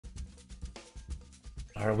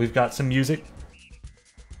Alright, we've got some music.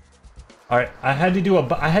 Alright, I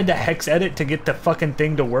had to hex edit to get the fucking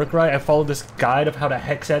thing to work right. I followed this guide of how to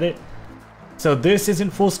hex edit. So this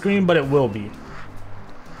isn't full screen, but it will be.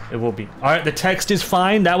 It will be. Alright, the text is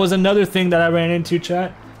fine. That was another thing that I ran into,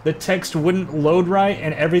 chat. The text wouldn't load right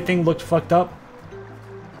and everything looked fucked up.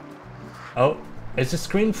 Oh, is the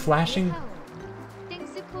screen flashing?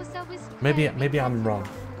 Maybe I'm wrong.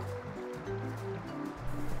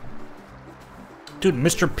 Dude,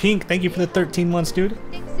 Mr. Pink, thank you for the 13 months, dude.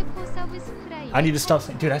 I need to stop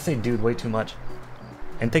saying, dude, I say dude way too much.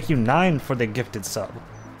 And thank you 9 for the gifted sub.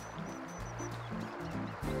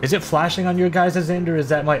 Is it flashing on your guys' end, or is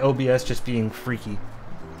that my OBS just being freaky?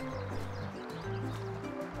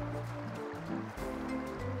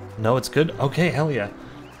 No, it's good? Okay, hell yeah.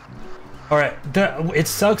 Alright, it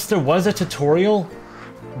sucks there was a tutorial,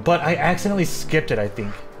 but I accidentally skipped it, I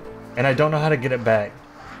think. And I don't know how to get it back.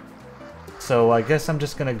 So I guess I'm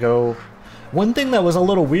just gonna go... One thing that was a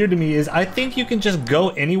little weird to me is I think you can just go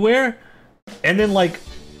anywhere and then like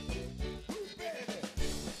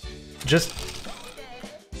just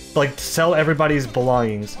like sell everybody's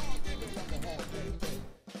belongings.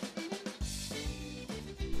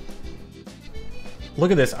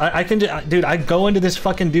 Look at this. I can dude, I go into this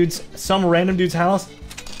fucking some random dude's house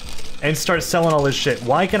and start selling all this shit.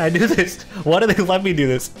 Why can I do this? Why do they let me do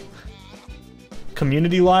this?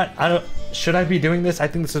 Community lot? Should I be doing this? I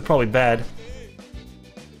think this is probably bad.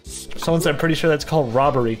 Someone said, I'm pretty sure that's called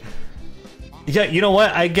robbery. Yeah, you know what?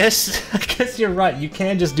 I guess you're right. You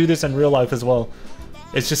can just do this in real life as well.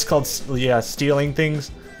 It's just called, yeah, stealing things.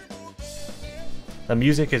 The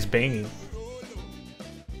music is banging.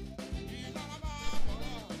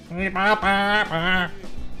 Dude,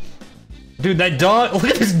 that dog, look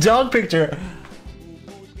at this dog picture.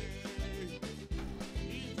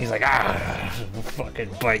 He's like, fucking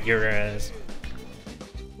bite your ass.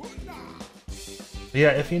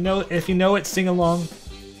 Yeah, if you know it, sing along.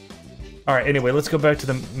 Alright, anyway, let's go back to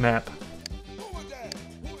the map.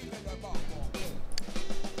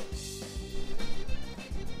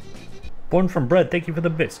 Born from bread, thank you for the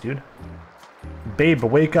bits, dude. Babe,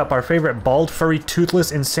 wake up. Our favorite bald, furry,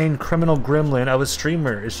 toothless, insane criminal gremlin of a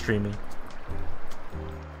streamer is streaming.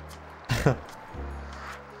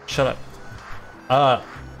 Shut up.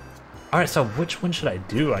 Alright, so which one should I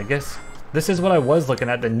do? I guess this is what I was looking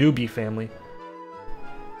at, the newbie family.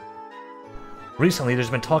 Recently, there's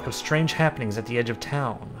been talk of strange happenings at the edge of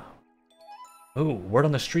town. Ooh, word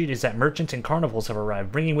on the street is that merchants and carnivals have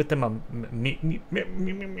arrived, bringing with them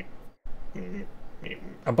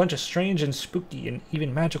a bunch of strange and spooky and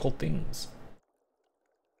even magical things.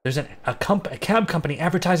 There's a cab company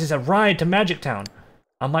advertises a ride to Magic Town.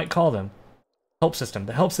 I might call them. Help system.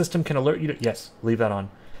 The help system can alert you to... Yes, leave that on.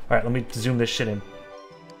 Alright, let me zoom this shit in.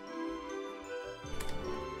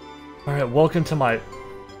 Alright, welcome to my...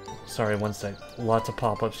 Sorry, one sec. Lots of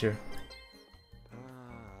pop-ups here.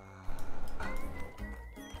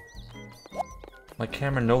 My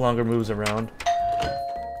camera no longer moves around.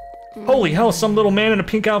 Holy hell, some little man in a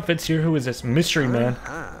pink outfit's here. Who is this? Mystery man.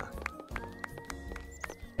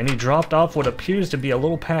 And he dropped off what appears to be a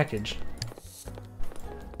little package.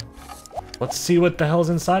 Let's see what the hell's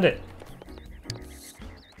inside it.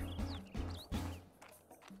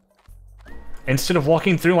 Instead of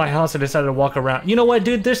walking through my house, I decided to walk around. You know what,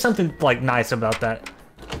 dude? There's something, like, nice about that.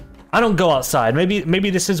 I don't go outside. Maybe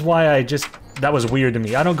this is why I just... That was weird to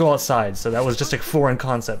me. I don't go outside, so that was just a foreign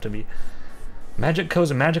concept to me. Magic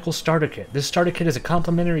Co's a magical starter kit. This starter kit is a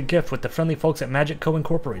complimentary gift with the friendly folks at Magic Co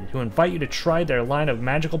Incorporated, who invite you to try their line of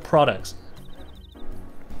magical products.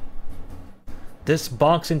 This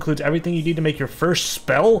box includes everything you need to make your first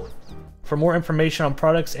spell. For more information on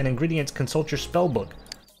products and ingredients, consult your spell book.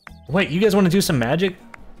 Wait, you guys want to do some magic?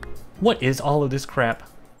 What is all of this crap?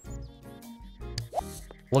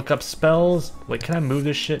 Look up spells. Wait, can I move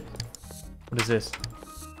this shit? What is this?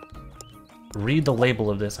 Read the label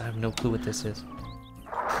of this. I have no clue what this is.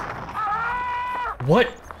 What?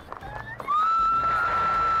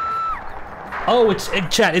 Oh,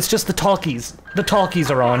 chat, it's just the talkies. The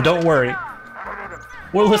talkies are on, don't worry.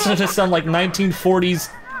 We're listening to some like 1940s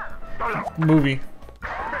movie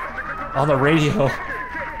on the radio.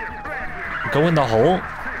 Go in the hole?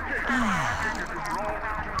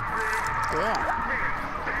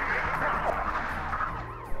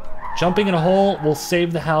 Jumping in a hole will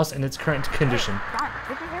save the house in its current condition.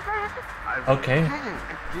 Okay.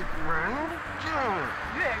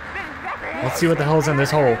 Let's see what the hell's in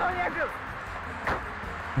this hole.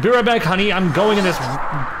 Be right back, honey. I'm going in this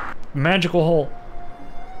magical hole.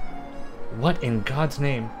 What in God's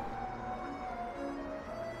name?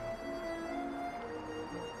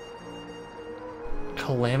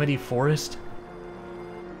 Calamity Forest?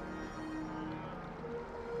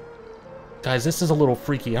 Guys, this is a little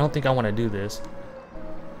freaky. I don't think I want to do this.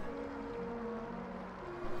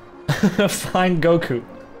 Find Goku.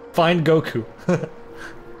 Find Goku.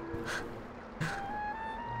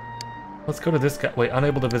 Let's go to this guy. Wait,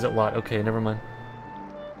 unable to visit lot. Okay, never mind.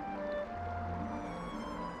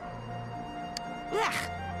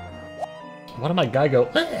 Why did my guy go?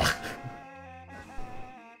 Okay,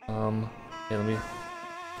 let me.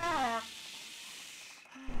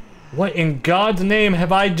 What in God's name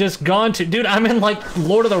have I just gone to? Dude, I'm in like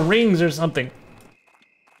Lord of the Rings or something.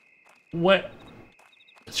 What?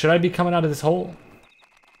 Should I be coming out of this hole?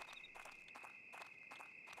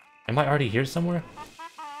 Am I already here somewhere?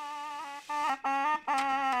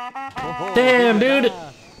 Damn, dude!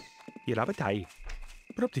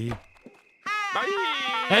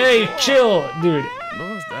 Hey, chill, dude.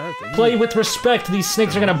 Play with respect. These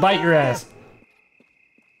snakes are gonna bite your ass.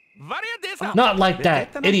 Not like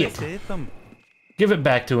that, idiot. Give it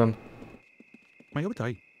back to him.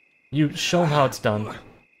 You show him how it's done.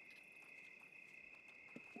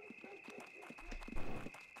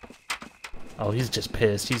 Oh, he's just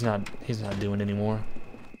pissed. He's not doing anymore.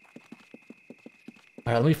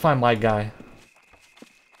 All right, let me find my guy.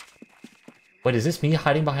 Wait, is this me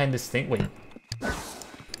hiding behind this thing? Wait.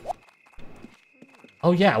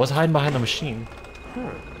 Oh yeah, I was hiding behind the machine.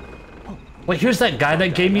 Wait, here's that guy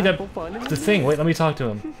that gave me the thing. Wait, let me talk to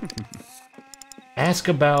him. Ask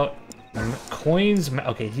about coins.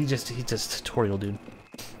 Okay, he's just tutorial dude.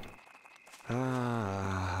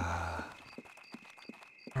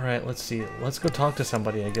 All right, let's see. Let's go talk to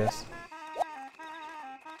somebody, I guess.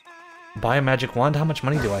 Buy a magic wand? How much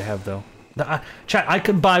money do I have though? Chat, I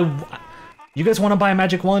could buy. You guys want to buy a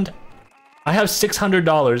magic wand? I have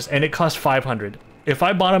 $600 and it costs $500. If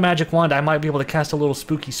I bought a magic wand, I might be able to cast a little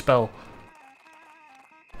spooky spell.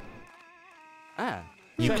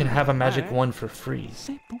 You can have a magic wand for free.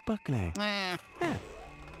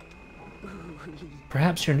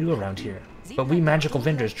 Perhaps you're new around here, but we magical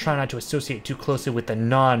vendors try not to associate too closely with the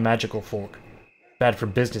non-magical folk. Bad for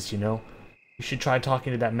business, you know. You should try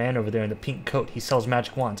talking to that man over there in the pink coat. He sells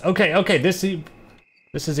magic wands. Okay, okay, this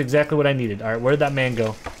is exactly what I needed. All right, where'd that man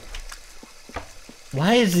go?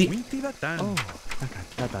 Why is he?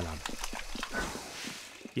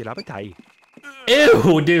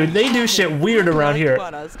 Ew, dude, they do shit weird around here.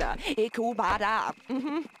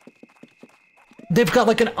 They've got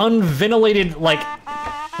like an unventilated, like,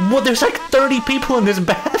 what? There's like 30 people in this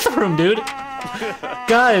bathroom, dude.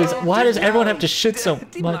 Guys, why does everyone have to shit so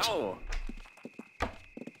much?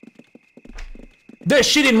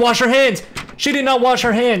 She didn't wash her hands. She did not wash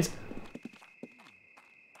her hands.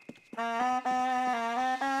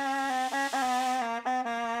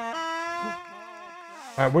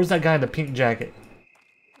 Alright, where's that guy in the pink jacket?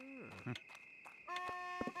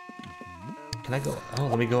 Can I go? Oh,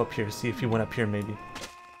 let me go up here, see if he went up here maybe.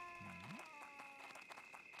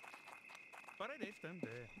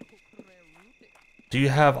 Do you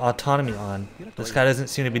have autonomy on? This guy doesn't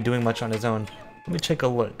seem to be doing much on his own. Let me take a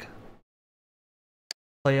look.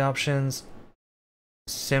 Play options.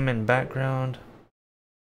 Sim and background.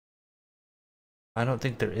 I don't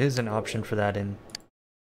think there is an option for that in...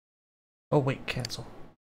 Oh wait, cancel.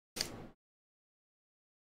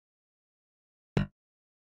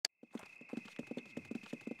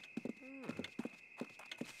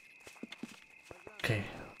 Okay,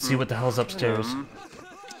 let's see what the hell's upstairs.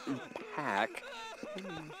 Hack.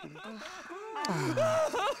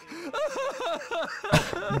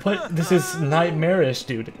 What? This is nightmarish,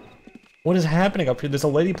 dude. What is happening up here? There's a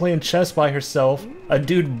lady playing chess by herself. A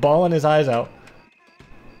dude bawling his eyes out.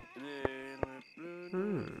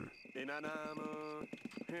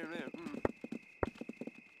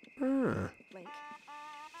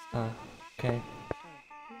 Okay.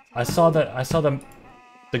 I saw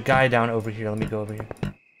the guy down over here. Let me go over here.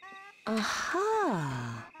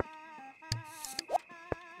 Aha.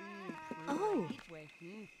 Oh.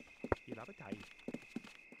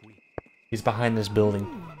 He's behind this building.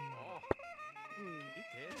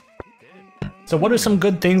 So what are some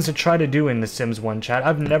good things to try to do in The Sims 1, chat?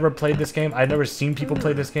 I've never played this game. I've never seen people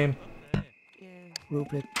play this game.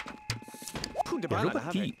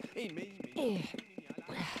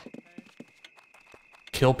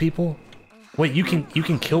 Kill people? Wait, you can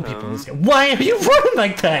kill people in this game. Why are you running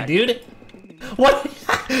like that, dude? What?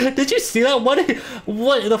 Did you see that? What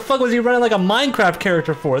the fuck was he running like a Minecraft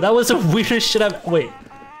character for? That was the weirdest shit I've... Wait.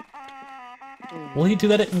 Will he do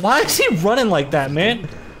that? Why is he running like that, man?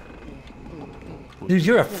 Dude,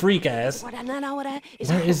 you're a freak ass.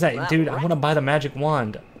 Where is that? Dude, I want to buy the magic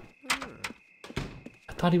wand.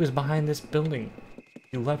 I thought he was behind this building.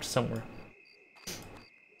 You left somewhere.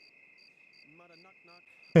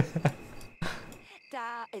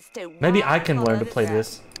 Maybe I can learn to play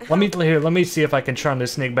this. Let me see if I can charm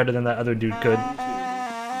this snake better than that other dude could.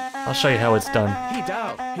 I'll show you how it's done.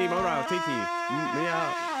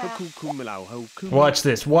 Watch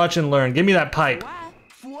this. Watch and learn. Give me that pipe.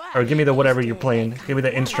 Or give me the whatever you're playing. Give me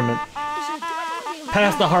the instrument.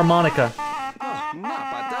 Pass the harmonica.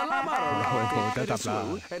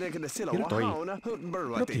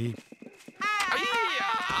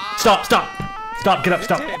 Stop, stop. Stop, get up,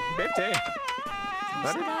 stop.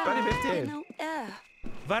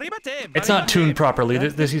 It's not tuned properly.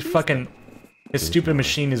 This is fucking... This stupid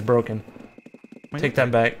machine is broken. Take that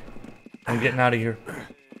back. I'm getting out of here.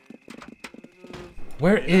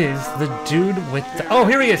 Where is the dude with the... Oh,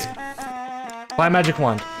 here he is! Buy a magic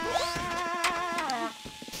wand.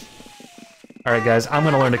 Alright guys, I'm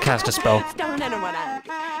gonna learn to cast a spell.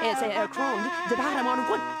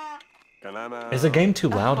 Is the game too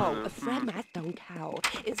loud?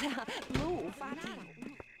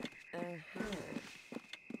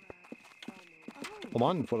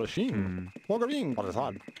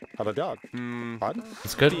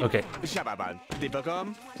 It's good? Okay.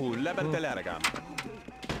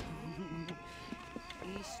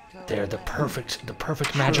 There, the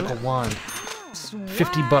perfect magical wand.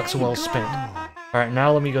 50 bucks well spent. Alright,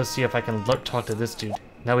 now let me go see if I can talk to this dude.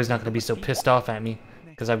 Now he's not gonna be so pissed off at me,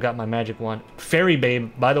 because I've got my magic wand. Fairy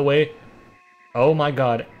babe, by the way. Oh my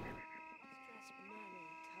god.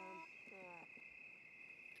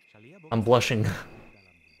 I'm blushing.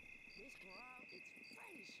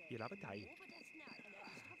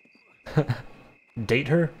 Date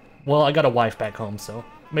her? Well, I got a wife back home, so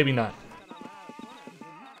maybe not.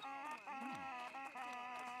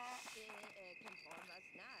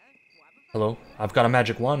 Hello? I've got a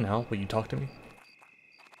magic wand now. Will you talk to me?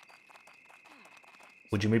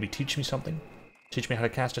 Would you maybe teach me something? Teach me how to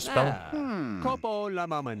cast a spell?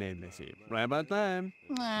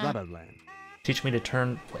 Teach me to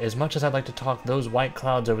turn... As much as I'd like to talk, those white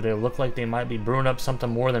clouds over there look like they might be brewing up something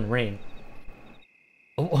more than rain.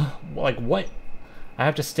 Oh, like what? I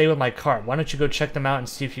have to stay with my cart. Why don't you go check them out and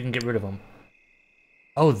see if you can get rid of them?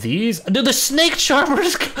 Oh, these? Dude, the snake charmer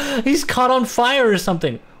is... He's caught on fire or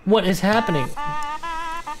something. What is happening?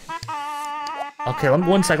 Okay,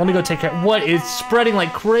 one sec. Let me go take care. What is spreading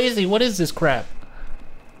like crazy? What is this crap?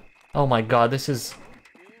 Oh my god, this is...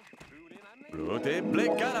 Let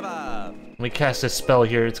me cast this spell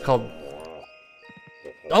here. It's called...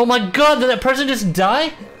 Oh my god, did that person just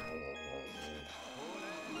die?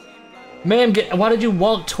 Ma'am, why did you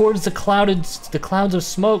walk towards the clouds of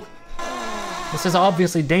smoke? This is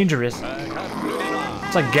obviously dangerous.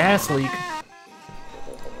 It's like gas leak.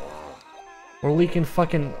 We're leaking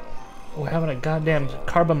fucking... We're having a goddamn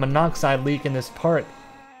carbon monoxide leak in this park.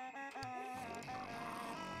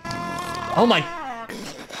 Oh my...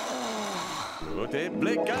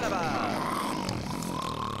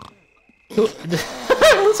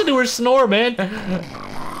 Listen to her snore, man.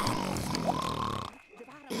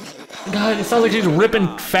 God, it sounds like she's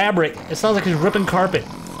ripping fabric. It sounds like she's ripping carpet.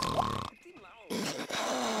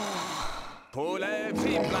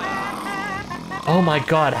 Oh my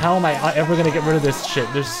god, how am I ever gonna get rid of this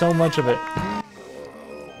shit? There's so much of it.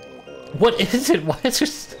 What is it? Why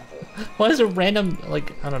is there random,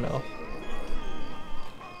 like, I don't know.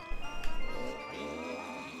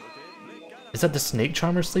 Is that the snake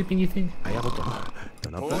charmer sleeping, you think?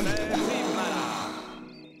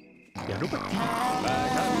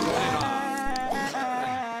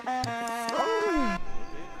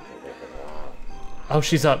 Oh,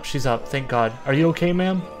 she's up, thank god. Are you okay,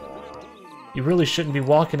 ma'am? You really shouldn't be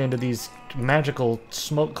walking into these magical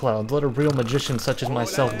smoke clouds. Let a real magician such as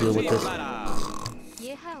myself deal with this.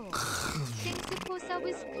 You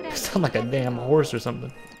sound like a damn horse or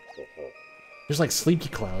something. There's like sleepy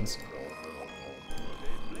clouds.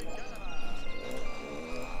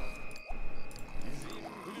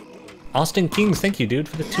 Austin Kings, thank you, dude,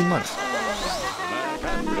 for the 2 months.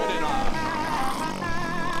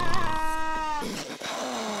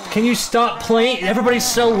 Can you stop playing? Everybody's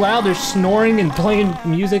so loud. They're snoring and playing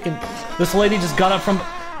music, and this lady just got up from...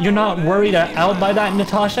 You're not worried out by that,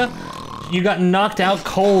 Natasha? You got knocked out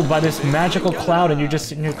cold by this magical cloud, and you're just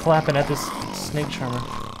sitting here clapping at this snake charmer.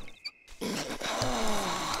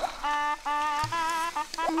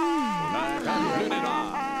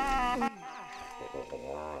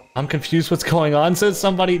 I'm confused what's going on, says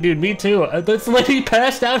somebody. Dude, me too. This lady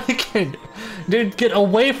passed out again. Dude, get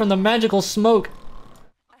away from the magical smoke.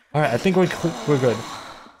 Alright, I think we're good.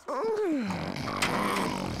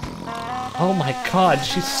 Oh my god,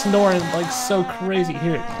 she's snoring like so crazy.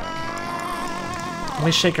 Here. Let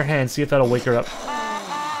me shake her hand, see if that'll wake her up.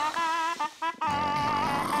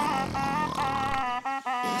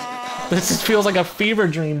 This just feels like a fever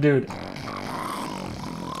dream, dude.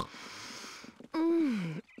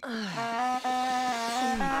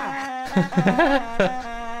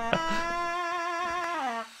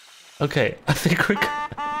 Okay, I think we're good.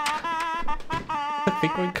 I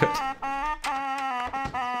think we're good.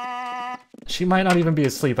 She might not even be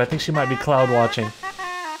asleep. I think she might be cloud watching.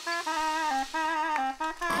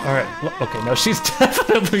 Alright, okay, no, she's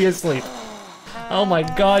definitely asleep. Oh my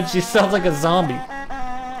god, she sounds like a zombie. Alright,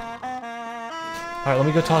 let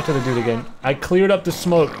me go talk to the dude again. I cleared up the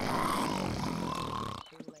smoke.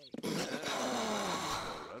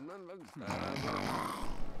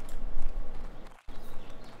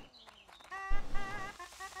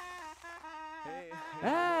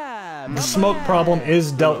 The smoke problem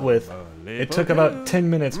is dealt with. It took about 10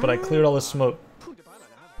 minutes, but I cleared all the smoke.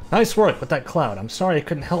 Nice work with that cloud. I'm sorry I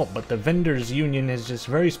couldn't help, but the vendors union has just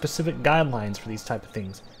very specific guidelines for these type of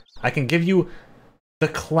things. I can give you the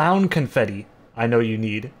clown confetti I know you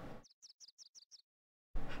need.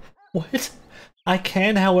 What? I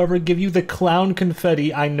can, however, give you the clown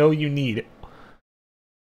confetti I know you need.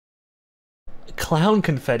 Clown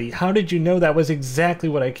confetti? How did you know that was exactly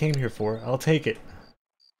what I came here for? I'll take it.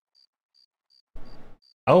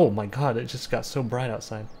 Oh my god, it just got so bright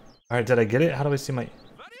outside. Alright, did I get it? How do I see my...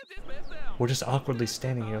 We're just awkwardly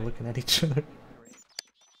standing here looking at each other.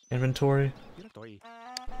 Inventory.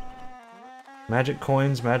 Magic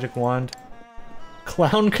coins, magic wand.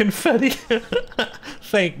 Clown confetti!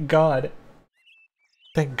 Thank god.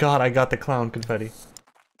 Thank god I got the clown confetti.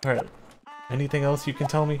 Alright. Anything else you can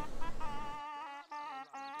tell me?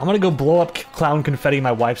 I'm gonna go blow up clown confetti in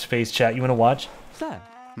my wife's face, chat. You wanna watch?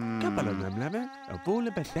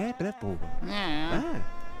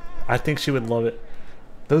 I think she would love it.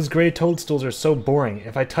 Those gray toadstools are so boring.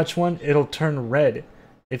 If I touch one, it'll turn red.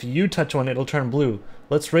 If you touch one, it'll turn blue.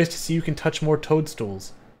 Let's race to see who can touch more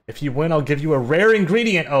toadstools. If you win, I'll give you a rare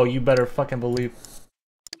ingredient. Oh, you better fucking believe.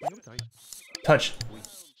 Touch.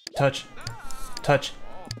 Touch. Touch.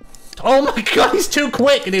 Oh my god, he's too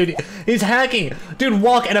quick, dude. He's hacking. Dude,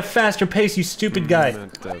 walk at a faster pace, you stupid guy.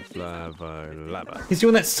 He's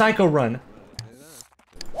doing that psycho run.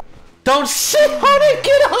 Don't sit on it,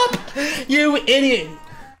 get up! You idiot.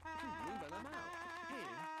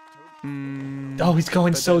 Oh, he's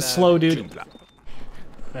going so slow, dude.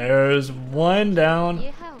 There's one down.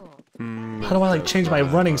 How do I like change my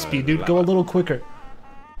running speed, dude? Go a little quicker.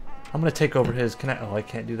 I'm gonna take over his. Can I? Oh, I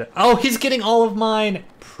can't do that. Oh, he's getting all of mine.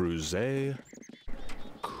 Pruse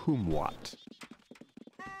Kumwat.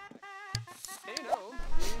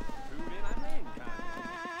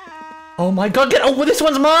 Oh my god, get away! This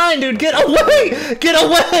one's mine, dude! Get away! Get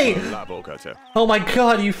away! Oh my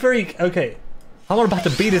god, you freak! Okay. I'm about to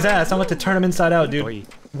beat his ass. I'm about to turn him inside out, dude.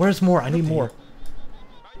 Where's more? I need more.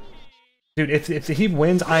 Dude, if he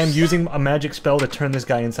wins, I am using a magic spell to turn this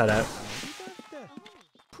guy inside out.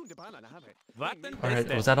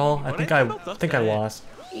 Alright, was that all? I think I lost.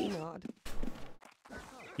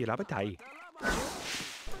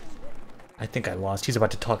 I think I lost. He's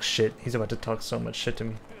about to talk shit. He's about to talk so much shit to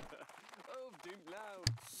me.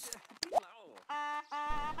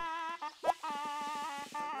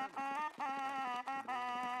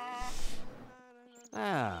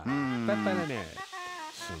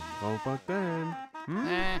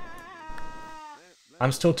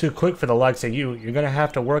 I'm still too quick for the likes of you. You're gonna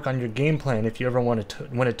have to work on your game plan if you ever want to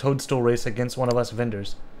win a toadstool race against one of us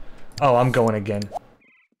vendors. Oh, I'm going again.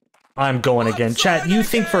 I'm going again. Chat, you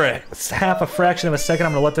think for half a fraction of a second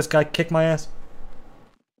I'm gonna let this guy kick my ass?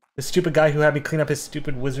 This stupid guy who had me clean up his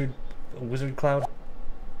stupid wizard cloud?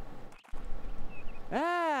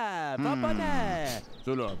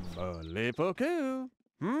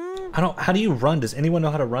 How do you run? Does anyone know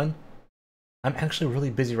how to run? I'm actually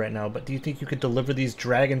really busy right now, but do you think you could deliver these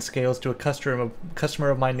dragon scales to a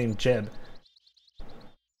customer of mine named Jeb?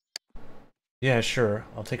 Yeah, sure.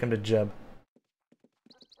 I'll take him to Jeb.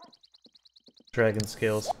 Dragon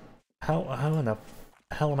scales. How in the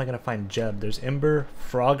hell am I gonna find Jeb? There's Ember,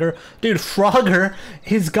 Frogger. Dude, Frogger!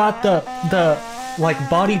 He's got the like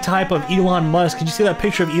body type of Elon Musk. Did you see that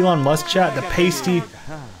picture of Elon Musk, chat? The pasty.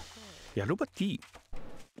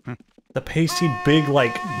 The pasty, big,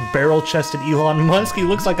 like, barrel-chested Elon Musk. He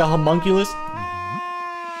looks like a homunculus.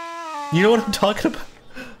 You know what I'm talking about?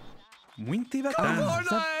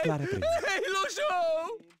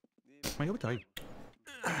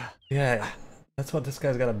 Yeah, that's what this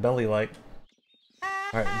guy's got a belly like.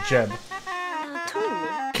 Alright, Jeb.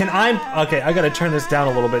 Can I... Okay, I gotta turn this down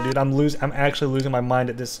a little bit, dude. I'm actually losing my mind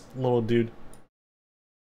at this little dude.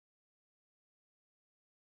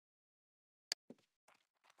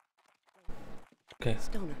 Okay.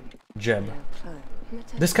 Jeb.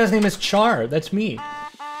 This guy's name is Char. That's me.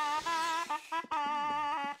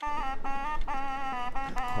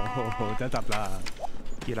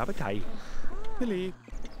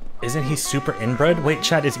 Isn't he super inbred? Wait,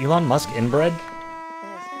 Chad, is Elon Musk inbred?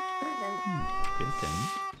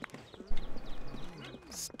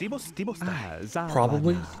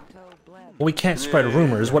 Probably. Well, we can't spread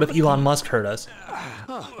rumors. What if Elon Musk heard us?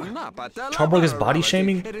 Charborg is body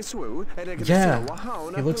shaming? Yeah,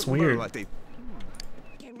 he looks weird.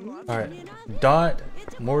 Alright. Dot,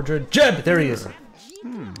 Mordred, Jeb! There he is!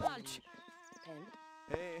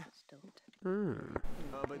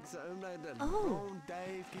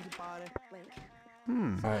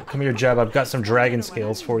 Alright, come here, Jeb. I've got some dragon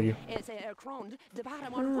scales for you.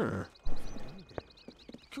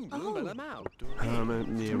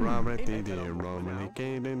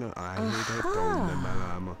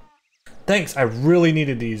 Thanks, I really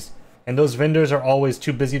needed these. And those vendors are always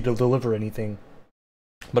too busy to deliver anything.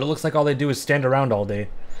 But it looks like all they do is stand around all day.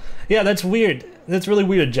 Yeah, that's weird. That's really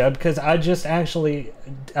weird, Jeb, because I just actually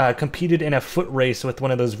competed in a foot race with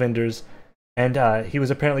one of those vendors. And he was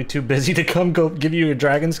apparently too busy to come go give you your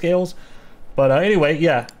dragon scales. But anyway,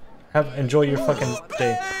 yeah. Enjoy your fucking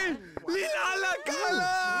day.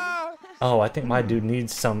 Oh, I think my dude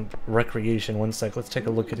needs some recreation. One sec, let's take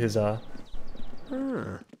a look at his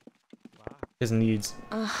needs.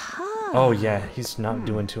 Oh yeah, he's not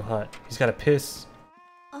doing too hot. He's got to piss.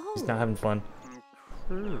 He's not having fun.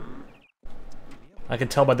 I can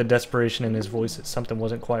tell by the desperation in his voice that something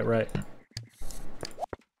wasn't quite right.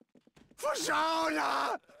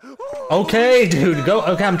 Okay, dude, go.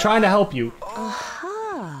 Okay, I'm trying to help you.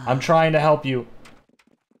 I'm trying to help you.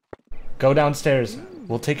 Go downstairs.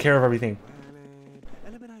 We'll take care of everything.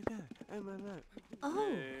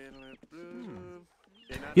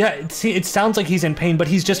 Yeah, see, it sounds like he's in pain, but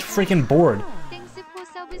he's just freaking bored.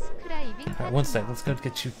 Alright, one sec. Let's go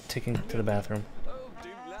get you taken to the bathroom.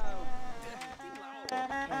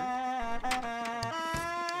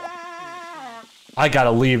 I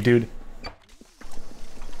gotta leave, dude.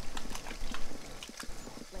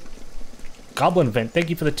 Goblin Vent, thank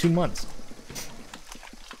you for the 2 months.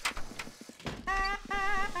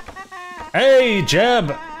 Hey,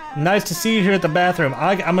 Jeb! Nice to see you here at the bathroom.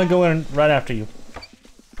 I'm gonna go in right after you.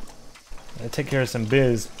 Gotta take care of some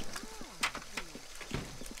biz.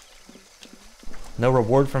 No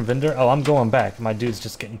reward from vendor? Oh, I'm going back. My dude's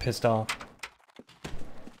just getting pissed off.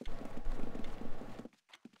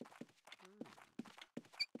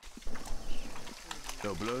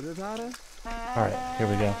 Alright, here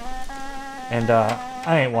we go. And,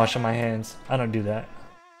 I ain't washing my hands. I don't do that.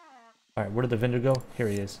 Alright, where did the vendor go? Here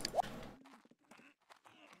he is.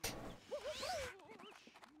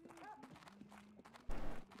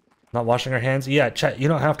 Not washing her hands? Yeah, chat, you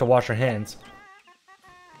don't have to wash your hands.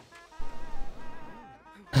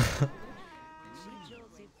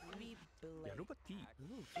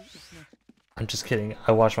 I'm just kidding.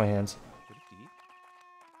 I wash my hands.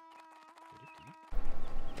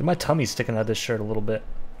 Dude, my tummy's sticking out of this shirt a little bit.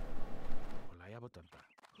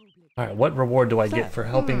 Alright, what reward do I get for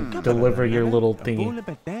helping deliver your little thingy?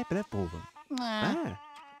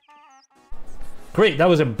 Great, that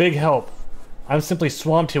was a big help. I'm simply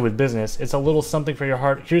swamped here with business. It's a little something for your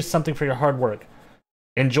hard. Here's something for your hard work.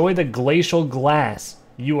 Enjoy the glacial glass.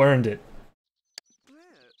 You earned it.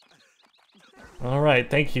 Alright,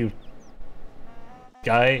 thank you.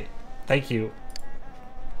 Guy, thank you.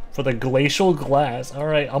 For the glacial glass.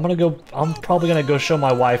 Alright, I'm probably gonna go show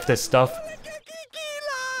my wife this stuff.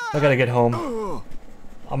 I gotta get home.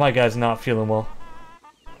 Oh, my guy's not feeling well.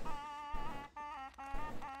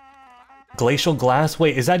 Glacial glass?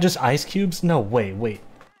 Wait, is that just ice cubes? No, wait.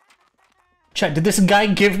 Chat, did this guy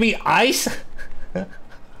give me ice?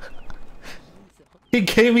 He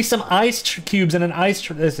gave me some ice cubes and an ice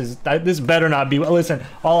this better not be. Listen,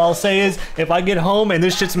 all I'll say is, if I get home and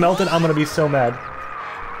this shit's melted, I'm gonna be so mad.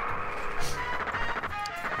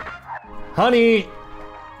 Honey!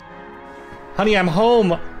 Honey, I'm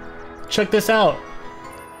home! Check this out.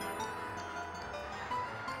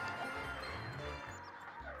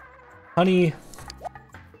 Honey,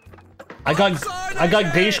 I got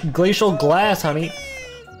glacial glass, honey.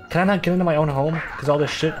 Can I not get into my own home? Cause all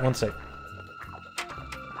this shit. One sec.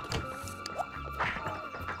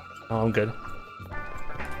 Oh, I'm good.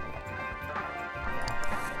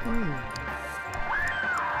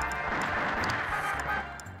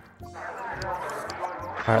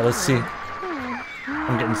 All right, let's see.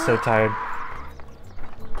 I'm getting so tired.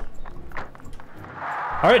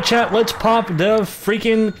 Alright, chat, let's pop the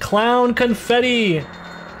freaking clown confetti!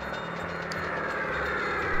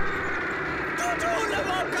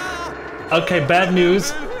 Okay, bad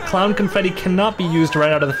news. Clown confetti cannot be used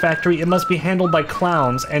right out of the factory. It must be handled by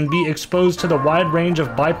clowns and be exposed to the wide range of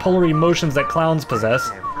bipolar emotions that clowns possess,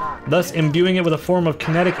 thus imbuing it with a form of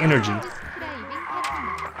kinetic energy.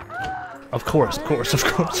 Of course.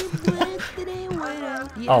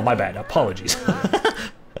 Oh, my bad. Apologies.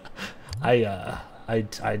 I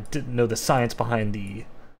didn't know the science behind the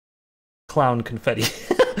clown confetti.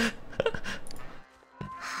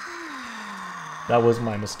 That was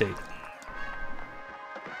my mistake.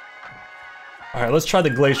 Alright, let's try the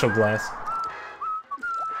glacial glass.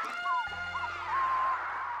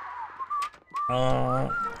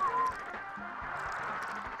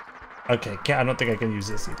 Okay, I don't think I can use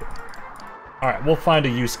this either. Alright, we'll find a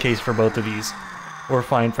use case for both of these. We're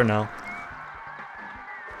fine for now.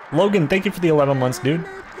 Logan, thank you for the 11 months, dude.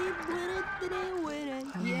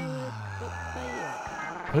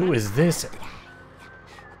 Who is this?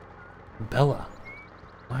 Bella.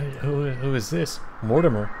 Who is this?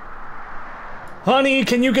 Mortimer. Honey,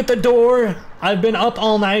 can you get the door? I've been up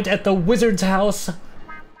all night at the wizard's house.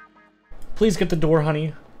 Please get the door,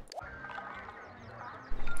 honey.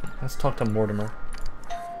 Let's talk to Mortimer.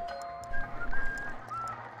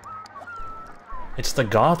 It's the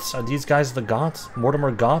Goths? Are these guys the Goths? Mortimer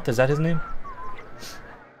Goth? Is that his name?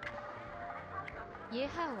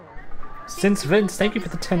 Since Vince, thank you for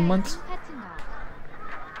the 10 months.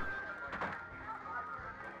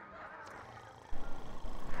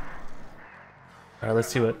 Alright, let's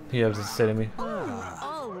see what he has to say to me.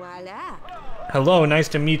 Hello, nice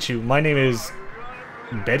to meet you. My name is...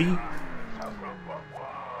 Betty?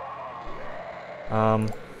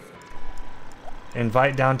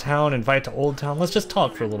 Invite downtown, invite to Old Town. Let's just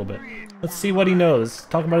talk for a little bit. Let's see what he knows.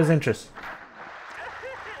 Talk about his interests.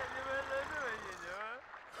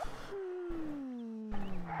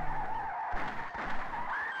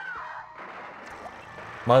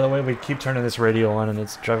 By the way, we keep turning this radio on and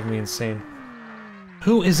it's driving me insane.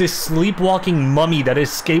 Who is this sleepwalking mummy that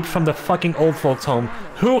escaped from the fucking old folks home?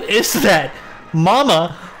 Who is that?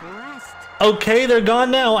 Mama? Okay, they're gone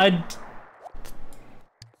now.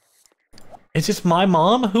 Is this my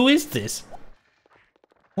mom? Who is this?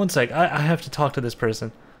 One sec, I have to talk to this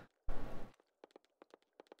person.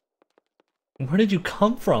 Where did you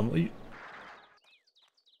come from?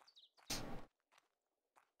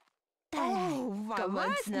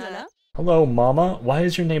 Hello, Mama. Why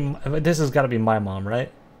is your name... This has got to be my mom,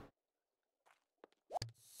 right?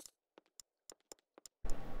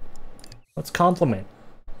 Let's compliment.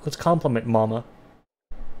 Let's compliment Mama.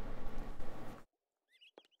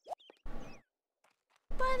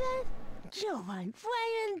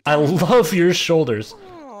 I love your shoulders.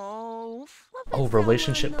 Oh,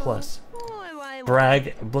 relationship plus.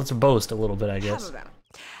 Brag. Let's boast a little bit, I guess.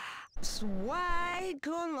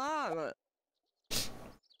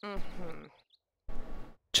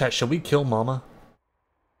 Chat, should we kill Mama?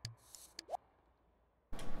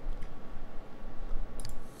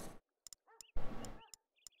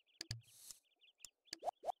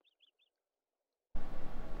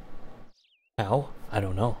 How? I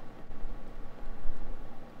don't know.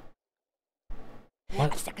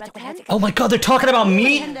 What? Oh my god, they're talking about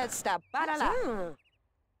me?!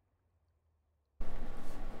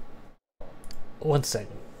 One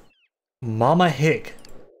second. Mama Hick.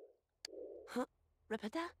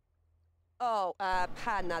 Oh, her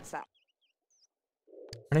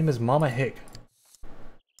name is Mama Hick.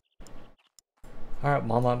 Alright,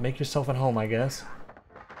 Mama, make yourself at home, I guess.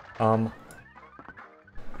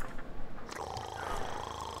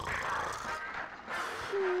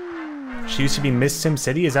 She used to be Miss Sim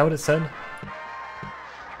City, is that what it said?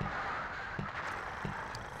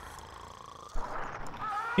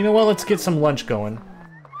 You know what, let's get some lunch going.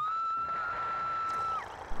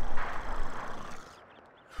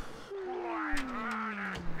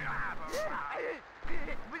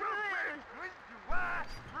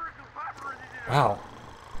 Wow.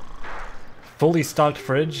 Fully stocked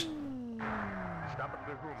fridge?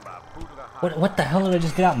 What the hell did I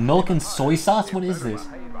just get out? Milk and soy sauce? What is this?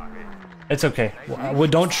 It's okay.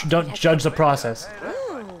 Don't judge the process.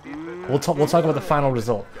 We'll talk about the final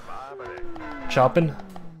result. Chopping.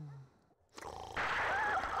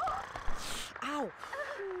 Ow.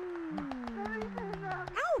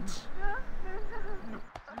 Ouch.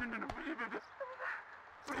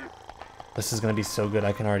 This is gonna be so good,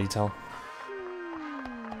 I can already tell.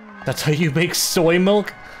 That's how you make soy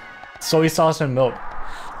milk? Soy sauce and milk.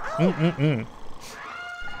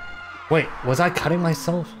 Wait, was I cutting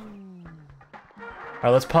myself?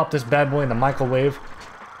 Alright, let's pop this bad boy in the microwave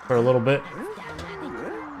for a little bit.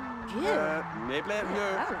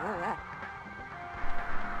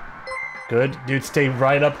 Good. Dude, stay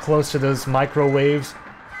right up close to those microwaves.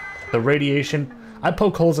 The radiation. I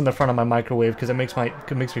poke holes in the front of my microwave because it makes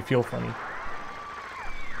me feel funny.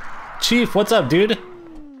 Chief, what's up, dude?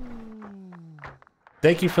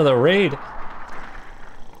 Thank you for the raid.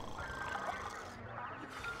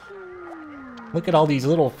 Look at all these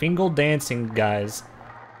little finger dancing guys.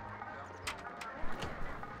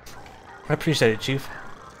 I appreciate it, Chief.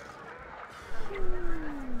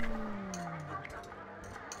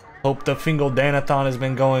 Hope the finger danathon has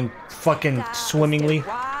been going fucking swimmingly.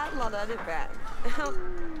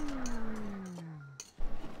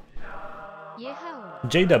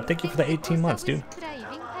 J-Dub, thank you for the 18 months, dude.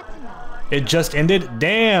 It just ended?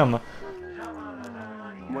 Damn!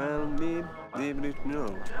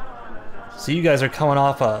 So you guys are coming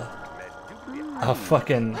off a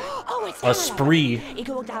fucking a spree.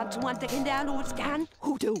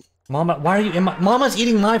 Mama, why are you in my— Mama's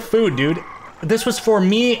eating my food, dude. This was for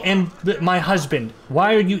me and my husband.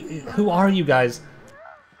 Why are you— who are you guys?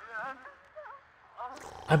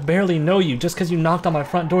 I barely know you. Just because you knocked on my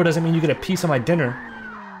front door doesn't mean you get a piece of my dinner.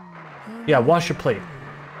 Yeah, wash your plate.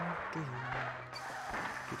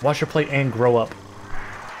 Wash your plate and grow up.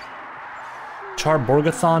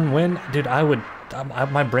 Charborgathon win? Dude, I would—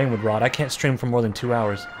 my brain would rot. I can't stream for more than 2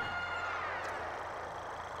 hours.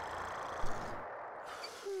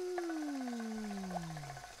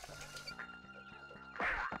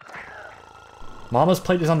 Mama's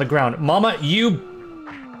plate is on the ground. Mama, you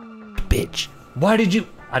bitch. Why did you—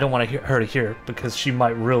 I don't want her to hear because she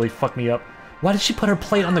might really fuck me up. Why did she put her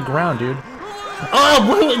plate on the ground, dude?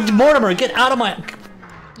 Oh, Mortimer, get out of my—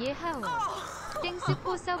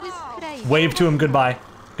 Wave to him goodbye.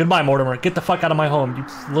 Goodbye, Mortimer. Get the fuck out of my home, you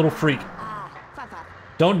little freak.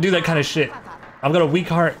 Don't do that kind of shit. I've got a weak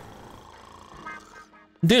heart.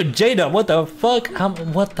 Dude, Jada, what the fuck? How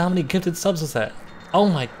many gifted subs was that? Oh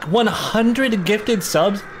my— 100 gifted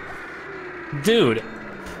subs? Dude.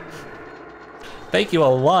 Thank you a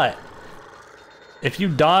lot. If you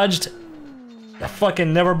dodged,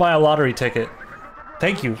 fucking never buy a lottery ticket.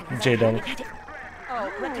 Thank you, Jada.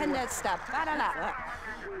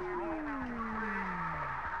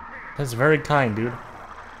 That's very kind, dude.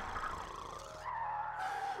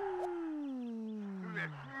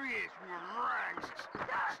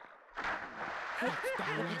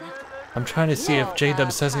 I'm trying to see if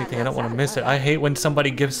J-Dub says anything. I don't want to miss it. I hate when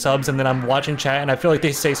somebody gives subs and then I'm watching chat and I feel like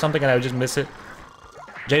they say something and I would just miss it.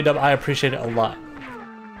 J-Dub, I appreciate it a lot.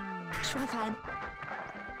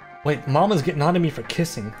 Wait, Mama's getting on to me for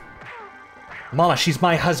kissing. Mama, she's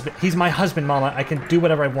my husband. He's my husband, Mama. I can do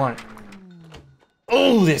whatever I want.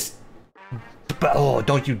 Oh, this... Oh,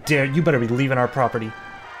 don't you dare. You better be leaving our property.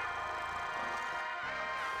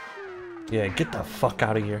 Yeah, get the fuck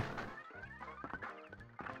out of here.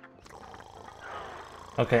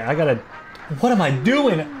 Okay, I gotta... What am I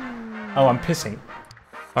doing? Oh, I'm pissing.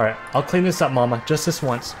 Alright, I'll clean this up, Mama. Just this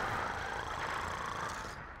once.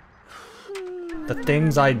 The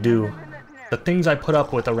things I do. The things I put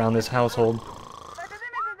up with around this household.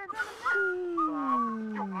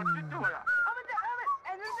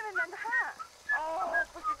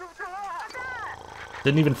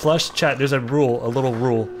 Didn't even flush? Chat, there's a rule, a little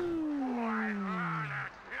rule.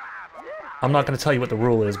 I'm not gonna tell you what the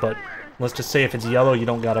rule is, but let's just say if it's yellow, you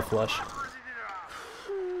don't gotta flush.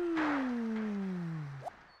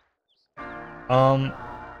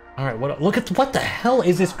 Alright, look at— what the hell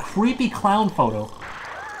is this creepy clown photo?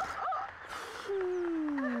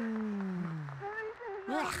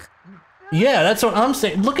 Yeah, that's what I'm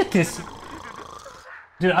saying. Look at this.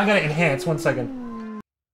 Dude, I gotta enhance, 1 second.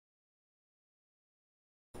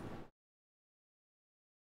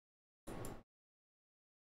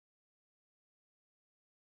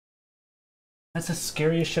 That's the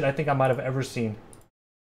scariest shit I think I might have ever seen.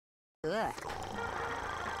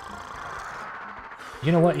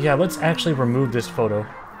 You know what? Yeah, let's actually remove this photo.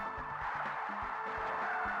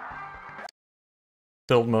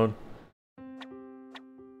 Build mode.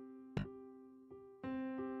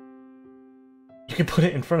 You can put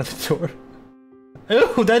it in front of the door.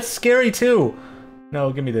 Ooh, that's scary too!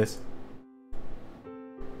 No, give me this.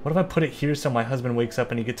 What if I put it here so my husband wakes up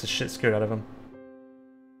and he gets the shit scared out of him?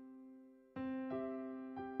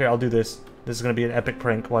 Here, I'll do this. This is gonna be an epic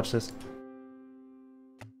prank. Watch this.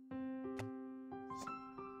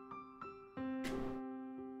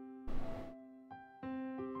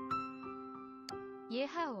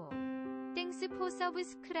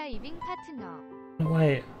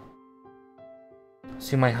 Wait.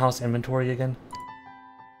 See my house inventory again?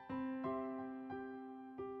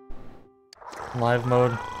 Live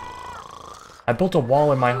mode. I built a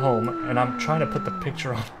wall in my home, and I'm trying to put the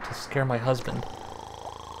picture on to scare my husband.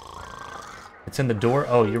 It's in the door?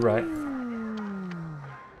 Oh, you're right.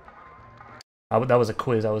 That was a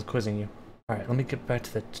quiz. I was quizzing you. Alright, let me get back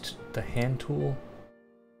to the hand tool.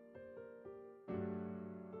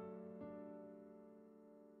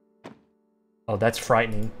 Oh, that's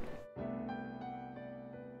frightening.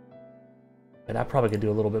 And I probably could do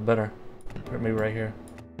a little bit better. Maybe right here.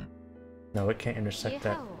 No, it can't intersect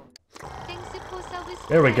that.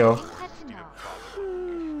 There we go.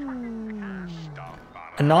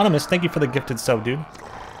 Anonymous, thank you for the gifted sub, dude.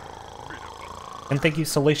 And thank you,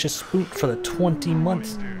 Salacious Spook, for the 20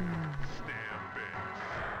 months.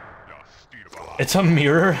 It's a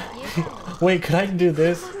mirror? Wait, could I do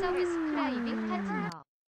this?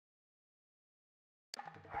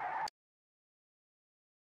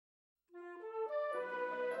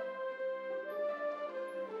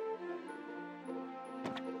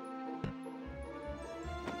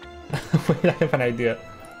 Wait, I have an idea.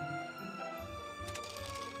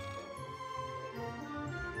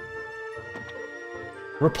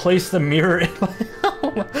 Replace the mirror in my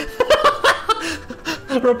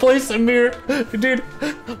Replace the mirror. Dude,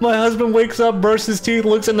 my husband wakes up, bursts his teeth,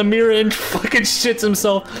 looks in the mirror, and fucking shits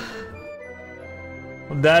himself.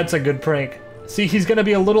 That's a good prank. See, he's gonna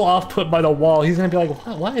be a little off-put by the wall. He's gonna be like,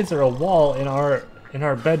 why is there a wall in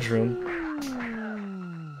our bedroom?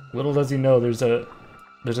 Little does he know there's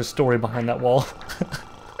a story behind that wall.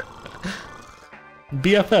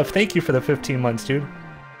 BFF, thank you for the 15 months, dude.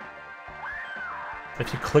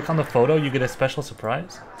 If you click on the photo, you get a special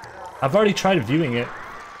surprise. I've already tried viewing it.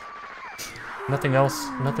 Nothing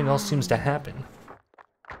else seems to happen.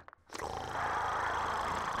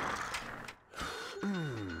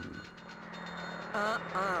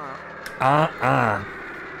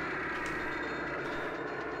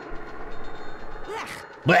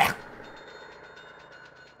 Blech.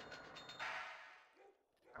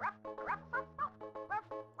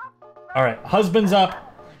 Alright, husband's up.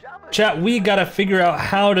 Chat, we gotta figure out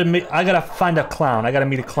how to make. I gotta find a clown. I gotta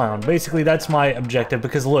meet a clown. Basically, that's my objective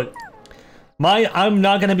because look, I'm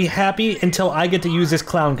not gonna be happy until I get to use this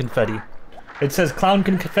clown confetti. It says clown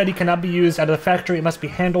confetti cannot be used out of the factory. It must be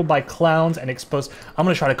handled by clowns and exposed. I'm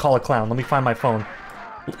gonna try to call a clown. Let me find my phone.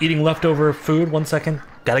 Eating leftover food. 1 second.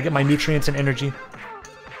 Gotta get my nutrients and energy.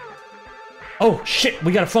 Oh shit!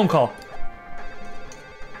 We got a phone call.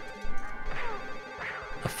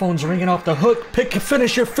 The phone's ringing off the hook.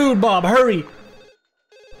 Finish your food, Bob. Hurry.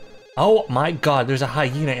 Oh my god, there's a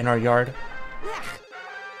hyena in our yard.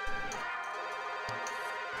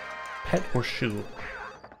 Pet or shoe?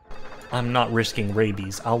 I'm not risking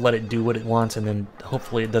rabies. I'll let it do what it wants and then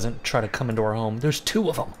hopefully it doesn't try to come into our home. There's 2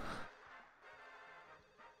 of them.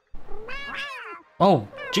 Oh,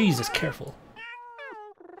 Jesus, careful.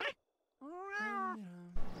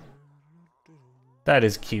 That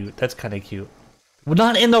is cute. That's kind of cute. We're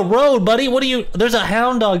not in the road, buddy. What are you? There's a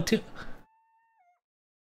hound dog too.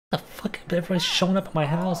 The fuck? Everybody's showing up at my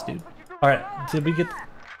house, dude. All right, did we get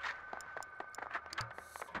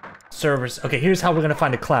servers? Okay, here's how we're gonna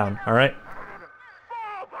find a clown. All right.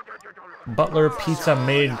 Butler, pizza,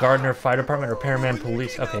 maid, gardener, fire department, repairman,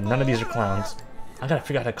 police. Okay, none of these are clowns. I gotta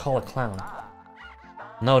figure out how to call a clown.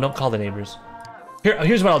 No, don't call the neighbors.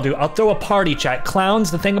 Here's what I'll do. I'll throw a party, chat.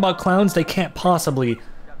 Clowns. The thing about clowns, they can't possibly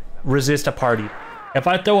resist a party. If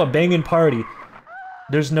I throw a banging party,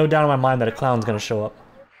 there's no doubt in my mind that a clown's gonna show up.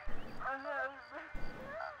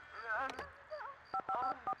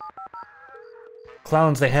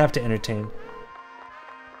 Clowns, they have to entertain.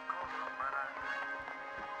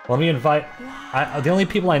 Let me invite... the only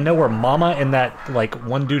people I know are Mama and that, like,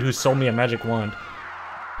 one dude who sold me a magic wand.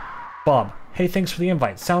 Bob, hey, thanks for the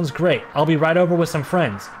invite. Sounds great. I'll be right over with some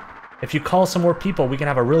friends. If you call some more people, we can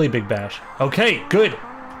have a really big bash. Okay, good.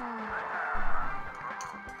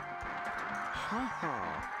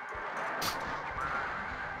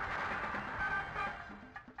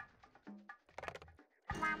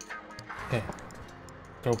 Okay.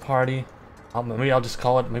 Throw party. Maybe I'll just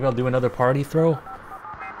call it. Maybe I'll do another party throw.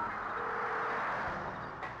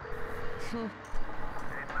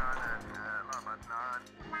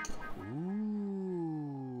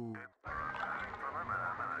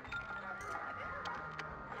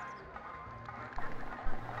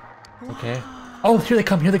 Okay. Oh, here they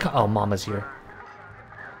come. Here they come. Oh, Mama's here.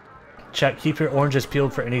 Chat, keep your oranges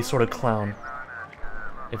peeled for any sort of clown.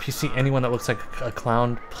 If you see anyone that looks like a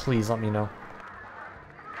clown, please let me know.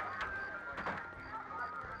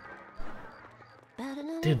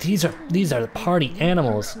 Dude, these are the party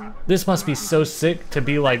animals. This must be so sick to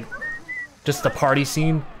be like just the party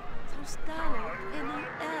scene.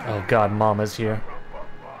 Oh god, Mama's here.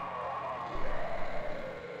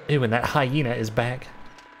 Ew, and that hyena is back.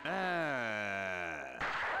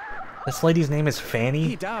 This lady's name is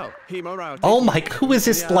Fanny? Dao, Oh my, who is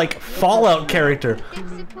this, like, Fallout character?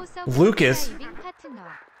 Lucas?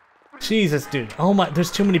 Jesus, dude. Oh my,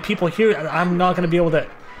 there's too many people here. I'm not gonna be able to...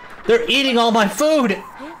 They're eating all my food!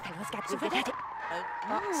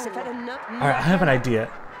 Alright, I have an idea.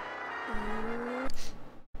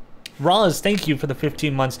 Roz, thank you for the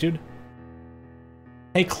 15 months, dude.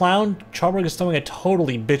 Hey, clown, Charborg is throwing a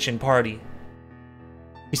totally bitchin' party.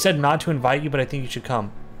 He said not to invite you, but I think you should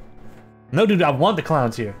come. No, dude, I want the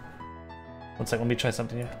clowns here. One sec, let me try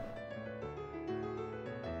something here.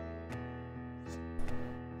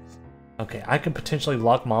 Okay, I could potentially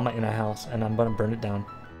lock Mama in a house, and I'm gonna burn it down.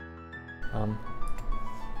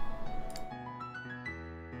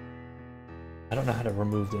 I don't know how to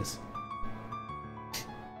remove this.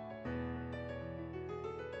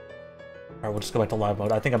 Alright, we'll just go back to live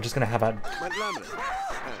mode. I think I'm just gonna have a...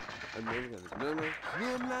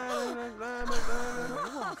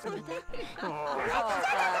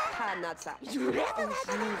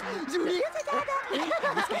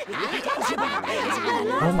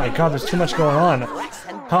 Oh my god, there's too much going on.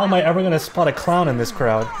 How am I ever gonna spot a clown in this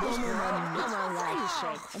crowd?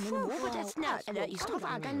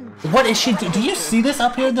 What is she? Do you see this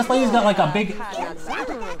up here? This lady's got like a big...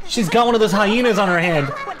 She's got one of those hyenas on her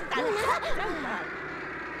hand.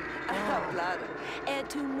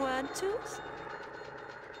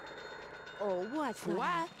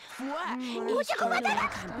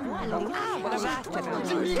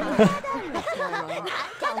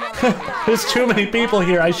 There's too many people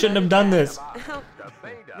here. I shouldn't have done this.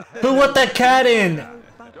 Who let that cat in?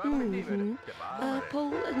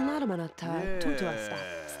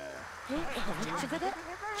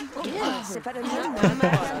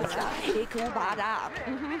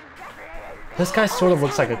 This guy sort of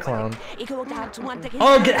looks like a clown.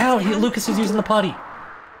 Oh, get out! Lucas is using the potty.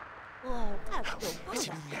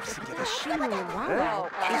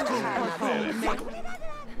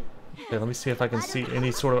 Okay, let me see if I can see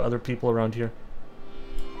any sort of other people around here.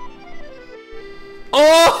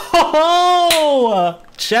 Oh!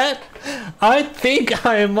 Chet, I think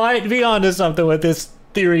I might be onto something with this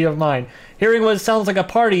theory of mine. Hearing what sounds like a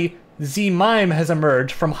party, Z-Mime has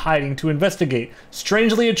emerged from hiding to investigate.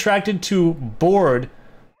 Strangely attracted to bored,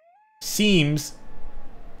 seems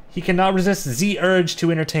he cannot resist Z-urge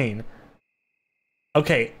to entertain.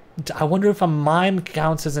 Okay, I wonder if a mime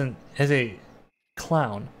counts as a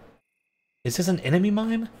clown. Is this an enemy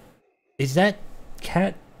mime? Is that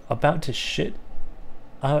cat about to shit?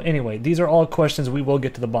 Anyway, these are all questions we will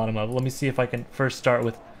get to the bottom of. Let me see if I can first start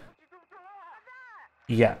with...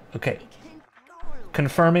 Yeah, okay.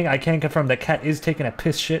 Confirming, I can confirm that cat is taking a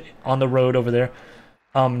piss shit on the road over there.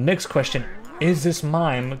 Next question. Is this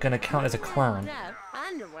mime gonna count as a clown?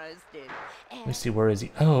 Let me see, where is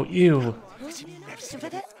he? Oh, ew.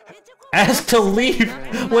 Ask to leave!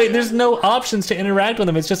 Wait, there's no options to interact with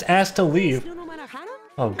him, it's just ask to leave.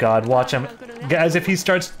 Oh god, watch him. Guys, if he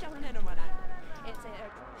starts...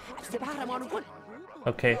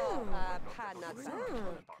 Okay.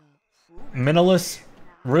 Minimalist,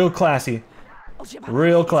 real classy.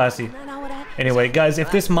 Real classy. Anyway, guys,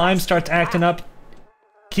 if this mime starts acting up,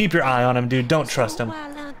 keep your eye on him, dude. Don't trust him.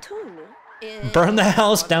 Burn the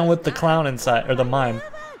house down with the clown inside, or the mime.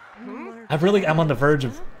 I'm on the verge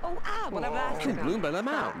of...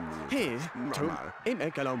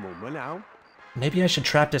 Maybe I should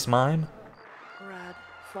trap this mime?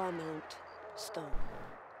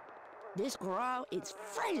 This girl is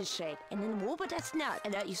friendship, and then what that's not,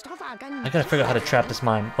 and you stop. I gotta figure out how to trap this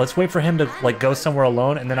mime. Let's wait for him to like go somewhere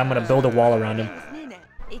alone, and then I'm gonna build a wall around him.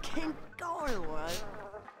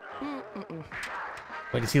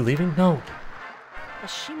 Wait, is he leaving? No.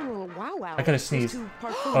 I gotta sneeze.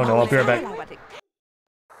 Oh no, I'll be right back.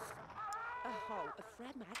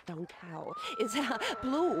 It's a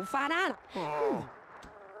blue banana.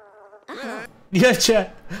 Yeah,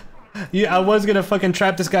 chat. Yeah, I was gonna fucking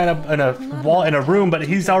trap this guy in a wall in a room, but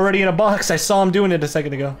he's already in a box. I saw him doing it a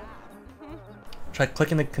second ago. Try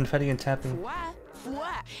clicking the confetti and tapping.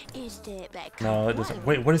 No, it doesn't.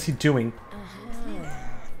 Wait, what is he doing?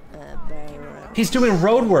 He's doing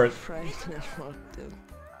road work.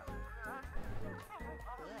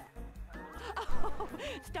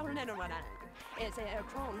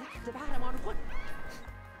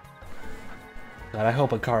 God, I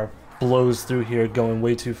hope a car blows through here going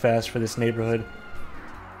way too fast for this neighborhood.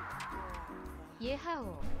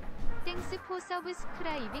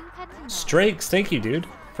 Strakes, thank you, dude,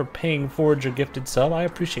 for paying forward your gifted sub. I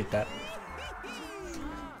appreciate that.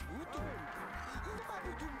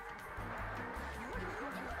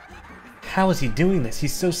 How is he doing this?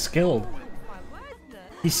 He's so skilled.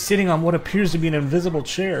 He's sitting on what appears to be an invisible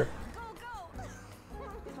chair.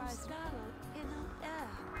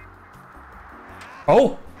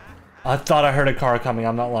 Oh! I thought I heard a car coming,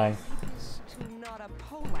 I'm not lying.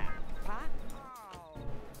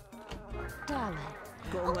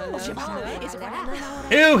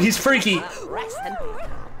 Ew, he's freaky!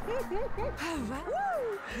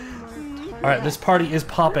 Alright, this party is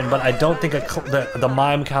popping, but I don't think the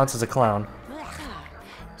mime counts as a clown.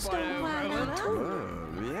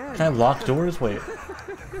 Can I lock doors? Wait.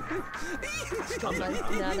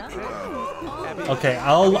 Okay,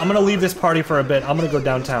 I'm gonna leave this party for a bit. I'm gonna go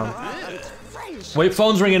downtown. Wait,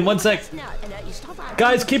 phone's ringing. 1 sec.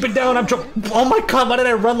 Guys, keep it down. Oh my god, why did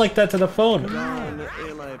I run like that to the phone?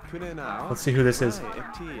 Let's see who this is.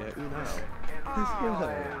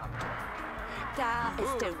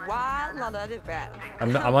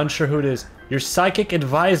 I'm unsure who it is. Your psychic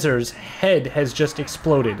advisor's head has just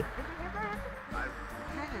exploded.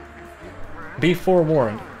 Be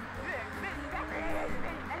forewarned.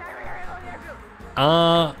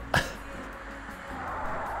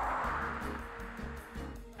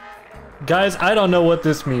 Guys, I don't know what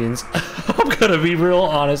this means. I'm gonna be real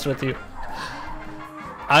honest with you.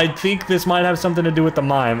 I think this might have something to do with the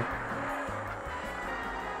mime.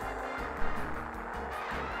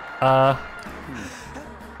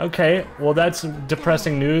 Okay, well that's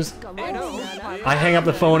depressing news. I hang up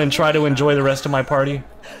the phone and try to enjoy the rest of my party.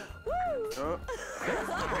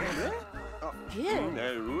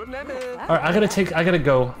 Alright, I gotta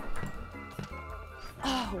go.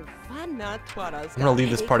 I'm gonna leave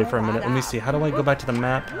this party for a minute. Let me see, how do I go back to the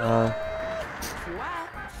map?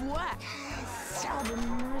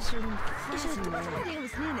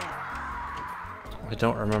 I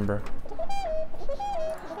don't remember.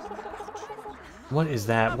 What is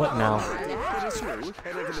that? What now?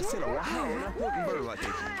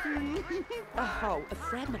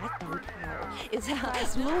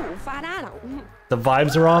 The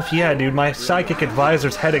vibes are off? Yeah, dude, my psychic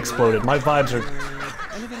advisor's head exploded. My vibes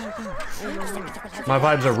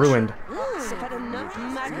are ruined.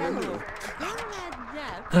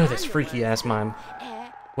 Oh, this freaky ass mime.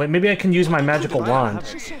 Wait, maybe I can use my magical wand.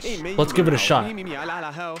 Let's give it a shot.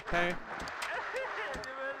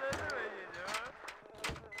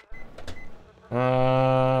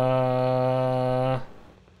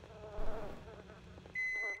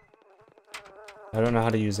 I don't know how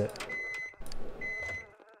to use it.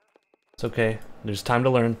 It's okay. There's time to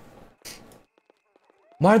learn.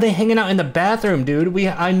 Why are they hanging out in the bathroom, dude?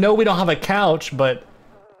 I know we don't have a couch, but...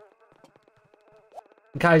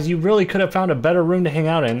 Guys, you really could have found a better room to hang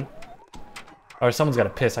out in. Or someone's got to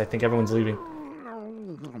piss. I think everyone's leaving.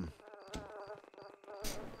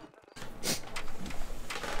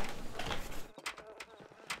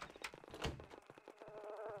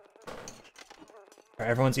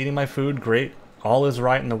 Everyone's eating my food. Great. All is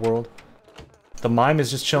right in the world. The mime is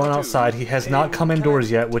just chilling outside. He has not come indoors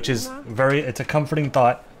yet, which is it's a comforting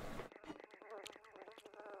thought.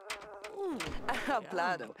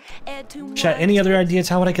 Chat, any other ideas?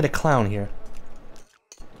 How would I get a clown here?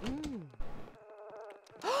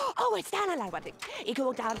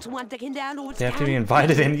 They have to be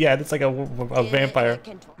invited in. Yeah, that's like a vampire.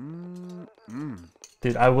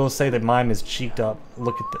 Dude, I will say that mime is cheeked up.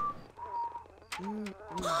 Look at the...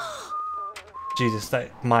 Jesus, that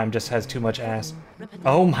mime just has too much ass.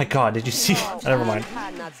 Oh my god, did you see? Never mind.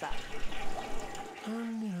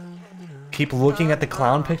 Keep looking at the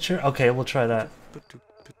clown picture? Okay, we'll try that.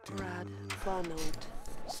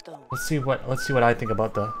 Let's see what I think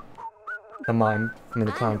about the mime,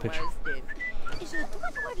 the clown picture.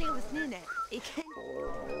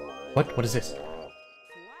 What is this?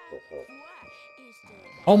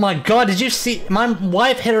 Oh my god, did you see? My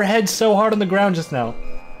wife hit her head so hard on the ground just now.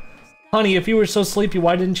 Honey, if you were so sleepy,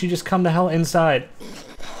 why didn't you just come the hell inside?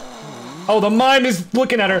 Oh, the mime is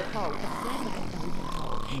looking at her.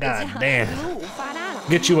 God damn.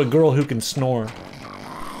 Get you a girl who can snore.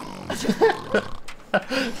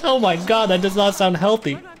 Oh my god, that does not sound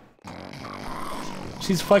healthy.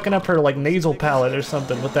 She's fucking up her like nasal palate or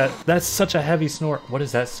something with that. That's such a heavy snore. What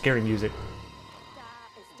is that scary music?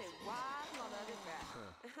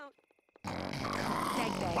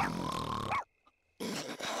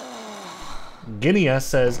 Guinea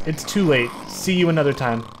says, it's too late. See you another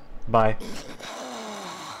time. Bye.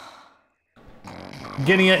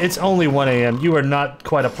 Guinea, it's only 1 AM. You are not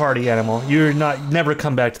quite a party animal. You're never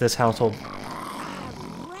come back to this household.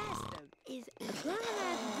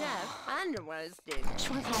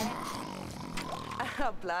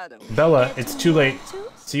 Bella, it's too late.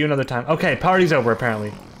 See you another time. Okay, party's over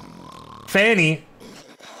apparently. Fanny?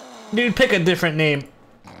 Dude, pick a different name.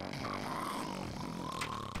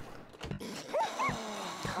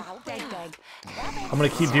 I'm gonna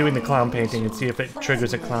keep viewing the clown painting and see if it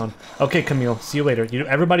triggers a clown. Okay, Camille, see you later.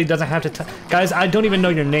 Everybody doesn't have to guys, I don't even know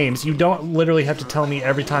your names. You don't literally have to tell me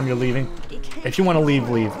every time you're leaving. If you want to leave,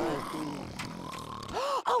 leave.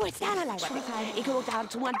 Oh, it's down a lot. Ik wil daar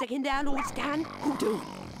te want ik in daar nooit staan. Hoe do?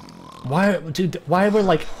 Why, dude, why were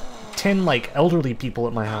like 10 like elderly people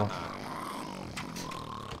at my house?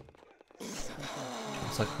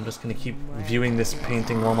 It's like I'm just gonna keep viewing this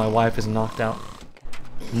painting while my wife is knocked out.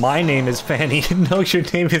 My name is Fanny. No, your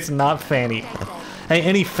name is not Fanny. Hey,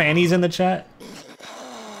 any Fannies in the chat?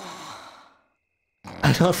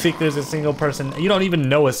 I don't think there's a single person. You don't even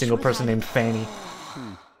know a single person named Fanny.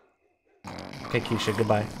 Okay, Keisha,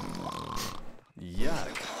 goodbye. Yuck.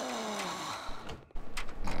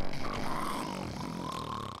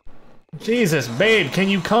 Jesus, babe, can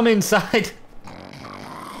you come inside?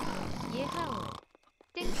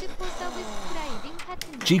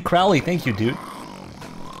 G. Crowley, thank you, dude.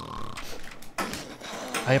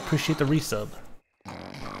 I appreciate the resub.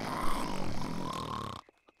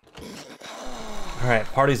 Alright,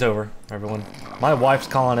 party's over, everyone. My wife's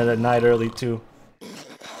calling it at night early, too.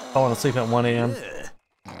 Falling asleep at 1 a.m.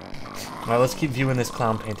 Alright, let's keep viewing this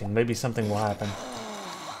clown painting. Maybe something will happen.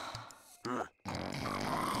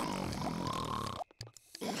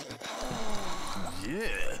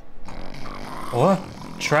 Yeah. What?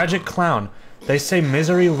 Tragic clown. They say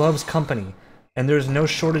misery loves company, and there's no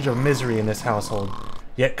shortage of misery in this household.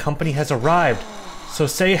 Yet company has arrived. So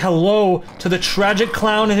say hello to the tragic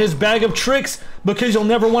clown and his bag of tricks, because you'll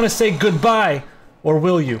never want to say goodbye. Or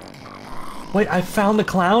will you? Wait, I found the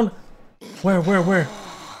clown? Where?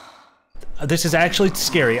 This is actually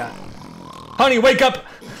scary. Honey, wake up!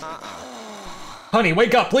 Honey,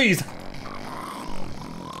 wake up, please!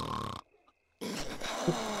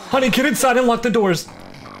 Honey, get inside and lock the doors.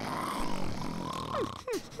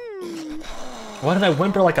 Why did I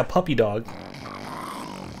whimper like a puppy dog?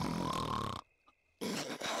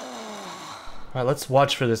 Alright, let's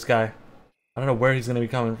watch for this guy. I don't know where he's gonna be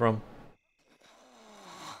coming from.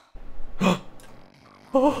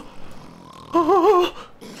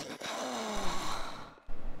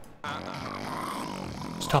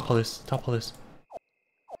 Stop all this, stop all this.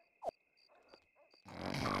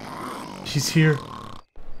 She's here.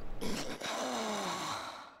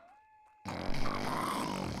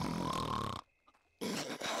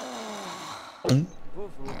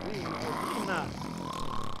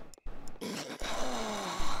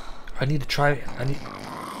 I need to try.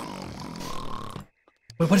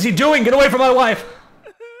 Wait, what is he doing? Get away from my wife!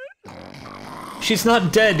 She's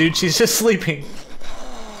not dead, dude. She's just sleeping.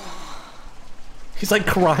 He's like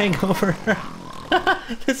crying over her.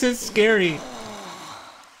 This is scary.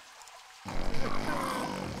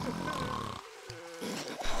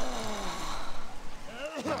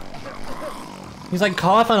 He's like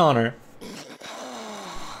coughing on her.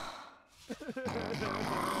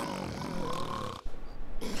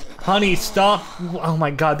 Honey, stop. Oh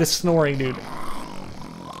my god, this snoring, dude.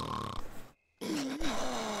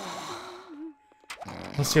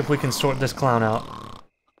 Let's see if we can sort this clown out.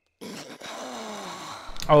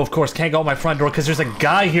 Oh, of course, can't go out my front door because there's a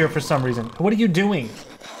guy here for some reason. What are you doing?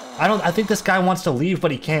 I think this guy wants to leave,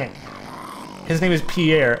 but he can't. His name is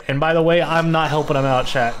Pierre, and by the way, I'm not helping him out,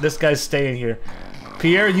 chat. This guy's staying here.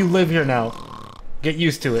 Pierre, you live here now. Get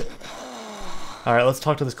used to it. Alright, let's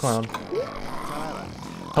talk to this clown.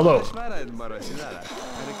 Hello.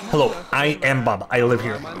 Hello, I am Bob. I live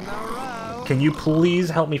here. Can you please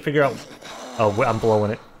help me figure out... Oh, I'm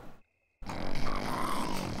blowing it.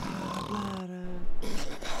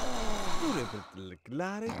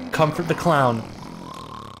 Comfort the clown.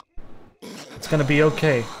 It's gonna be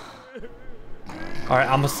okay. Alright,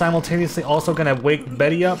 I'm simultaneously also gonna wake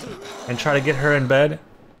Betty up and try to get her in bed.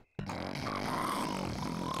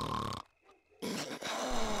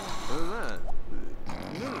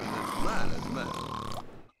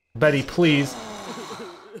 Betty, please.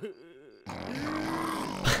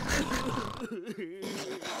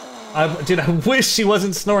 Dude, I wish she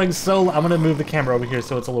wasn't snoring so loud. I'm gonna move the camera over here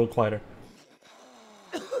so it's a little quieter.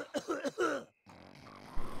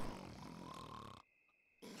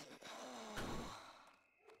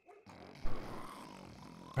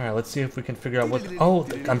 Alright, let's see if we can figure out what... Oh,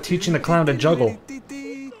 I'm teaching the clown to juggle.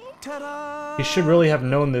 He should really have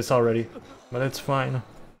known this already, but it's fine.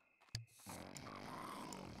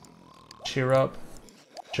 Cheer up,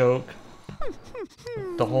 joke,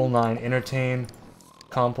 the whole nine. Entertain,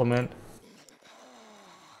 compliment.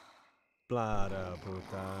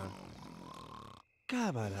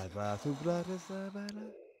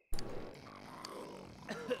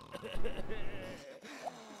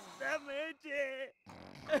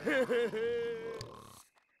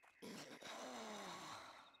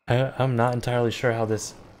 I'm not entirely sure how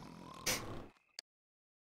this...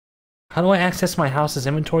 How do I access my house's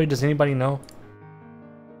inventory? Does anybody know?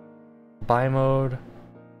 Buy mode.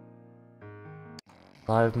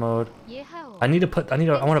 Live mode. I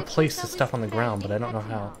want to place this stuff on the ground, but I don't know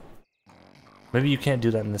how. Maybe you can't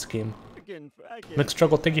do that in this game. Mixed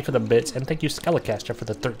Struggle, thank you for the bits, and thank you Skelecaster for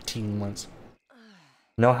the 13 months.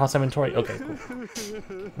 No house inventory? Okay, cool.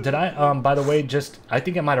 Did I, by the way, I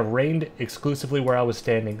think it might have rained exclusively where I was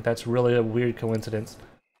standing. That's really a weird coincidence.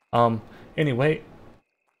 Anyway.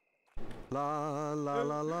 Alright,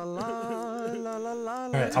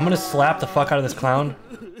 I'm gonna slap the fuck out of this clown.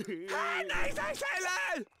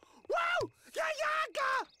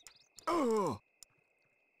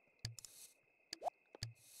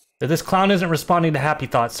 This clown isn't responding to happy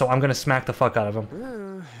thoughts, so I'm gonna smack the fuck out of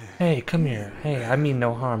him. Hey, come here. Hey, I mean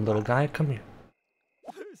no harm, little guy. Come here.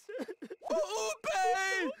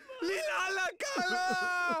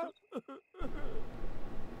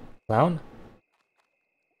 Clown?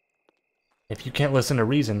 If you can't listen to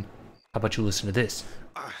reason, how about you listen to this?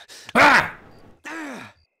 Ah!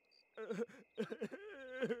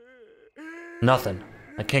 Nothing.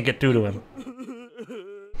 I can't get through to him.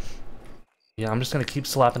 Yeah, I'm just gonna keep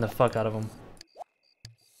slapping the fuck out of him.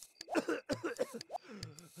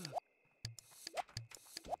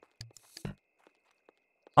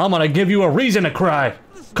 I'm gonna give you a reason to cry!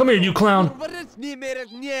 Come here, you clown!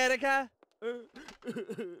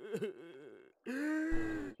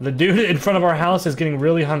 The dude in front of our house is getting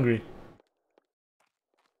really hungry.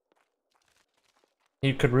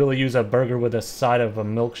 He could really use a burger with a side of a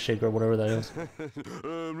milkshake or whatever that is.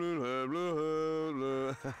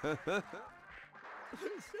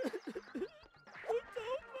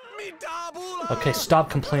 Okay, stop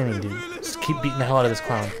complaining, dude. Just keep beating the hell out of this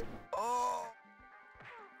clown.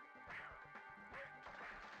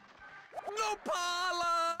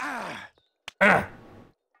 Ah!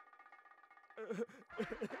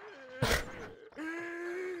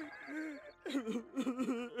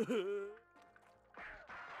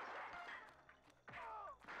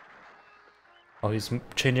 Oh, he's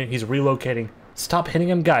changing, he's relocating. Stop hitting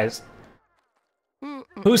him, guys.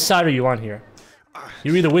 Whose side are you on here?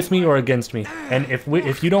 You're either with me or against me. And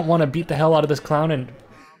if you don't want to beat the hell out of this clown and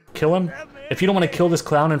kill him, if you don't want to kill this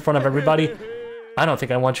clown in front of everybody, I don't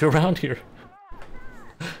think I want you around here.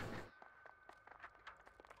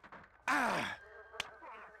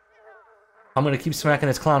 I'm gonna keep smacking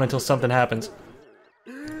this clown until something happens.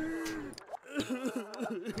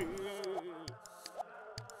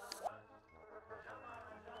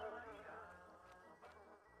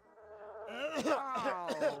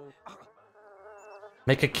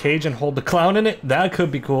 Make a cage and hold the clown in it? That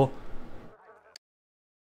could be cool.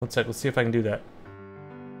 One sec, let's see if I can do that.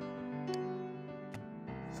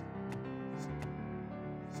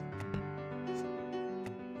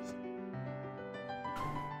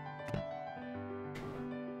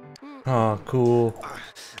 Oh, cool.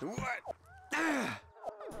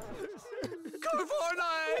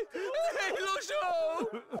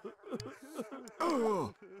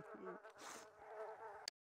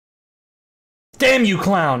 Damn you,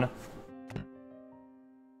 clown!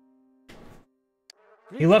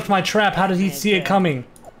 He left my trap. How did he see it coming?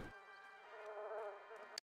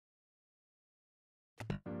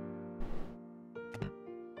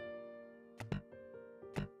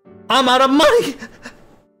 I'm out of money!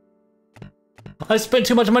 I spent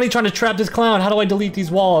too much money trying to trap this clown. How do I delete these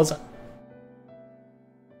walls?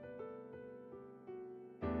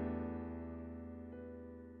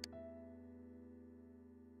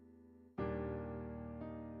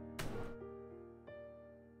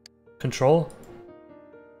 Control?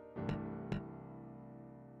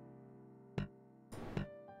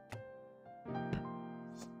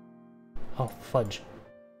 Oh, fudge.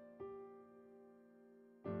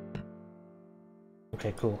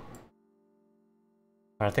 Okay, cool.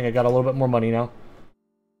 I think I got a little bit more money now.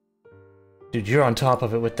 Dude, you're on top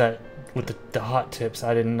of it with that, with the hot tips.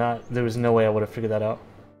 I did not, there was no way I would have figured that out.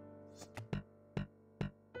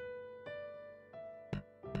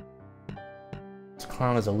 This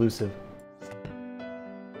clown is elusive.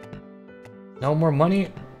 No more money?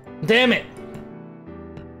 Damn it!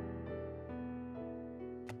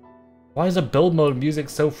 Why is the build mode music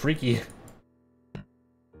so freaky?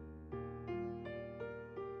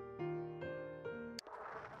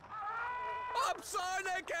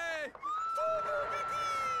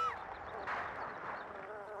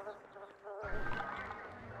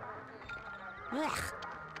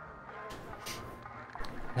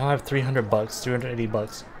 Now I have 300 bucks, 380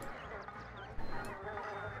 bucks.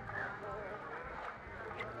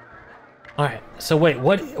 Alright, so wait,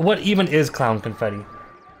 what even is clown confetti?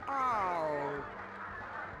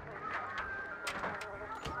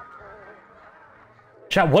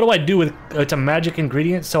 Chat, what do I do with... It's a magic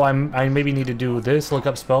ingredient, so I maybe need to do this, look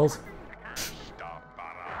up spells.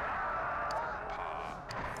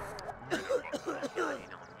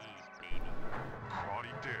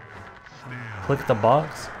 Click the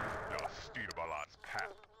box.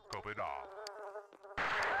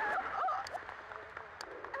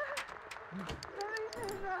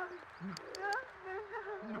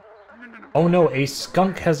 Oh no, a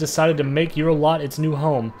skunk has decided to make your lot its new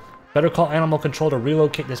home. Better call animal control to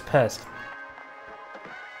relocate this pest.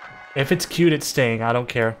 If it's cute, it's staying. I don't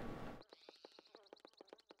care.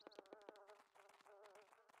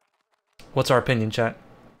 What's our opinion, chat?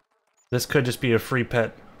 This could just be a free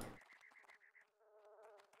pet.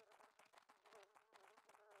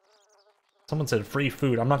 Someone said free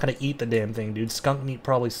food. I'm not gonna eat the damn thing, dude. Skunk meat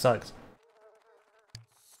probably sucks.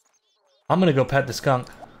 I'm gonna go pet the skunk.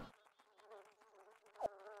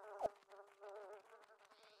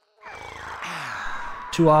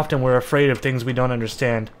 Too often we're afraid of things we don't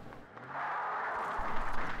understand.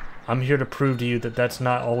 I'm here to prove to you that that's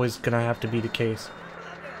not always gonna have to be the case.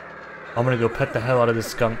 I'm gonna go pet the hell out of this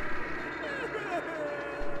skunk.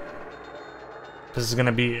 This is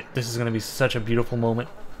gonna be such a beautiful moment.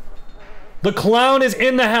 The clown is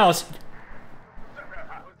in the house!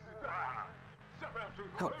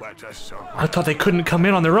 I thought they couldn't come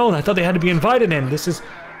in on their own. I thought they had to be invited in. This is...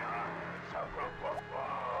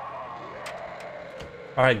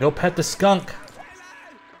 Alright, go pet the skunk.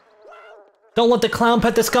 Don't let the clown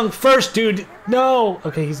pet the skunk first, dude! No!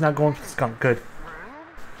 Okay, he's not going for the skunk. Good.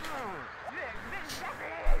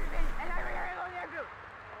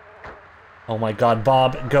 Oh my god,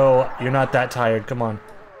 Bob, go. You're not that tired. Come on.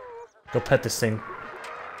 Go pet this thing.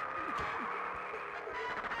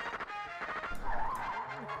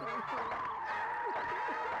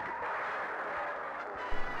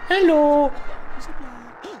 Hello!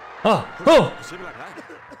 Oh!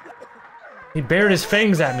 He bared his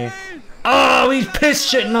fangs at me. Oh, he's piss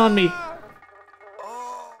shitting on me!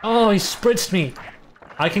 Oh, he spritzed me.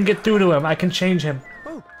 I can get through to him. I can change him.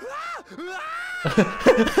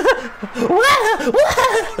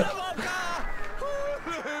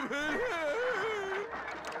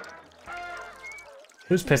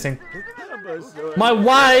 Who's pissing? My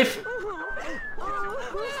wife!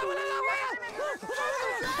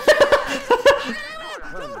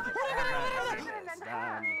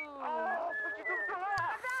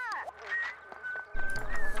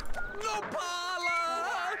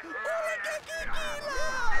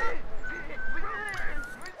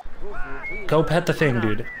 Go pet the thing,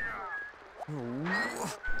 dude.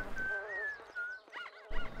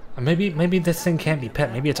 Maybe this thing can't be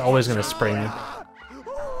pet. Maybe it's always gonna spray me.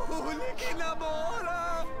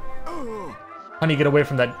 Honey, get away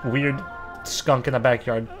from that weird skunk in the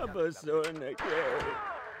backyard.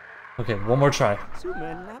 Okay, one more try.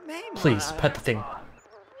 Please, pet the thing.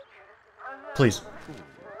 Please.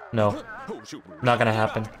 No. Not gonna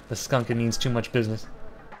happen. The skunk needs too much business.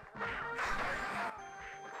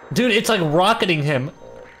 Dude, it's like rocketing him.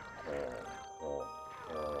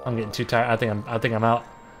 I'm getting too tired. I think I'm out.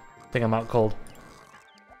 I think I'm out cold.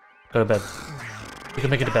 Go to bed. You can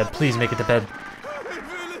make it to bed. Please make it to bed.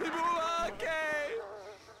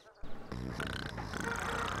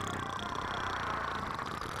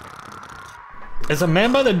 Is a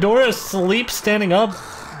man by the door asleep standing up?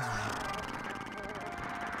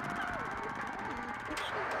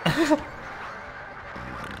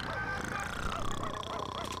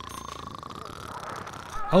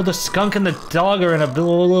 Oh, the skunk and the dog are in a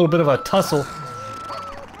little bit of a tussle.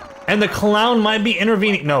 And the clown might be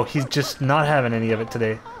intervening. No, he's just not having any of it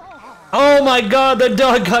today. Oh my god, the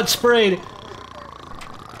dog got sprayed!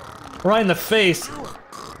 Right in the face.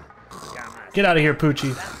 Get out of here,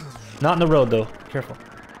 Poochie. Not in the road, though. Careful.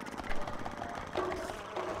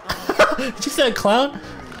 Did you say a clown?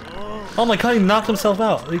 Oh my god, he knocked himself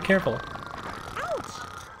out. Be careful.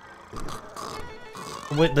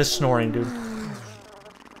 Wait, this snoring, dude.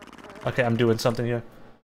 Okay, I'm doing something here.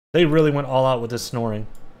 They really went all out with this snoring.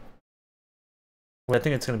 Wait, I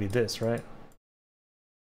think it's gonna be this, right?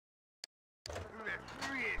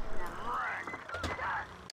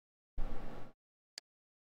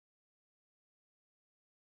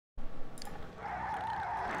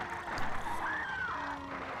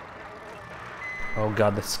 Oh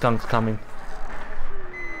god, the skunk's coming.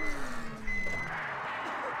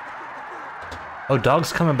 Oh,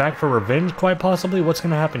 dog's coming back for revenge, quite possibly? What's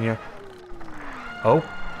gonna happen here? Oh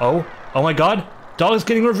my god! Dog's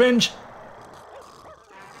getting revenge!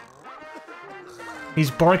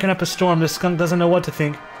 He's barking up a storm. This skunk doesn't know what to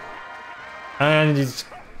think. And he's...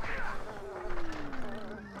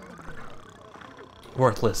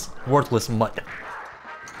 Worthless mutt.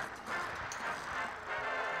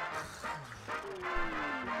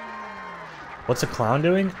 What's the clown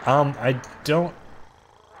doing? I don't...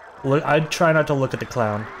 Look, I'd try not to look at the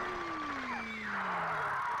clown.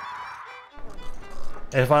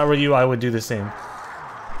 If I were you, I would do the same.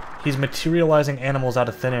 He's materializing animals out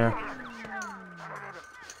of thin air.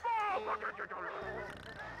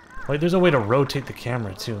 Wait, there's a way to rotate the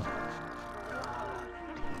camera, too.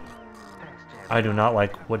 I do not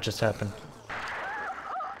like what just happened.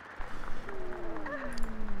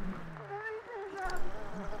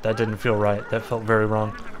 That didn't feel right. That felt very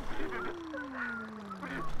wrong.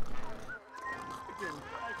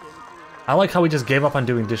 I like how we just gave up on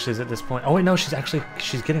doing dishes at this point. Oh wait, no, she's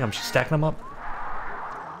getting them. She's stacking them up.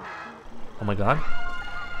 Oh my god.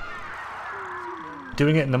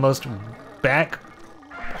 Doing it in the most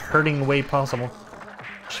back-hurting way possible.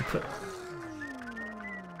 She put...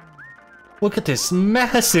 Look at this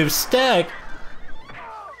massive stack!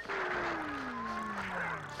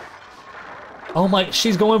 Oh my,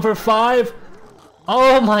 she's going for 5?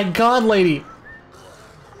 Oh my god, lady!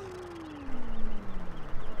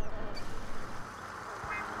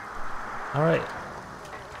 Alright.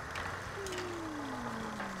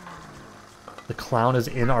 The clown is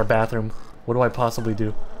in our bathroom. What do I possibly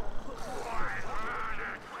do?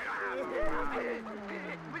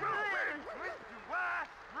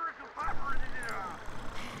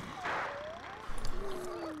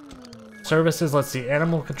 Services, let's see.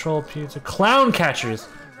 Animal control, pizza. Clown catchers!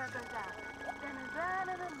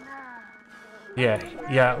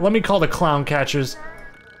 Yeah, let me call the clown catchers.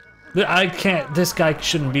 I can't, this guy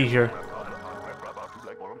shouldn't be here.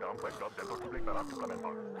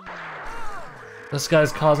 This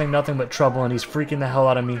guy's causing nothing but trouble and he's freaking the hell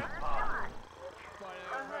out of me.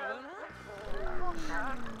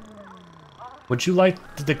 Would you like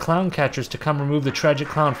the clown catchers to come remove the tragic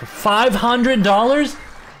clown for $500?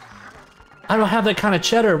 I don't have that kind of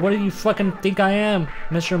cheddar. What do you fucking think I am,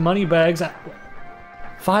 Mr. Moneybags?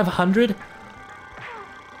 500?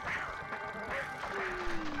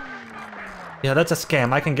 Yeah, that's a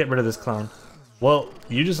scam. I can get rid of this clown. Well,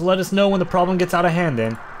 you just let us know when the problem gets out of hand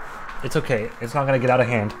then. It's okay. It's not gonna get out of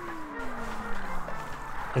hand.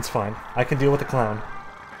 It's fine. I can deal with the clown.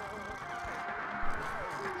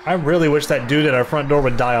 I really wish that dude at our front door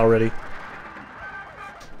would die already.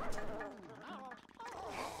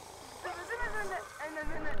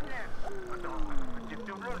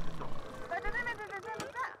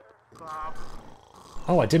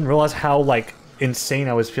 Oh, I didn't realize how, like, insane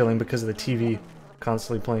I was feeling because of the TV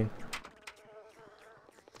constantly playing.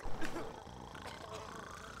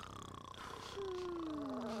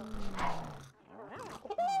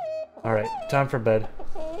 Alright, time for bed.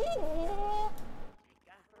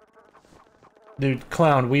 Dude,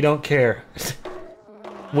 clown, we don't care.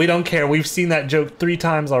 We don't care. We've seen that joke 3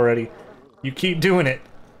 times already. You keep doing it.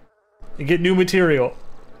 You get new material.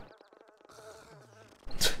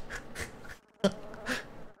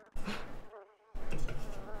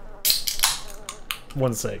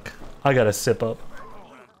 One sec. I gotta sip up.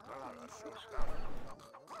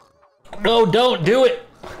 No, don't do it!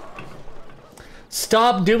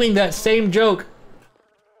 Stop doing that same joke!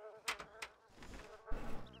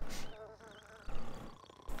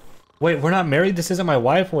 Wait, we're not married? This isn't my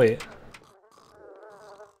wife? Wait.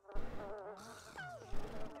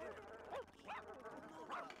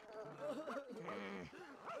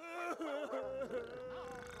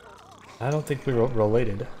 I don't think we were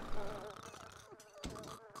related.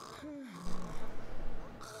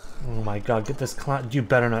 Oh my god, get this clown. You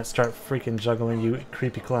better not start freaking juggling, you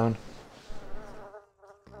creepy clown.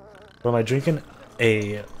 What am I drinking?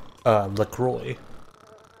 A LaCroix.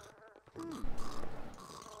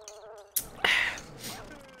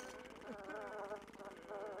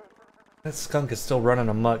 That skunk is still running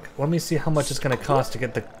amok. Let me see how much it's gonna cost to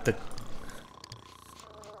get the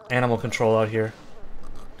animal control out here.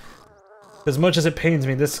 As much as it pains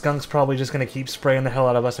me, this skunk's probably just gonna keep spraying the hell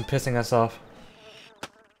out of us and pissing us off.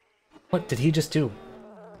 What did he just do?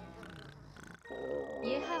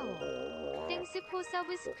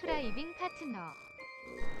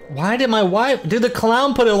 Why did my wife... Dude, the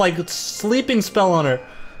clown put a, like, sleeping spell on her.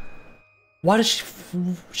 Why did she...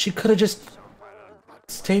 She could have just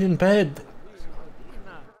stayed in bed.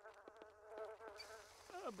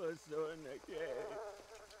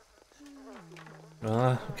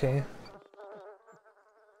 Okay.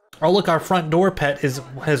 Oh, look, our front door pet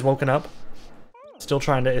has woken up. Still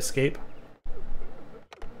trying to escape.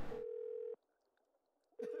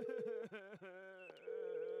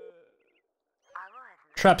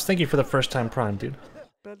 Traps, thank you for the first time prime, dude.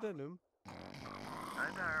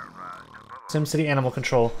 SimCity Animal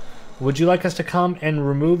Control. Would you like us to come and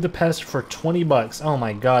remove the pest for 20 bucks? Oh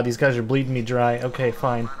my god, these guys are bleeding me dry. Okay,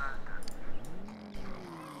 fine.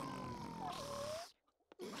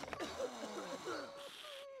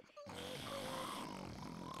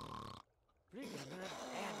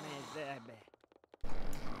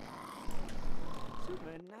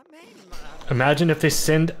 Imagine if they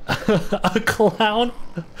send a clown.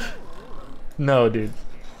 No, dude.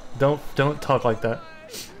 Don't talk like that.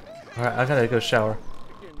 Alright, I gotta go shower.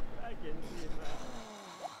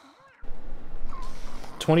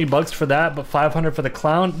 $20 for that, but 500 for the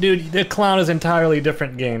clown? Dude, the clown is an entirely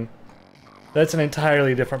different game. That's an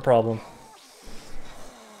entirely different problem.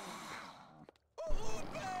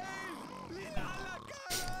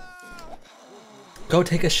 Go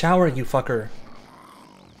take a shower, you fucker.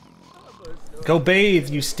 Go bathe,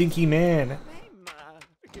 you stinky man.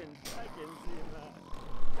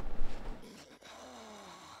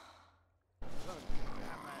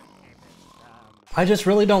 I just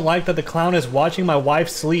really don't like that the clown is watching my wife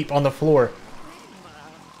sleep on the floor.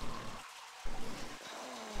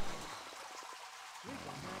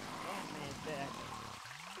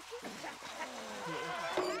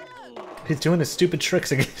 He's doing his stupid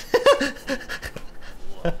tricks again.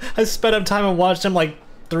 I sped up time and watched him like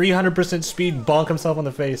 300% speed bonk himself on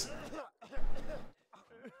the face.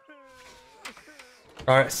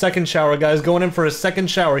 Alright, second shower, guys. Going in for a second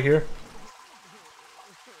shower here.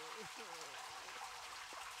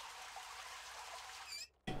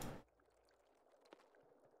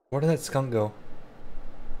 Where did that skunk go?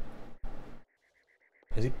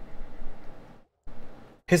 Is he?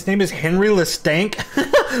 His name is Henry Lestank?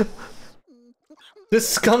 This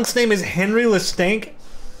skunk's name is Henry Lestank?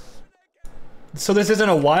 So this isn't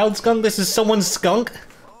a wild skunk? This is someone's skunk?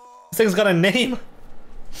 This thing's got a name?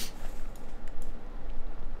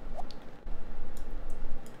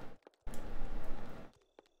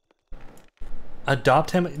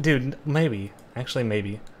 Adopt him? Dude, maybe. Actually,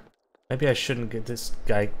 maybe. Maybe I shouldn't get this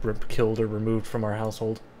guy killed or removed from our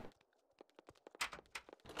household.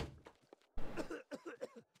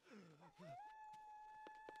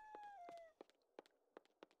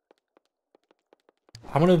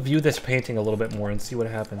 I'm gonna view this painting a little bit more and see what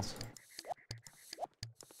happens.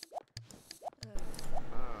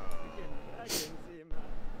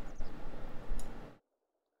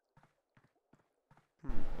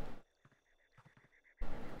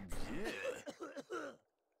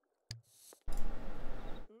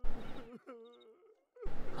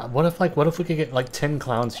 What if we could get like 10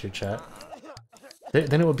 clowns here, chat?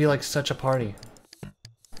 Then it would be like such a party.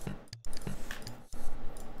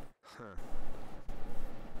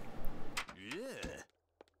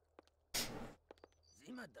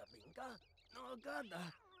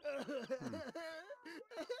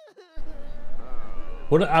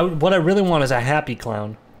 What I really want is a happy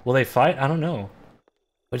clown. Will they fight? I don't know.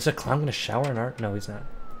 But is a clown gonna shower in our? No, he's not.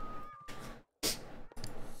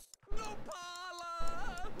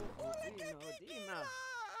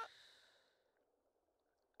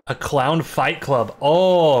 A clown fight club.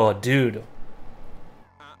 Oh, dude.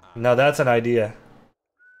 No, that's an idea.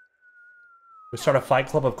 We start a fight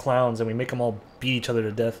club of clowns and we make them all beat each other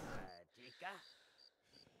to death.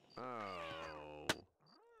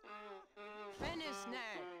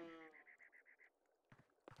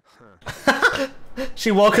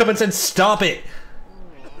 She woke up and said, "Stop it!"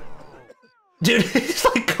 Dude, he's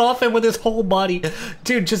like coughing with his whole body.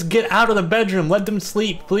 Dude, just get out of the bedroom. Let them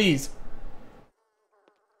sleep, please.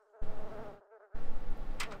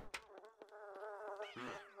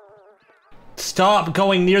 Stop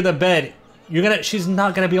going near the bed. She's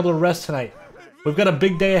not gonna be able to rest tonight. We've got a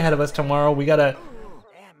big day ahead of us tomorrow. We gotta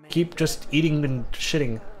keep just eating and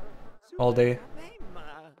shitting all day.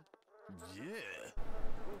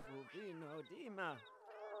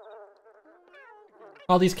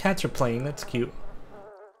 Oh, these cats are playing. That's cute.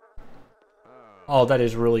 Oh, that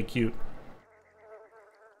is really cute.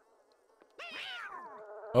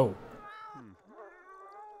 Oh.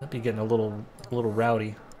 That'd be getting a little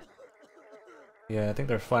rowdy. Yeah, I think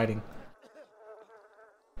they're fighting.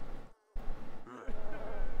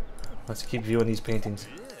 Let's keep viewing these paintings.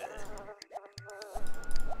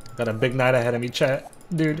 Got a big night ahead of me, chat.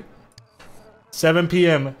 Dude. 7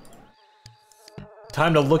 p.m.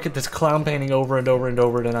 Time to look at this clown painting over and over and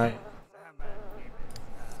over tonight.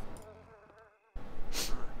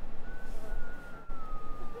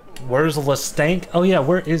 Where's Lestank? Oh yeah,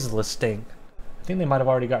 where is Lestank? I think they might have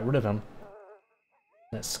already got rid of him.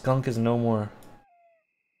 That skunk is no more.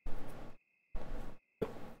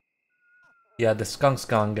 Yeah, the skunk's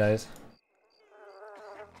gone, guys.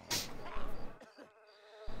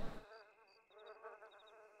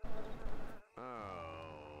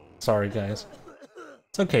 Sorry, guys.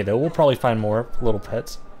 It's okay though, we'll probably find more little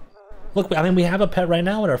pets. Look, I mean, we have a pet right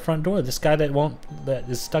now at our front door. This guy that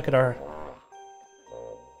is stuck at our...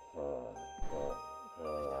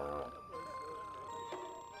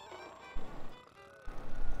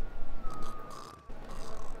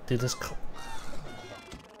 Dude,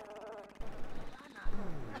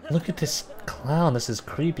 Look at this clown. This is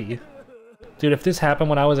creepy. Dude, if this happened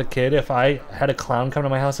when I was a kid, if I had a clown come to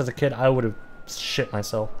my house as a kid, I would have shit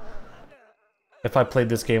myself. If I played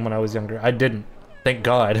this game when I was younger. I didn't. Thank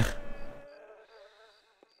God.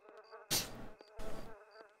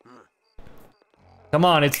 Come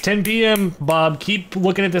on, it's 10 p.m., Bob. Keep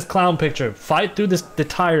looking at this clown picture. Fight through the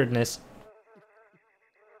tiredness.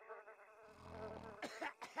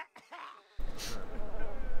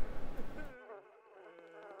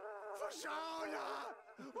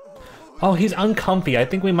 Oh, he's uncomfy. I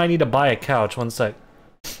think we might need to buy a couch. One sec.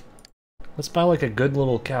 Let's buy like a good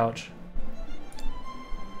little couch.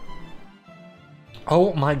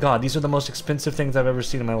 Oh my god, these are the most expensive things I've ever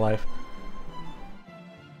seen in my life.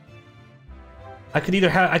 I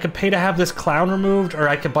could pay to have this clown removed, or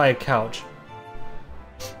I could buy a couch.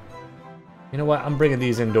 You know what? I'm bringing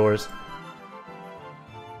these indoors.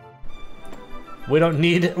 We don't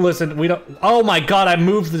need... Listen, we don't... Oh my god, I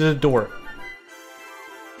moved the door.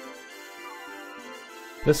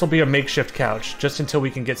 This will be a makeshift couch, just until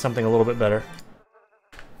we can get something a little bit better.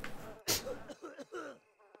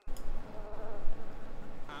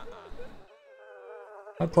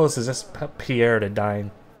 How close is this Pierre to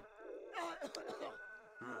dying?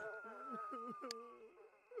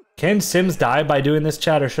 Can Sims die by doing this,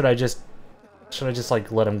 chat, or should I just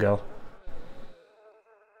like let him go?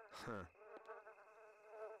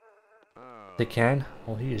 They can?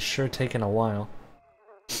 Well, he is sure taking a while.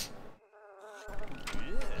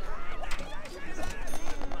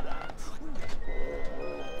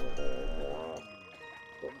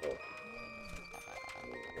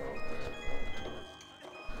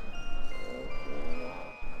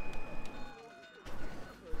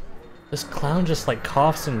 This clown just like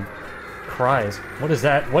coughs and cries. What is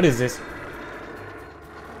that? What is this?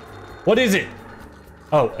 What is it?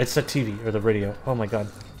 Oh, it's the TV or the radio. Oh my god.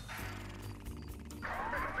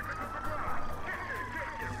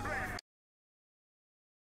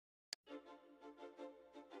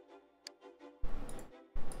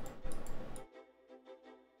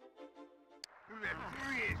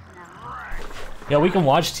 Yeah, we can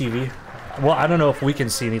watch TV. Well, I don't know if we can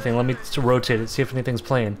see anything. Let me rotate it, see if anything's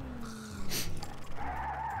playing.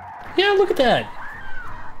 Yeah, look at that!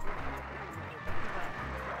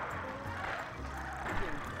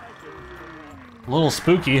 A little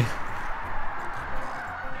spooky.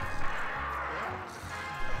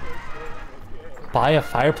 Buy a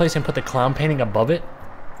fireplace and put the clown painting above it?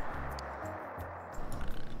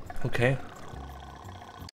 Okay.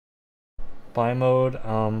 Buy mode,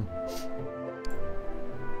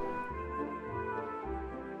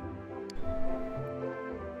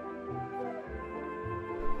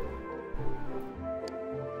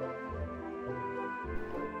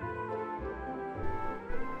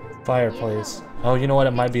 fireplace. Oh, you know what?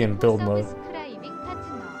 It might be in build mode.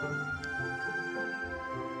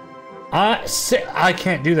 I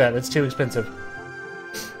can't do that. That's too expensive.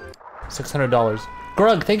 $600.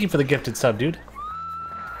 Grug, thank you for the gifted sub, dude.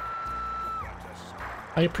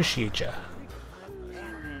 I appreciate ya.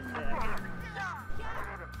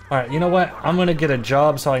 Alright, you know what? I'm gonna get a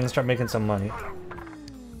job so I can start making some money.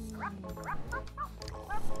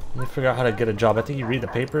 Let me figure out how to get a job. I think you read the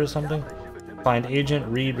paper or something. Find agent,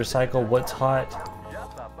 read, recycle, what's hot.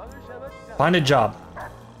 Find a job.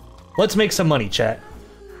 Let's make some money, chat.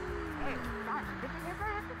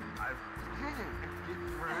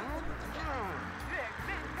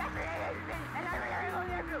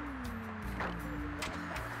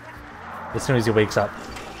 As soon as he wakes up.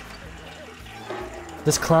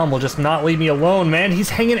 This clown will just not leave me alone, man. He's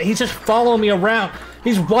just following me around.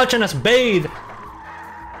 He's watching us bathe.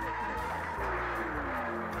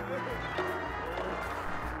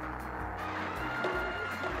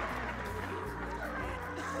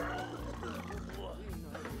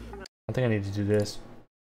 I think I need to do this.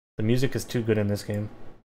 The music is too good in this game.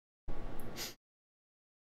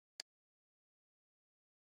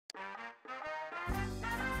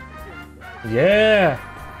 Yeah!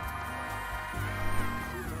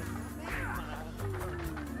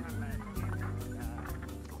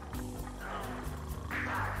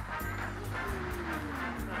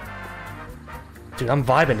 Dude, I'm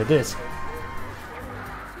vibing to this.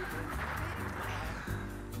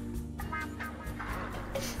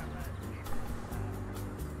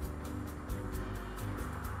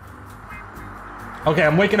 Okay,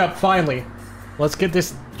 I'm waking up finally. Let's get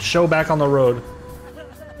this show back on the road.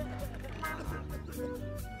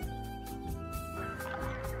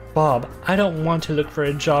 Bob, I don't want to look for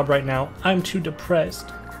a job right now. I'm too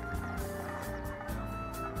depressed.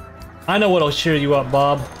 I know what'll cheer you up,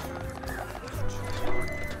 Bob.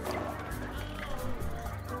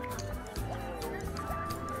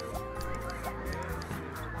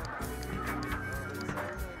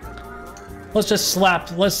 Let's just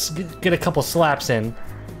slap. Let's get a couple slaps in.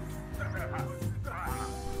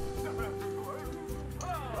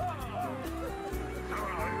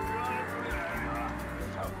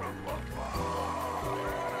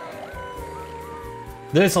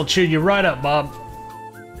 This'll cheer you right up, Bob.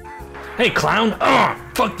 Hey, clown! Ugh!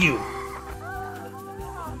 Fuck you!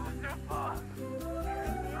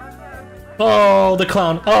 Oh, the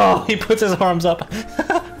clown! Oh, he puts his arms up.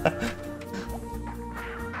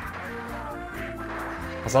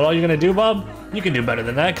 Is that all you're gonna do, Bob? You can do better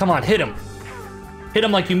than that. Come on, hit him. Hit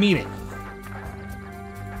him like you mean it.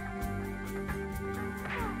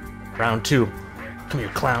 Round 2. Come here,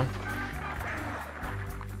 clown.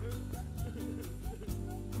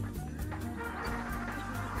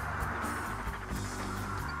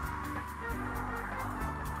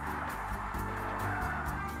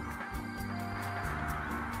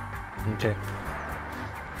 Okay.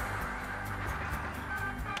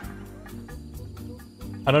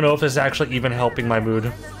 I don't know if this is actually even helping my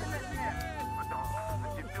mood.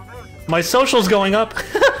 My social's going up!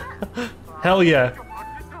 Hell yeah.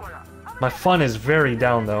 My fun is very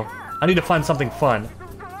down though. I need to find something fun.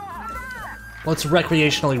 Let's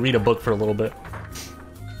recreationally read a book for a little bit.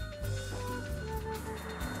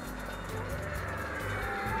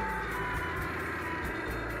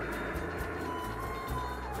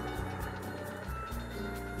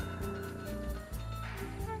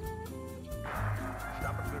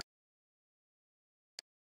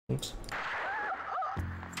 Oops.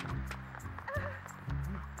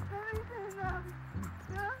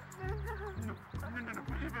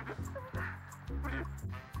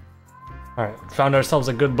 All right, found ourselves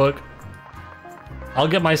a good book. I'll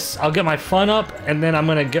get my fun up, and then I'm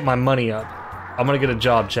gonna get my money up. I'm gonna get a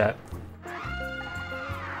job, chat.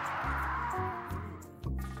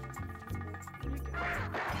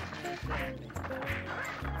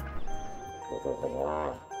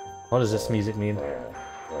 What does this music mean?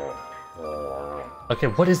 Okay,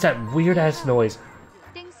 what is that weird ass noise?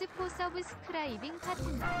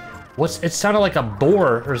 It sounded like a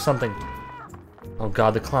boar or something. Oh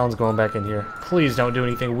god, the clown's going back in here. Please don't do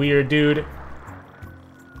anything weird, dude.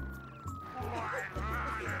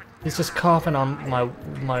 He's just coughing on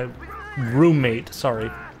my roommate, sorry.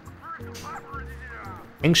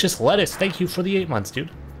 Anxious Lettuce, thank you for the 8 months, dude.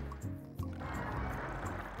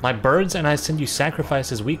 My birds and I send you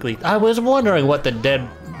sacrifices weekly. I was wondering what the dead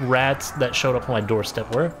rats that showed up on my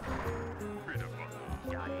doorstep were.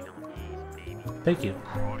 Thank you.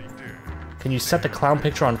 Can you set the clown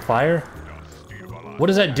picture on fire? What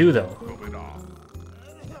does that do, though?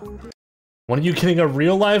 When are you getting a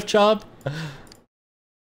real life job?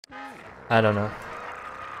 I don't know.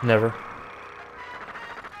 Never.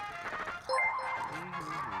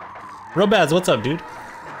 Robaz, what's up, dude?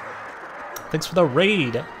 Thanks for the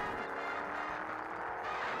raid.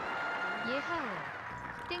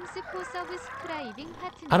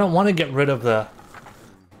 I don't want to get rid of the...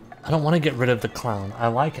 I don't want to get rid of the clown. I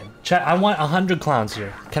like him. Chat, I want 100 clowns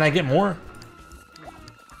here. Can I get more?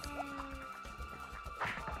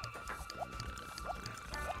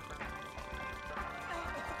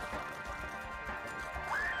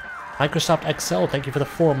 Microsoft Excel, thank you for the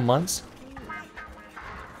 4 months.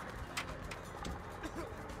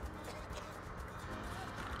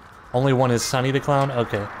 Only one is Sunny the Clown?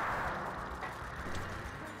 Okay.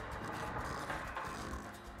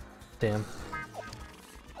 Damn.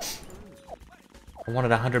 I wanted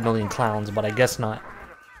 100 million clowns, but I guess not.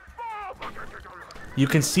 You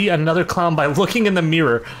can see another clown by looking in the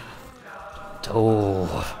mirror.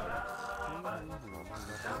 Oh.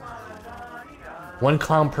 1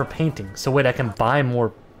 clown per painting. So wait, I can buy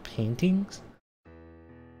more paintings?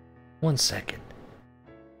 1 second.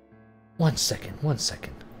 1 second, 1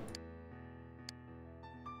 second.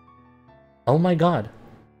 Oh my god.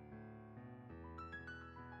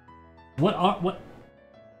 What?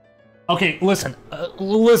 Okay, listen.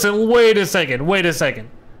 Listen, wait a second.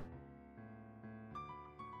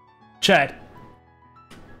 Chat.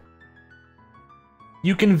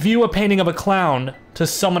 You can view a painting of a clown to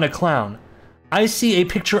summon a clown. I see a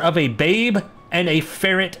picture of a babe and a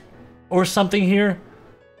ferret or something here.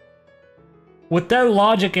 With that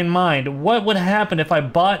logic in mind, what would happen if I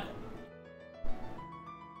bought...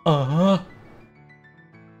 Oh,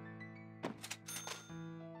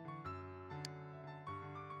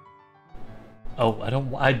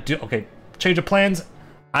 okay, change of plans.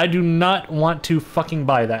 I do not want to fucking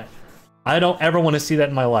buy that. I don't ever want to see that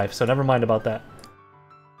in my life, so never mind about that.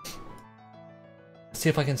 Let's see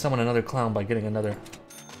if I can summon another clown by getting another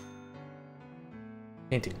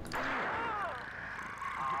painting.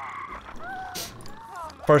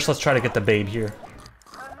 First, let's try to get the babe here.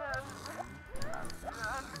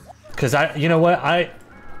 Cause you know what,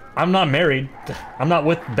 I'm not married. I'm not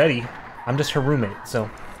with Betty. I'm just her roommate, so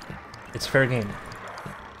it's fair game.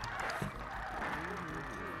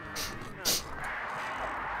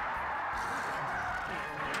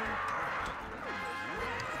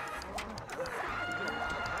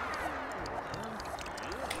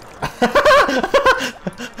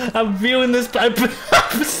 I'm viewing this.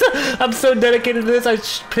 I'm so dedicated to this. I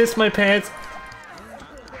pissed my pants.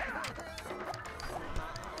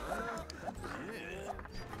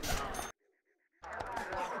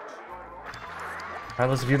 Alright,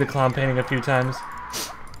 let's view the clown painting a few times.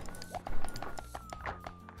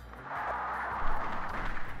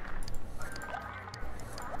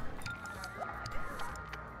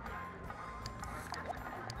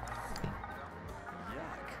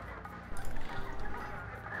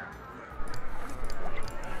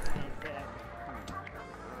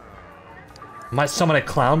 Might summon a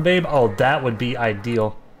clown babe? Oh, that would be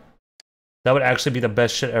ideal. That would actually be the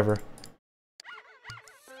best shit ever.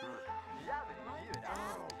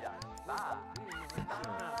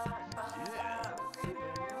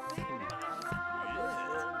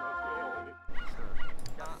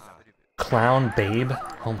 Clown babe?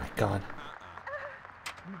 Oh my god.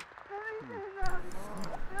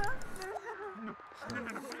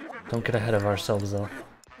 Don't get ahead of ourselves though.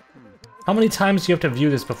 How many times do you have to view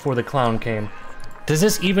this before the clown came? Does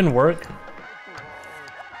this even work?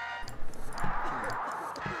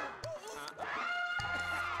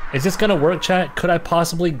 Is this gonna work, chat? Could I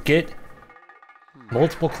possibly get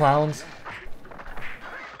multiple clowns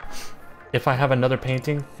if I have another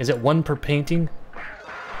painting? Is it one per painting?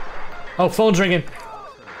 Oh, phone's ringing.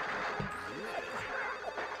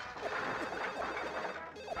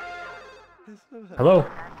 Hello?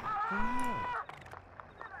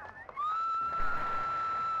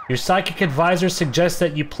 Your psychic advisor suggests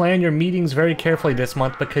that you plan your meetings very carefully this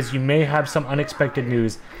month because you may have some unexpected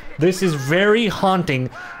news. This is very haunting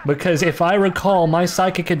because if I recall, my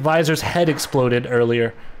psychic advisor's head exploded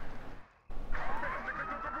earlier.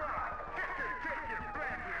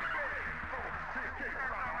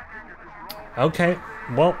 Okay,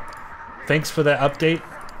 well, thanks for that update.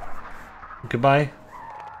 Goodbye.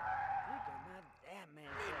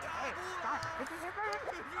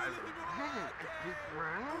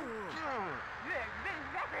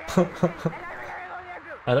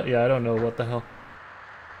 I don't know what the hell.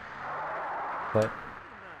 But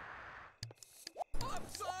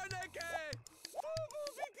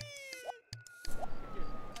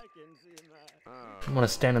I'm gonna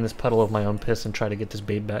stand in this puddle of my own piss and try to get this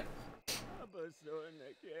babe back.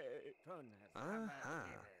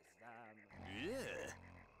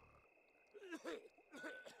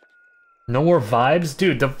 No more vibes?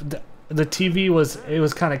 Dude, the TV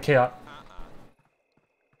was kind of chaotic.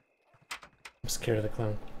 I'm scared of the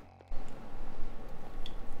clown.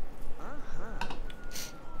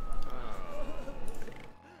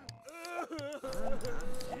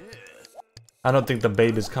 I don't think the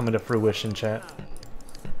babe is coming to fruition, chat.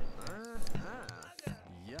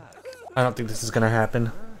 I don't think this is gonna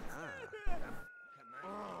happen.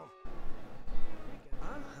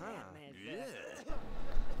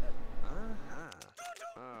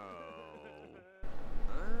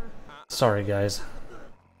 Sorry, guys.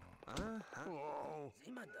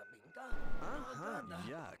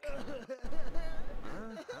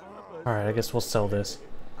 Alright, I guess we'll sell this.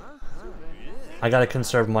 I gotta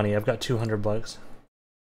conserve money. I've got 200 bucks.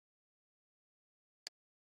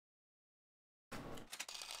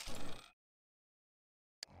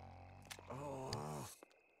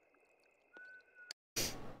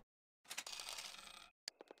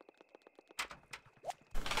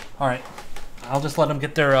 Alright. I'll just let them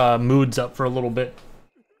get their moods up for a little bit.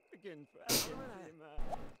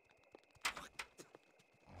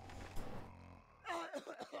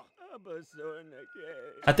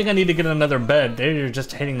 I think I need to get another bed. They're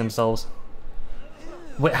just hitting themselves.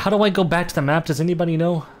 Wait, how do I go back to the map? Does anybody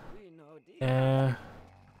know?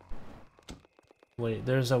 Wait,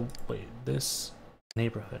 this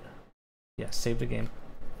neighborhood. Yeah, save the game.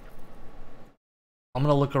 I'm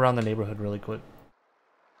gonna look around the neighborhood really quick.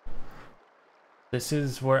 This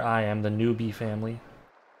is where I am, the newbie family.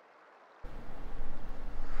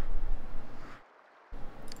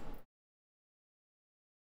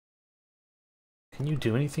 Can you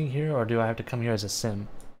do anything here, or do I have to come here as a sim?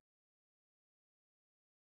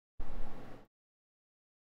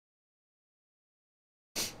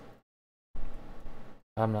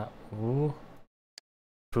 I'm not. Ooh.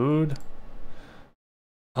 Food.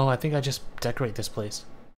 Oh, I think I just decorate this place.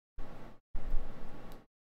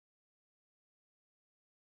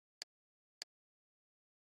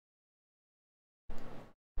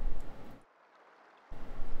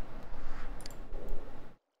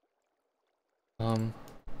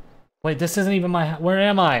 Wait, this isn't even my... Where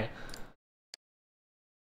am I?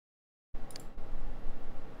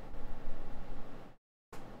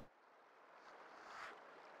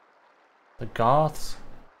 The Goths.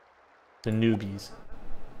 The newbies.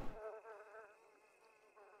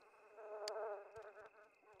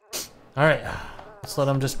 Alright. Let's let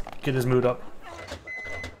him just get his mood up.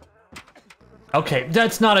 Okay,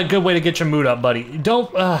 that's not a good way to get your mood up, buddy. Don't...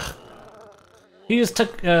 He just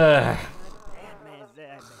took...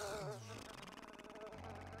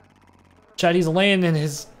 Chad, he's laying in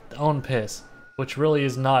his own piss, which really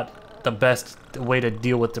is not the best way to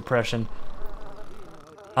deal with depression.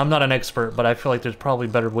 I'm not an expert, but I feel like there's probably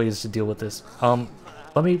better ways to deal with this. Let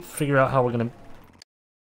me figure out how we're gonna...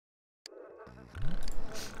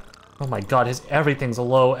 Oh my god, everything's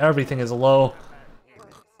low, everything is low.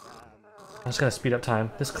 I'm just gonna speed up time.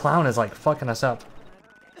 This clown is like fucking us up.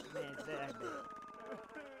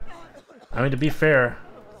 I mean, to be fair,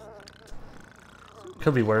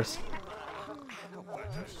 could be worse.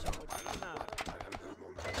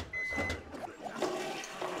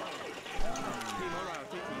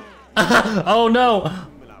 Oh no!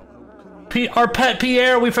 Our pet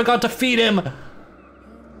Pierre, we forgot to feed him!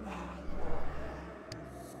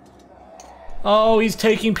 Oh, he's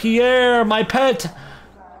taking Pierre, my pet!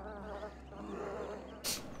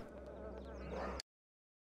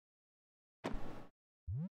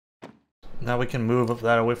 Now we can move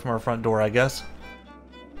that away from our front door, I guess.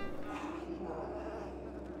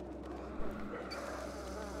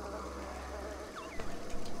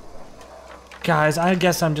 Guys, I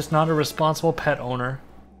guess I'm just not a responsible pet owner.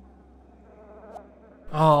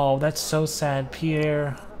 Oh, that's so sad,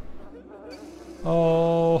 Pierre.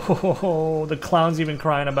 Oh, the clown's even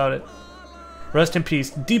crying about it. Rest in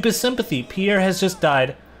peace. Deepest sympathy. Pierre has just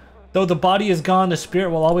died. Though the body is gone, the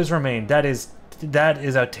spirit will always remain. That is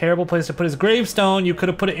a terrible place to put his gravestone. You could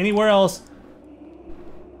have put it anywhere else.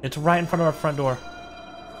 It's right in front of our front door.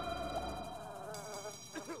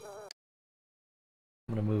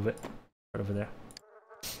 I'm gonna move it right over there.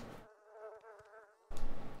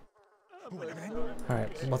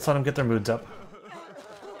 Alright, let's let them get their moods up.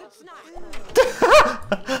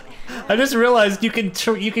 I just realized you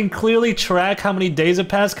can clearly track how many days have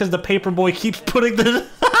passed because the paperboy keeps putting the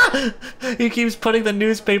he keeps putting the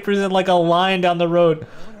newspapers in like a line down the road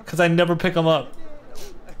because I never pick them up.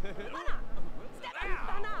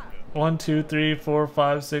 1, 2, 3, 4,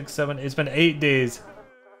 5, 6, 7. It's been 8 days.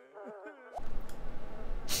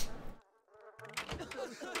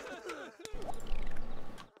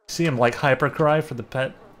 See him like hyper cry for the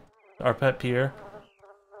pet, our pet Pierre.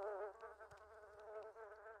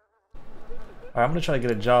 Alright, I'm gonna try to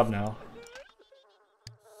get a job now.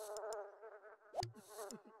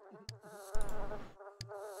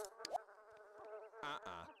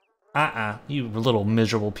 You little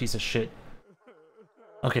miserable piece of shit.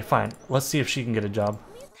 Okay, fine. Let's see if she can get a job.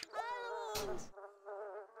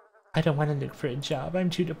 I don't want to look for a job. I'm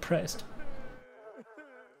too depressed.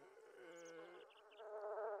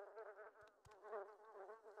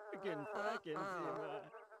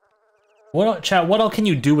 Chat, what else can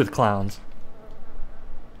you do with clowns?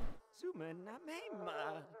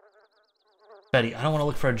 Betty, I don't want to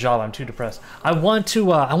look for a job. I'm too depressed. I want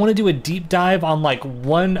to do a deep dive on like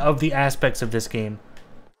one of the aspects of this game.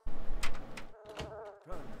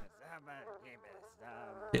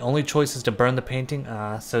 The only choice is to burn the painting.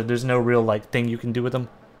 So there's no real like thing you can do with them.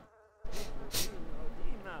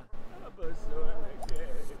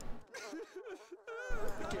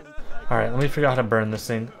 All right, let me figure out how to burn this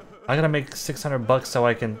thing. I gotta make 600 bucks so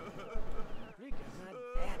I can.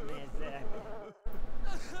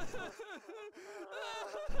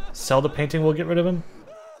 Sell the painting, we'll get rid of him.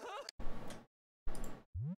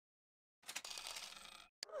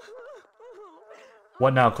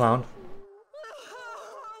 What now, clown?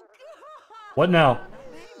 What now?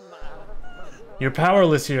 You're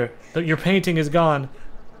powerless here. Your painting is gone.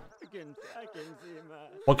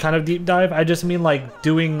 What kind of deep dive? I just mean like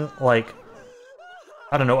doing like,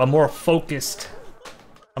 I don't know, a more focused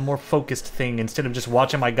thing instead of just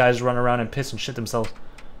watching my guys run around and piss and shit themselves.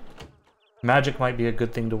 Magic might be a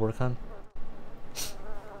good thing to work on.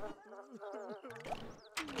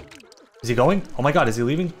 Is he going? Oh my god, is he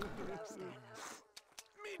leaving?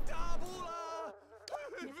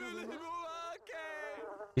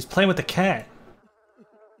 He's playing with the cat.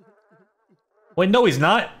 Wait, no he's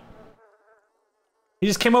not. He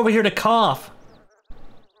just came over here to cough.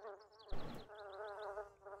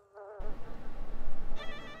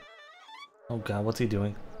 Oh god, what's he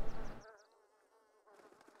doing?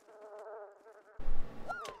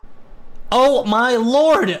 Oh my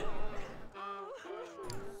lord!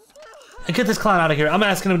 Get this clown out of here. I'm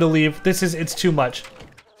asking him to leave. It's too much.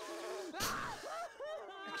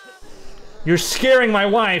 You're scaring my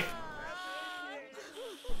wife.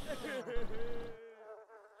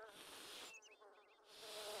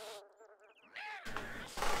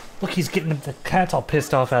 Look, he's getting the cat's all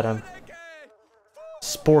pissed off at him.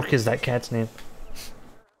 Spork is that cat's name.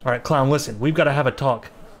 Alright, clown, listen. We've got to have a talk.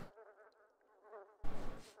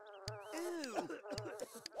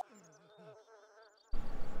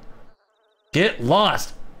 Get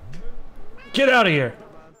lost. Get out of here.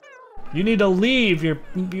 You need to leave. You're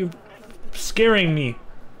scaring me.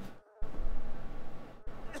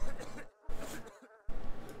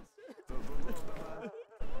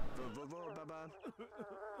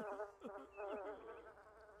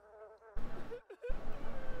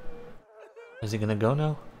 Is he gonna go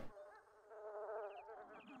now?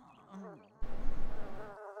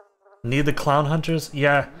 Need the clown hunters?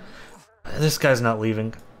 Yeah. This guy's not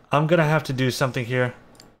leaving. I'm gonna have to do something here.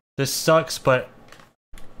 This sucks, but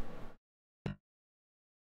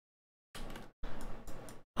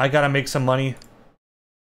I gotta make some money.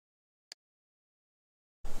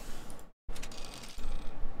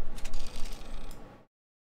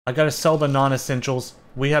 I gotta sell the non-essentials.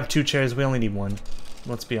 We have 2 chairs, we only need 1.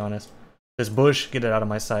 Let's be honest. This bush, get it out of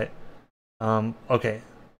my sight. Okay.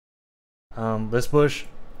 This bush.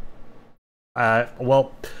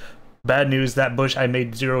 Well, bad news, that bush I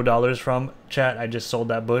made $0 from. Chat, I just sold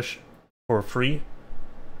that bush for free.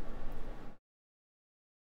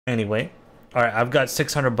 Anyway. Alright, I've got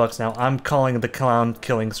 600 bucks now. I'm calling the clown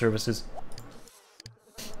killing services.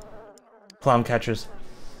 Clown catchers.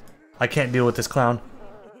 I can't deal with this clown.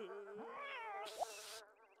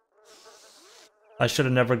 I should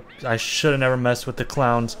have never messed with the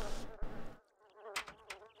clowns.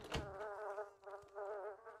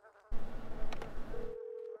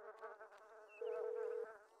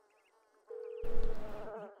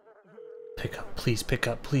 Pick up, please pick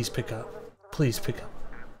up, please pick up. Please pick up.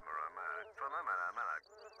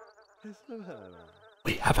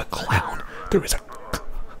 We have a clown. There is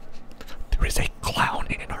a clown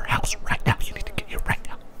in our house right now. You need to get here right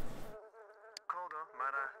now.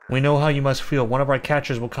 We know how you must feel. One of our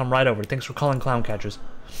catchers will come right over. Thanks for calling clown catchers.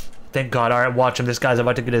 Thank God. Alright, watch him. This guy's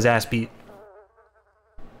about to get his ass beat.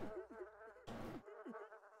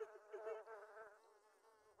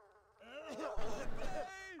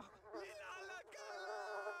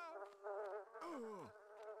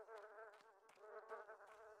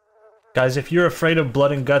 Guys, if you're afraid of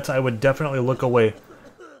blood and guts, I would definitely look away.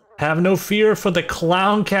 Have no fear, for the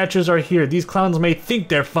clown catchers are here. These clowns may think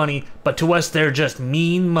they're funny, but to us they're just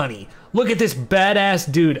mean money. Look at this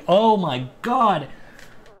badass dude. Oh my God.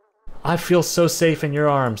 I feel so safe in your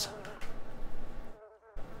arms.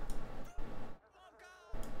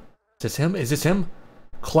 Is this him? Is this him?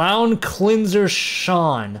 Clown Cleanser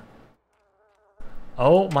Sean.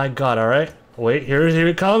 Oh my God, alright. Wait, here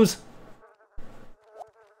it comes.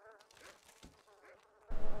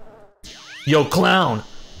 Yo, clown.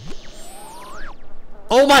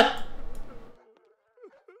 Oh my!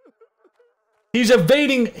 He's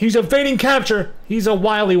evading capture. He's a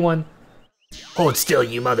wily one. Hold still,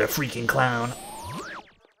 you mother freaking clown.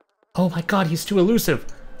 Oh my God, he's too elusive.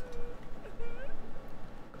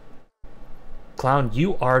 Clown,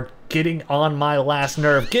 you are getting on my last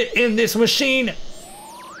nerve. Get in this machine.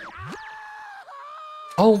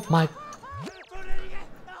 Oh my.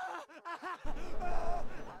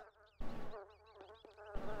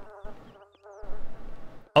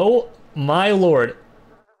 Oh my Lord.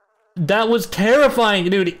 That was terrifying,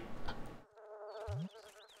 dude.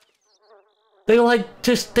 They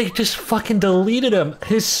just fucking deleted him.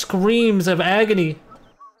 His screams of agony.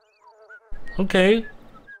 Okay.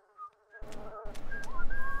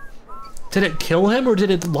 Did it kill him or did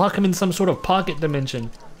it lock him in some sort of pocket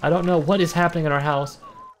dimension? I don't know what is happening in our house.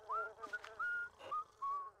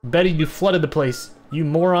 Betty, you flooded the place, you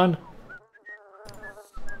moron.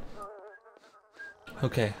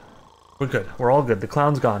 Okay, we're good. We're all good. The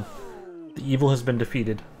clown's gone. The evil has been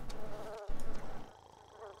defeated.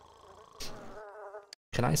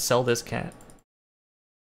 Can I sell this cat?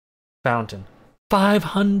 Fountain.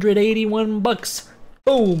 581 bucks.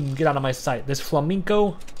 Boom! Get out of my sight. This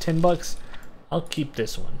flamenco, 10 bucks. I'll keep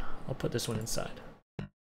this one. I'll put this one inside.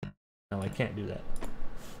 No, I can't do that.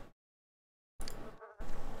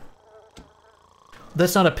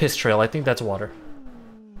 That's not a piss trail. I think that's water.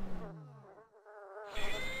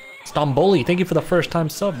 Stromboli, thank you for the first time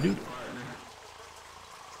sub, dude.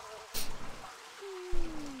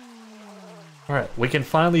 Alright, we can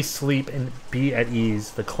finally sleep and be at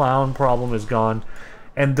ease. The clown problem is gone.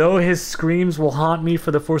 And though his screams will haunt me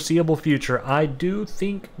for the foreseeable future, I do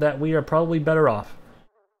think that we are probably better off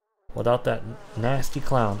without that nasty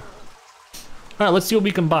clown. Alright, let's see what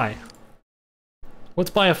we can buy.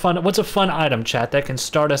 What's a fun item, chat, that can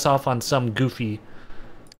start us off on some goofy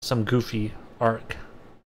arc?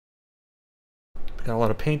 We got a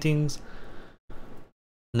lot of paintings.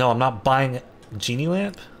 No, I'm not buying a genie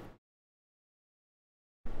lamp.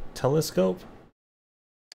 Telescope.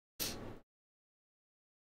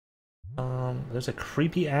 There's a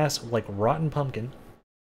creepy ass like rotten pumpkin.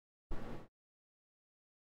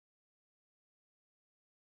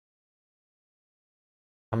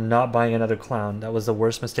 I'm not buying another clown. That was the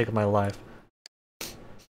worst mistake of my life.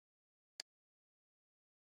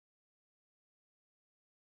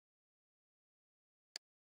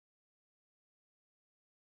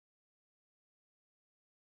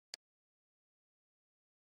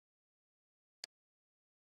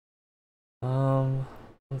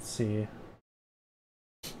 Let's see.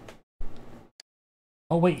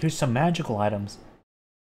 Oh wait, here's some magical items.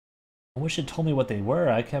 I wish it told me what they were.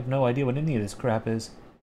 I have no idea what any of this crap is.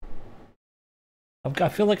 I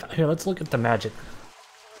feel like... Here, let's look at the magic.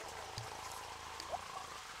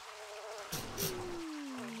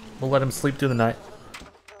 We'll let him sleep through the night.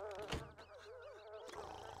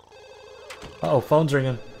 Uh-oh, phone's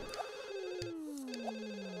ringing.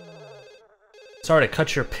 Sorry to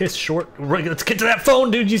cut your piss short. Let's get to that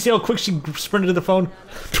phone, dude! You see how quick she sprinted to the phone?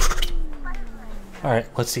 Alright,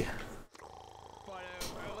 let's see.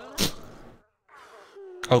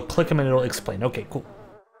 Oh, click him and it'll explain. Okay, cool.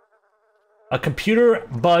 A computer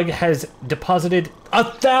bug has deposited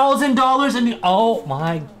 $1,000 in the... Oh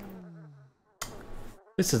my...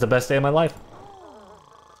 This is the best day of my life.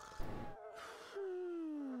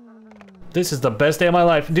 This is the best day of my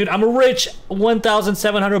life. Dude, I'm rich!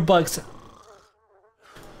 1,700 bucks.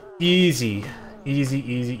 Easy. Easy,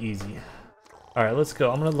 easy, easy. Alright, let's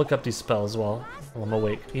go. I'm gonna look up these spells while I'm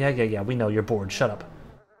awake. Yeah, we know you're bored. Shut up.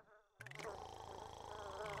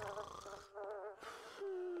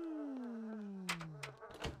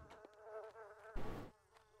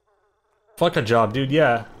 Fuck a job, dude,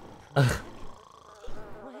 yeah.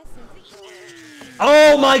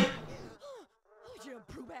 Oh my...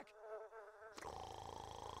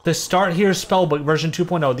 The Start Here Spellbook version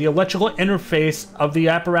 2.0. The electrical interface of the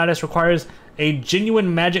apparatus requires a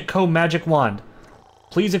genuine Magic Co. magic wand.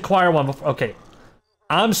 Please acquire one before... Okay.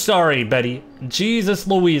 I'm sorry, Betty. Jesus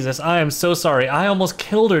Louises, I am so sorry. I almost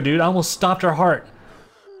killed her, dude. I almost stopped her heart.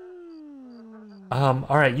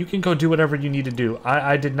 Alright, you can go do whatever you need to do.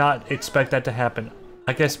 I did not expect that to happen.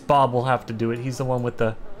 I guess Bob will have to do it. He's the one with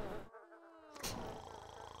the...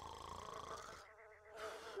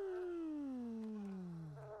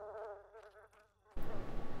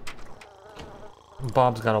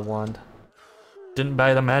 Bob's got a wand. Didn't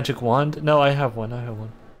buy the magic wand? No, I have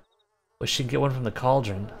one, We should get one from the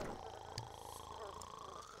cauldron.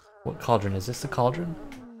 What cauldron? Is this the cauldron?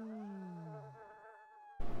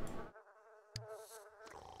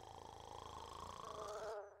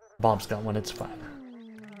 Bob's got one, it's fine.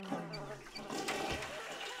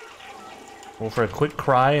 Well, for a quick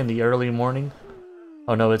cry in the early morning.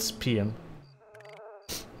 Oh no, it's PM.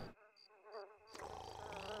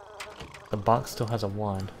 The box still has a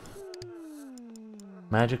wand.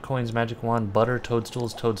 Magic coins, magic wand, butter,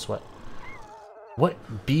 toadstools, toad sweat. What?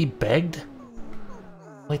 Be begged?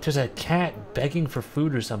 Wait, there's a cat begging for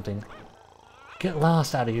food or something. Get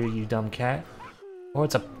lost out of here, you dumb cat. Or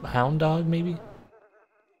it's a hound dog, maybe?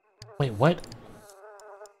 Wait, what?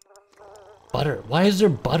 Butter. Why is there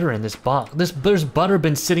butter in this box? There's butter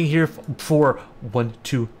been sitting here for 1,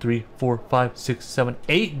 2, 3, 4, 5, 6, 7,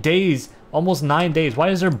 8 days. Almost 9 days. Why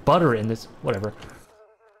is there butter in this? Whatever.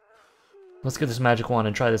 Let's get this magic wand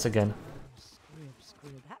and try this again.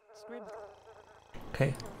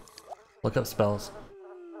 Okay. Look up spells.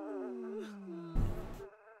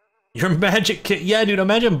 Your magic kit. Yeah, dude,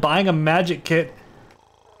 imagine buying a magic kit.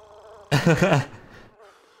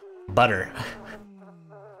 Butter.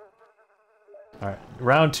 Alright,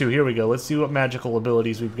 round 2. Here we go. Let's see what magical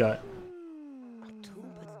abilities we've got.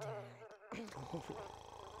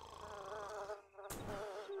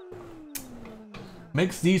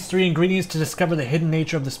 Mix these 3 ingredients to discover the hidden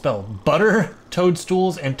nature of the spell. Butter,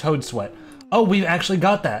 toadstools, and toad sweat. Oh, we've actually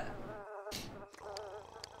got that.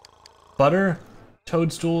 Butter,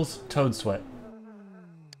 toadstools, toad sweat.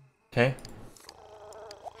 Okay.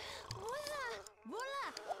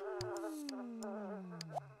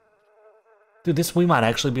 Dude, we might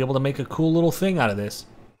actually be able to make a cool little thing out of this.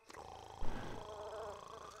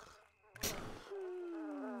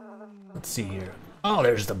 Let's see here. Oh,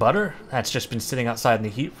 there's the butter. That's just been sitting outside in the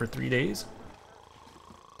heat for 3 days.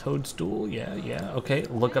 Toadstool, yeah, yeah. Okay,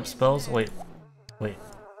 look up spells. Wait, wait.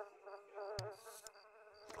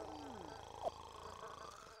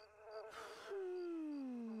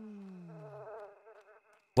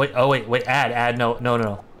 Wait, oh wait, wait, add, no, no, no,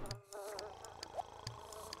 no.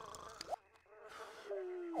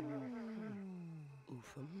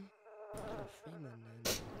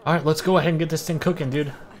 Alright, let's go ahead and get this thing cooking,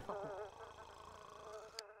 dude.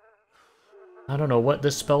 I don't know what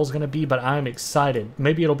this spell's gonna be, but I'm excited.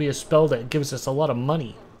 Maybe it'll be a spell that gives us a lot of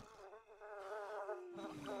money.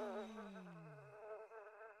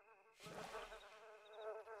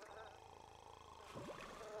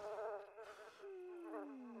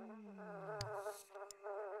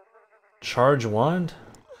 Charge wand?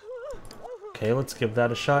 Okay, let's give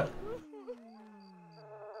that a shot.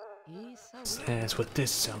 That's what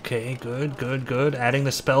this, okay, good, good, good. Adding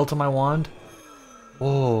the spell to my wand.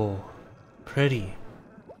 Whoa, pretty.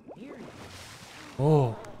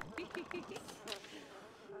 Whoa.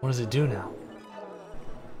 What does it do now?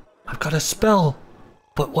 I've got a spell!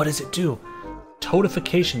 But what does it do?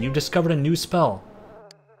 Toadification, you've discovered a new spell.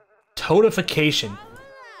 Toadification.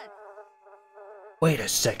 Wait a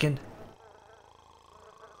second.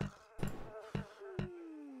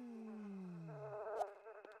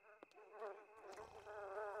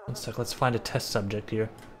 One sec, let's find a test subject here.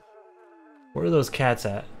 Where are those cats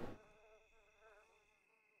at?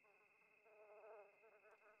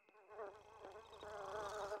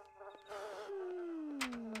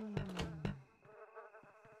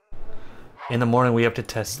 In the morning we have to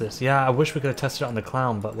test this. Yeah, I wish we could have tested it on the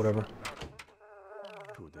clown, but whatever.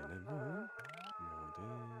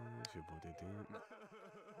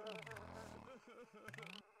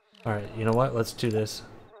 Alright, you know what? Let's do this.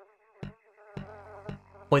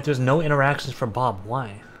 Wait, there's no interactions for Bob.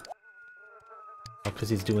 Why? Oh, because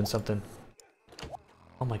he's doing something.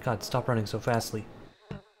 Oh my god, stop running so fastly.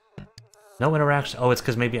 No interaction. Oh, it's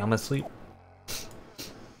because maybe I'm asleep.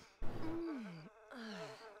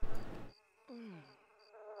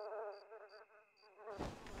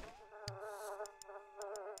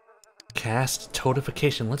 Cast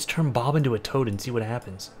toadification. Let's turn Bob into a toad and see what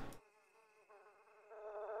happens.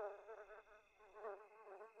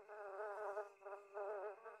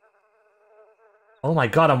 Oh my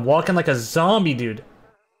god, I'm walking like a zombie, dude.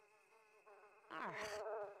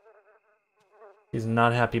 He's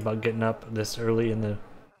not happy about getting up this early in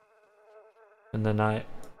the night.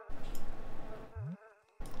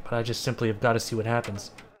 But I just simply have got to see what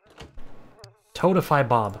happens. Toadify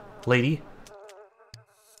Bob, lady.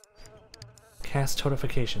 Cast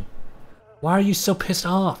toadification. Why are you so pissed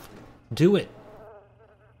off? Do it.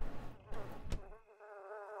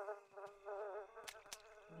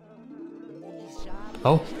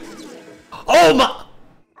 Oh. Oh my!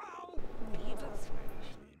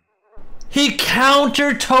 He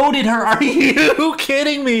counter-toaded her! Are you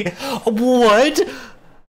kidding me? What?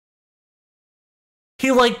 He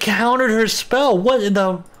like countered her spell. What in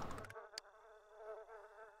the...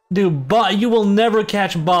 Dude, Bob, you will never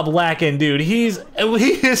catch Bob lacking, dude. He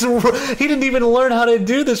didn't even learn how to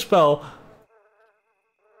do the spell.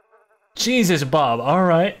 Jesus, Bob. All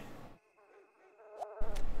right.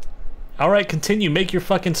 All right, continue. Make your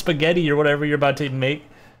fucking spaghetti or whatever you're about to make.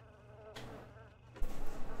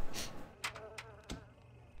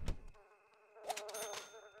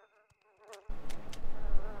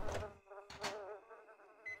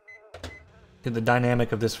 Dude, the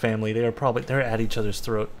dynamic of this family, they're at each other's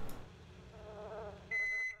throat.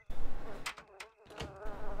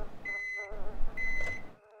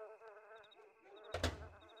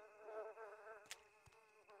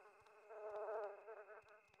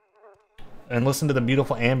 And listen to the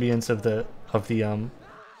beautiful ambience of the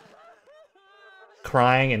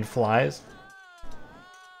crying and flies.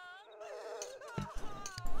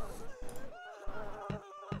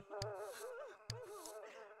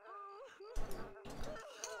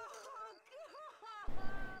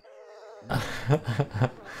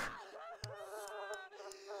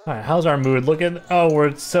 Alright, how's our mood looking? Oh,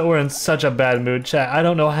 we're in such a bad mood, chat. I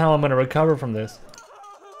don't know how I'm gonna recover from this.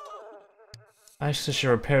 I actually should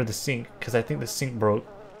repair the sink, because I think the sink broke.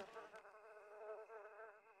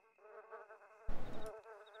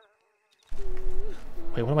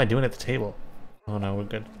 Wait, what am I doing at the table? Oh no, we're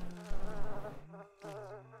good.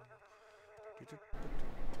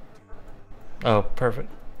 Oh,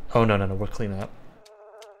 perfect. Oh no, no, no, we're cleaning up.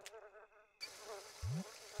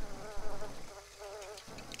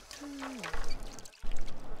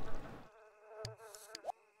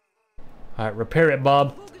 Alright, repair it,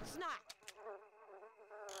 Bob.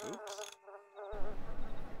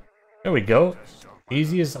 There we go.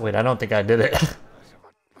 Easy as... Wait, I don't think I did it.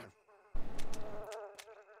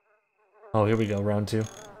 Oh, here we go, round 2.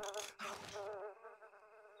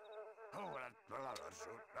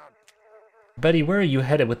 Betty, where are you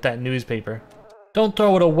headed with that newspaper? Don't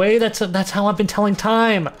throw it away. That's how I've been telling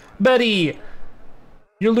time. Betty,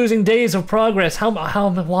 you're losing days of progress. How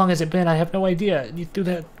long has it been? I have no idea. You threw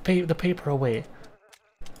the paper away.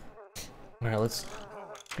 All right, let's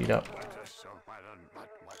speed up.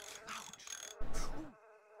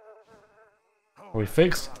 Are we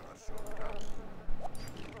fixed?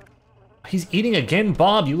 He's eating again,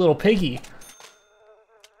 Bob, you little piggy.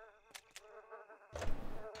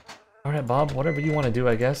 All right, Bob, whatever you want to do,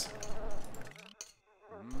 I guess.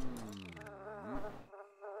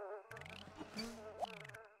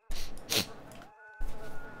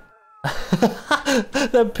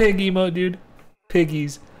 That pig emote, dude.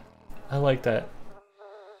 Piggies. I like that.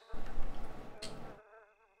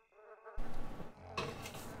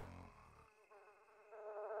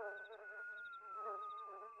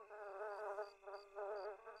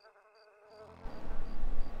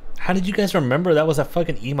 How did you guys remember that was a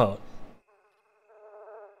fucking emote?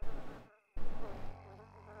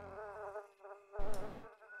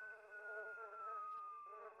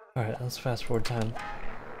 Alright, let's fast forward time.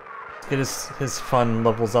 Let's get his fun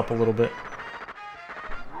levels up a little bit.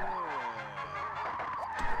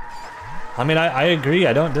 I mean, I agree,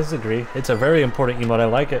 I don't disagree. It's a very important emote, I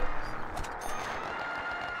like it.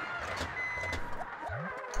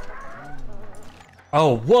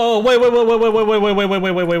 Oh, whoa, wait.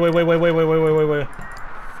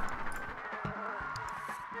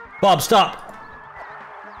 Bob, stop.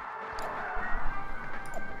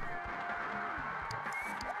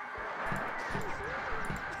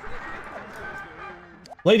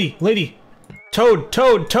 Lady. Toad,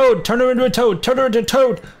 turn her into a toad, turn her into a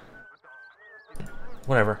toad.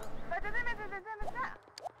 Whatever.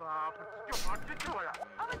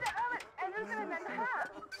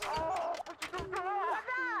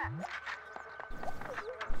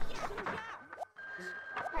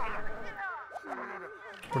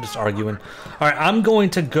 We're just arguing. Alright, I'm going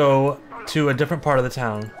to go to a different part of the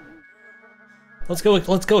town. Let's go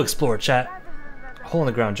explore, chat. Hole in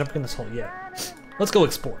the ground, jumping in this hole, yeah. Let's go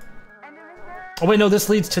explore. Oh wait, no, this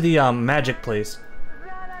leads to the magic place.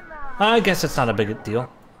 I guess it's not a big deal.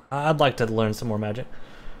 I'd like to learn some more magic.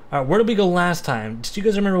 Alright, where did we go last time? Did you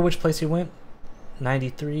guys remember which place we went?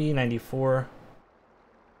 93, 94.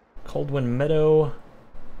 Coldwind Meadow.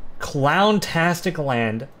 Clowntastic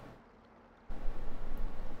Land.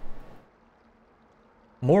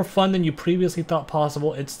 More fun than you previously thought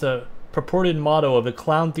possible. It's the purported motto of the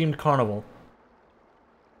clown-themed carnival.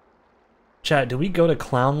 Chat, do we go to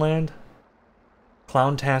Clownland?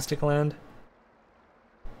 Clowntastic Land?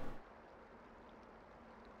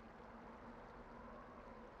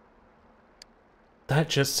 That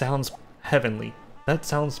just sounds heavenly. That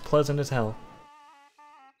sounds pleasant as hell.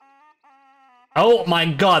 Oh my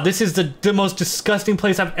god, this is the most disgusting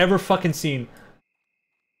place I've ever fucking seen.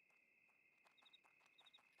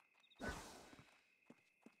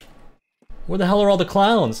 Where the hell are all the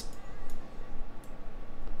clowns?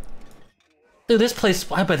 Dude, this place,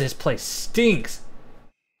 I bet this place stinks.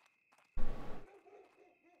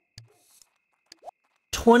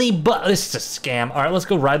 20 bucks, this is a scam. All right, let's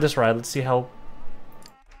go ride this ride. Let's see how.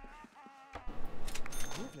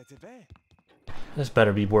 This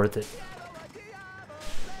better be worth it.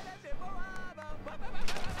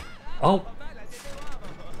 Oh.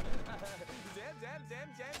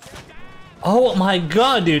 Oh my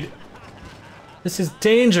god, dude. This is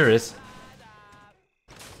dangerous.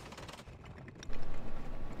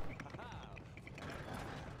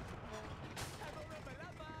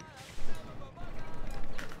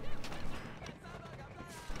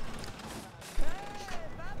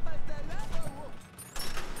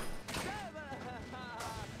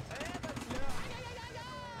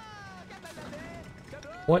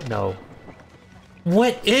 What? No.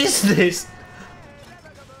 What is this?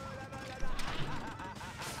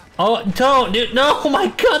 Oh, don't, dude, no, oh my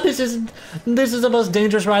god, this is the most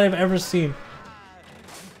dangerous ride I've ever seen.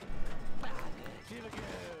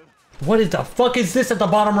 What is the fuck is this at the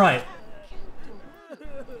bottom right?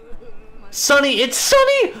 Sunny, it's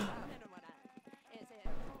Sunny!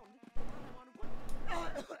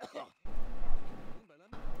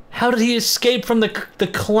 How did he escape from the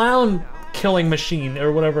clown killing machine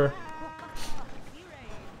or whatever?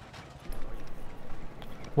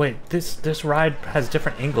 Wait, this ride has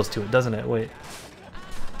different angles to it, doesn't it? Wait.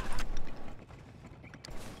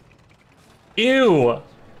 Ew!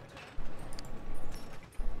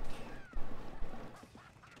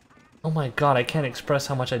 Oh my god, I can't express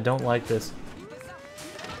how much I don't like this.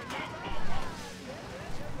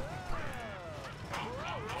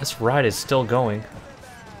 This ride is still going.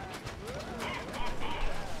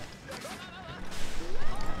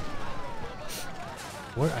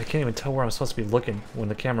 Where? I can't even tell where I'm supposed to be looking when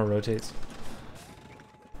the camera rotates.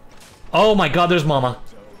 Oh my god, there's Mama.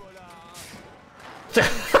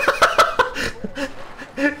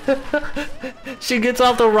 She gets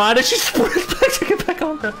off the ride and she sprints back to get back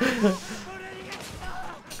on the...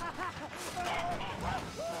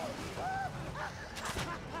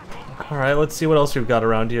 Alright, let's see what else we've got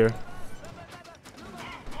around here.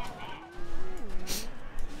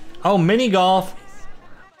 Oh, mini golf.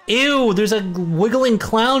 Ew, there's a wiggling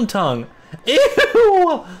clown tongue.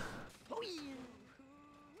 Ew!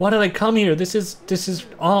 Why did I come here? This is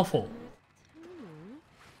awful.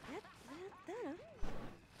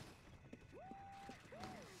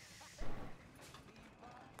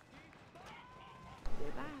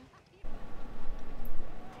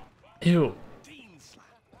 Ew.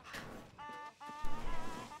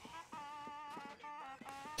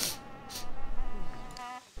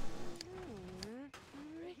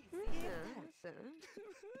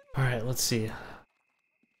 Alright, let's see.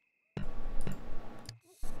 Let's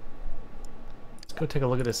go take a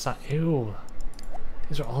look at this side. Ew.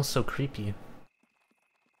 These are all so creepy.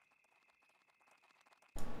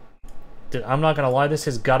 Dude, I'm not gonna lie, this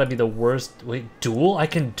has gotta be the worst. Wait, duel? I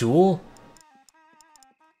can duel?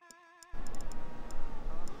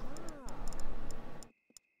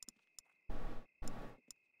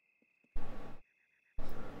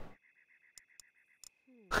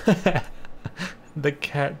 The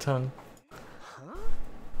cat tongue.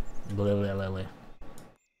 Blah, blah, blah,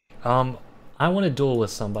 blah. I want to duel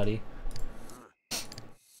with somebody.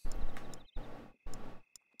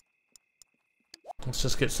 Let's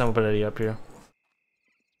just get somebody up here.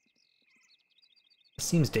 It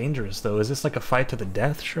seems dangerous though. Is this like a fight to the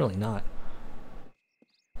death? Surely not.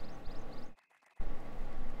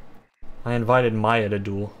 I invited Maya to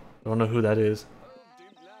duel. I don't know who that is.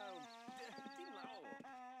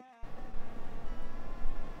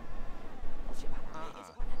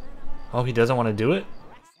 Oh, he doesn't want to do it?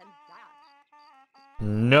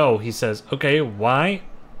 No, he says. Okay, why?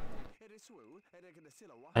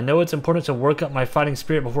 I know it's important to work up my fighting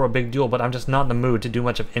spirit before a big duel, but I'm just not in the mood to do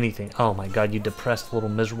much of anything. Oh my god, you depressed little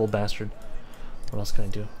miserable bastard. What else can I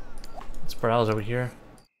do? Let's browse over here.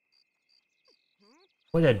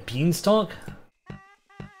 Wait, that beanstalk?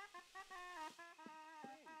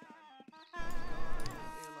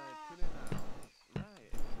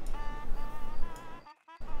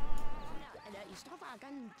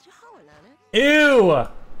 Ew!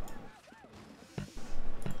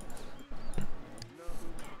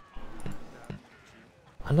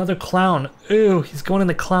 Another clown. Ew, he's going in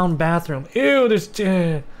the clown bathroom. Ew, there's...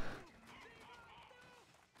 The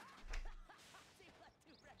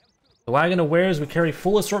wagon of wares we carry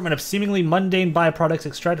full assortment of seemingly mundane byproducts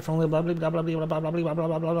extracted from blah blah blah blah blah blah blah blah blah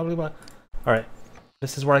blah blah blah blah. Alright,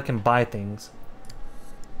 this is where I can buy things.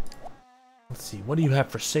 Let's see, what do you have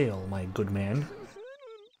for sale, my good man?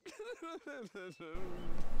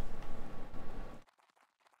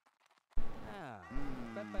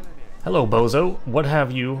 Hello, bozo. What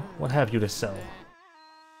have you to sell?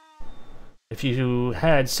 If you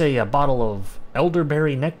had, say, a bottle of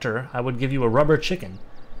elderberry nectar, I would give you a rubber chicken.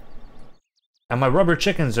 And my rubber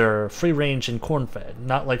chickens are free-range and corn-fed,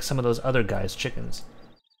 not like some of those other guys' chickens.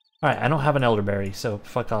 Alright, I don't have an elderberry, so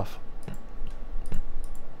fuck off.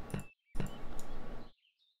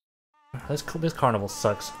 This carnival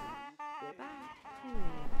sucks.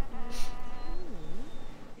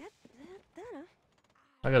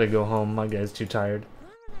 I gotta go home, my guy's too tired.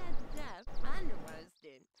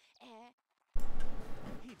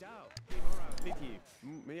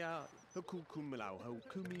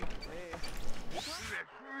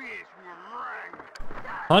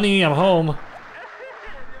 Honey, I'm home.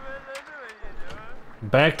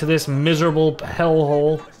 Back to this miserable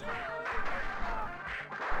hellhole.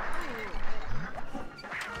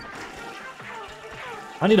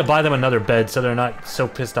 I need to buy them another bed so they're not so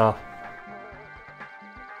pissed off.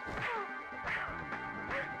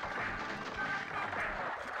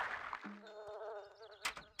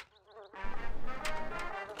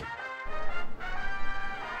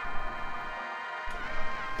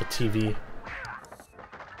 The TV.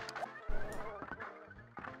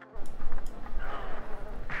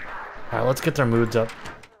 Alright, let's get their moods up.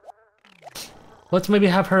 Let's maybe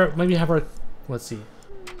have her, let's see.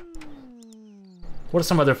 What are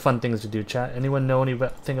some other fun things to do, chat? Anyone know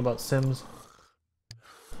anything about Sims?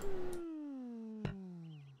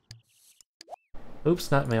 Oops,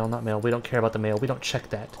 not mail, not mail. We don't care about the mail. We don't check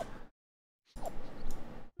that.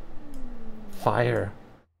 Fire.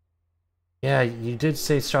 Yeah, you did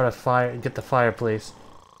say start a fire, get the fireplace.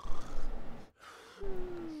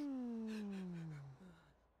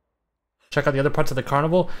 Check out the other parts of the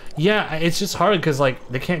carnival. Yeah, it's just hard because like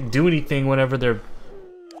they can't do anything whenever their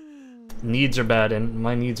needs are bad, and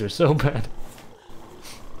my needs are so bad.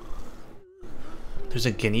 There's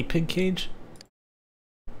a guinea pig cage?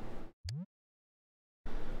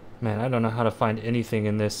 Man, I don't know how to find anything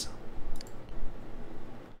in this.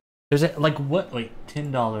 There's a, like, what? Wait,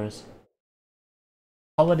 $10.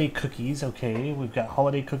 Holiday cookies, okay. We've got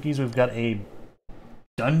holiday cookies. We've got a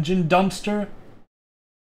dungeon dumpster.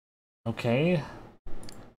 Okay.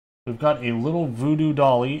 We've got a little voodoo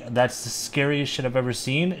dolly. That's the scariest shit I've ever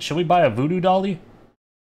seen. Should we buy a voodoo dolly?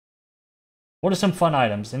 What are some fun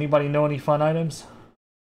items? Anybody know any fun items?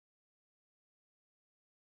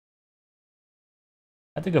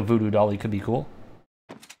 I think a voodoo dolly could be cool.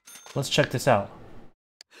 Let's check this out.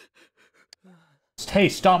 Hey,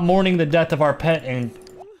 stop mourning the death of our pet and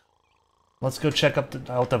let's go check out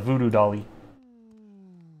the voodoo dolly.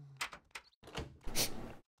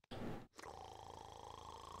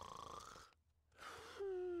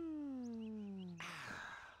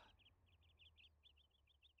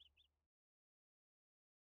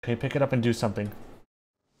 Okay, pick it up and do something.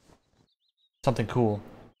 Something cool.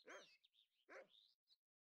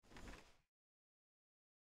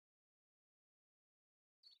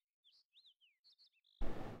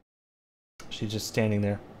 She's just standing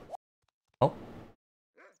there. Oh.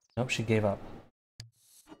 Nope, she gave up.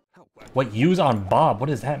 What, use on Bob? What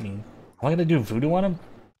does that mean? Am I gonna do voodoo on him?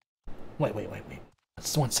 Wait.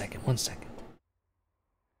 Just 1 second, 1 second.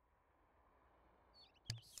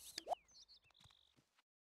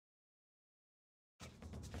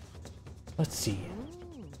 Let's see.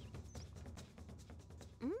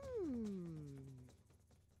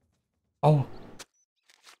 Oh.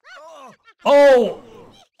 Oh!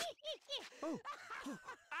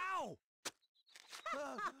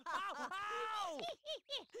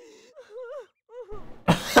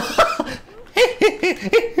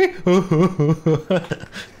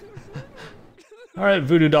 Alright,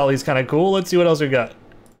 voodoo dolly's kind of cool. Let's see what else we got.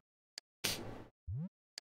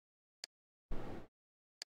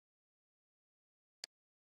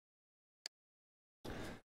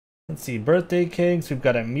 Let's see, birthday cakes. We've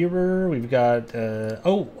got a mirror. We've got,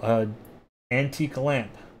 antique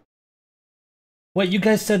lamp. Wait, you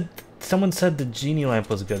guys said, someone said the genie lamp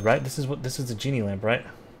was good, right? This is the genie lamp, right?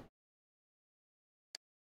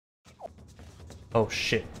 Oh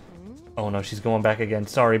shit. Oh no, she's going back again.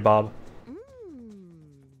 Sorry, Bob.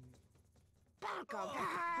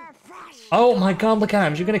 Oh my god, look at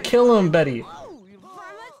him. You're gonna kill him, Betty.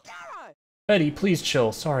 Betty, please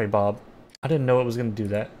chill. Sorry, Bob. I didn't know it was gonna do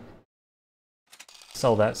that.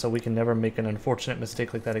 Sell that so we can never make an unfortunate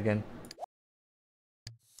mistake like that again.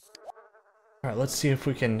 Alright, let's see if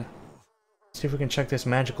we can check this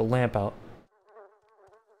magical lamp out.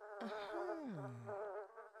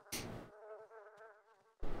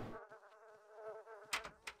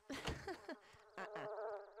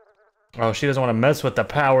 Oh, she doesn't want to mess with the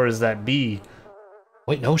powers that be.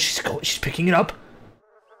 Wait, no, she's picking it up.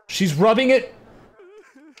 She's rubbing it.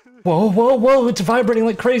 Whoa, it's vibrating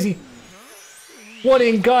like crazy. What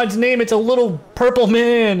in God's name? It's a little purple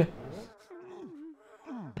man.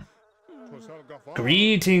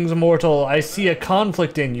 Greetings, mortal. I see a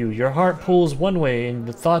conflict in you. Your heart pulls one way and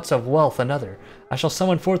the thoughts of wealth another. I shall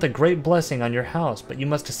summon forth a great blessing on your house, but you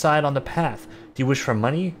must decide on the path. Do you wish for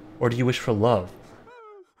money or do you wish for love?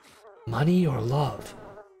 Money or love?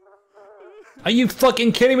 Are you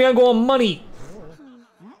fucking kidding me? I'm going money.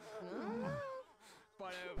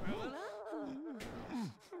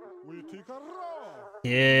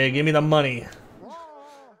 Yeah, give me the money.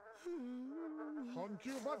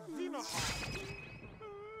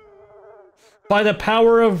 By the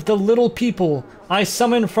power of the little people, I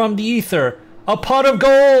summon from the ether a pot of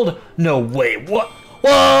gold. No way. What?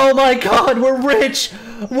 Whoa, my God, we're rich.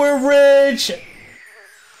 We're rich.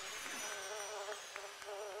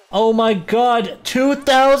 Oh my God,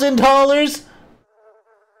 $2,000?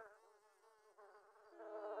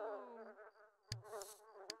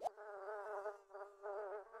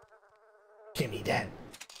 Give me that.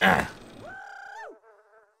 Ah.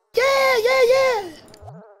 Yeah.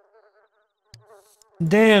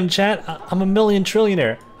 Damn, chat, I'm a million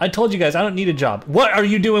trillionaire. I told you guys, I don't need a job. What are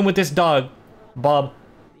you doing with this dog, Bob?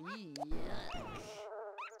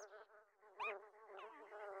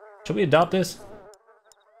 Should we adopt this?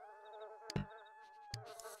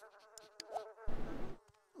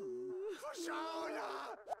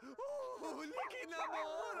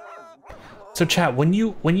 So chat, when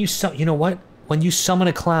you you know what? When you summon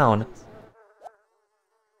a clown,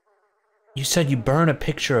 You said you burn a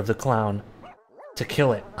picture of the clown to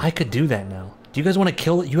kill it. I could do that now. Do you guys want to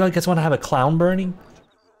kill it? You guys want to have a clown burning?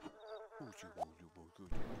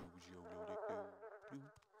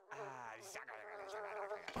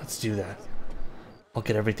 Let's do that. I'll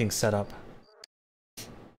get everything set up.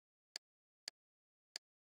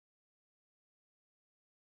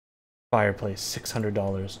 Fireplace,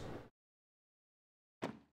 $600.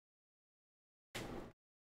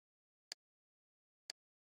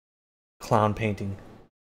 Clown painting,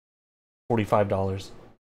 $45.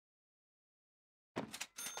 All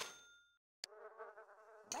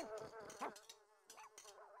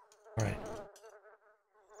right.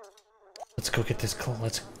 Let's go get this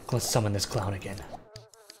let's summon this clown again.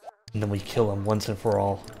 And then we kill him once and for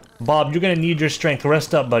all. Bob, you're gonna need your strength.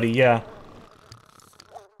 Rest up, buddy. Yeah.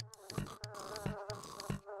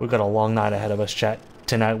 We've got a long night ahead of us, chat.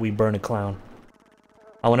 Tonight we burn a clown.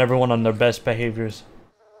 I want everyone on their best behaviors.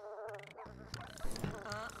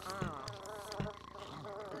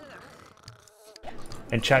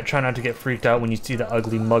 And chat, try not to get freaked out when you see the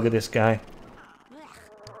ugly mug of this guy.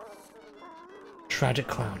 Tragic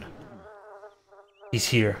clown. He's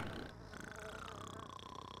here.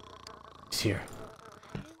 He's here.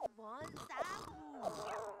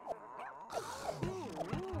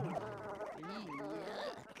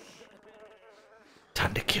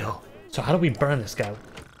 Time to kill. So how do we burn this guy?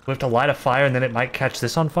 We have to light a fire and then it might catch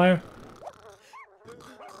this on fire?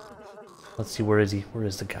 Let's see, where is he? Where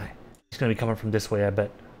is the guy? He's gonna be coming from this way, I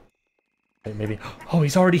bet. Wait, maybe. Oh,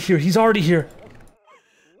 he's already here. He's already here.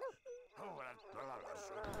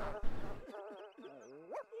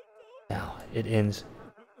 Now it ends.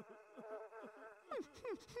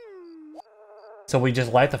 So we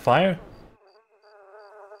just light the fire?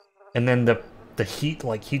 And then the heat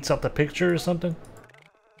like heats up the picture or something?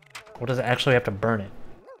 Or does it actually have to burn it?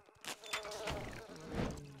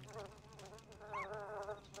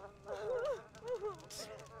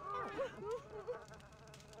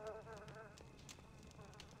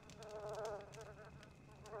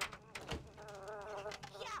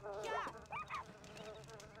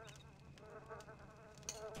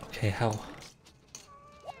 Okay, how?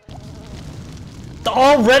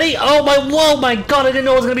 Already? Oh my, whoa, my god, I didn't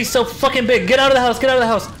know it was gonna be so fucking big. Get out of the house, get out of the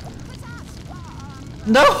house.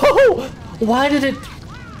 No! Why did it?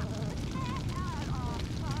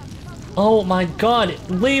 Oh my god,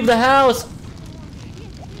 leave the house.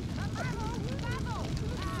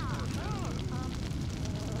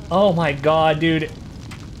 Oh my god, dude.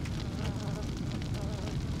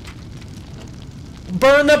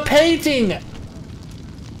 Burn the painting!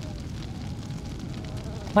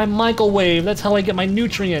 My microwave, that's how I get my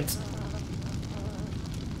nutrients.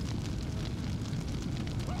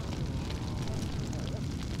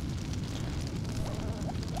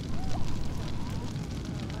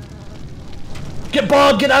 Get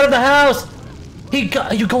Bob, get out of the house!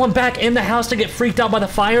 Are you going back in the house to get freaked out by the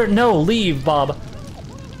fire? No, leave, Bob.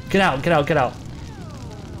 Get out, get out, get out.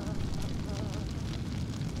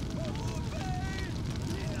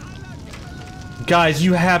 Guys,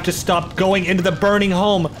 you have to stop going into the burning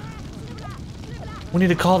home. We need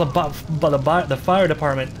to call the fire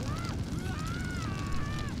department.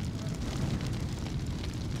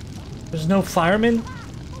 There's no firemen?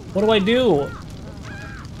 What do I do?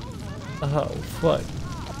 Oh, fuck.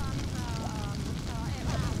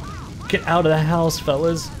 Get out of the house,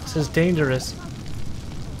 fellas. This is dangerous.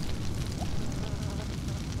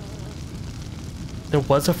 There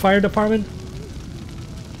was a fire department?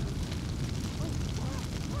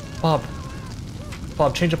 Bob.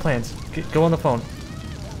 Bob, change of plans. Go on the phone.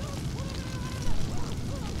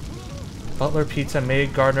 Butler, pizza,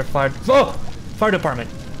 maid, gardener, fire... Oh! Fire department.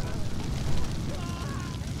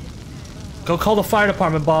 Go call the fire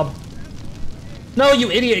department, Bob. No,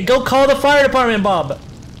 you idiot! Go call the fire department, Bob!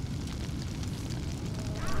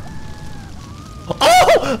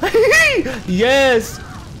 Oh! Yes!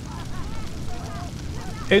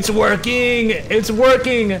 It's working! It's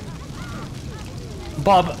working!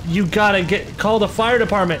 Bob, you gotta call the fire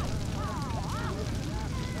department.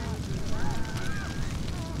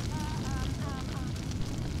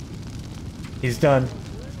 He's done.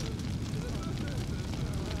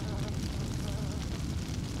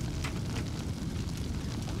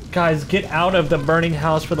 Guys, get out of the burning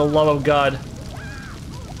house for the love of God.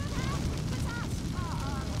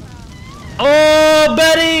 Oh,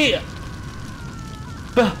 Betty!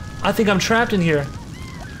 I think I'm trapped in here.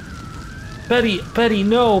 Betty,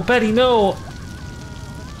 no, Betty, no.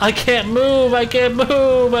 I can't move, I can't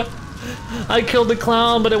move. I killed the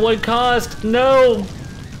clown, but at what cost? No.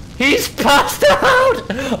 He's passed out.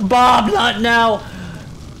 Bob, not now.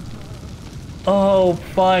 Oh,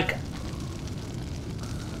 fuck.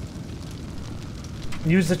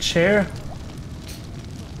 use the chair?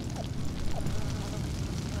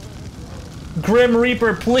 Grim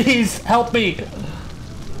Reaper, please help me!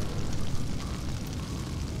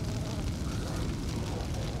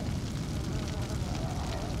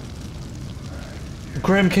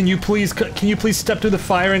 Grim, can you please step through the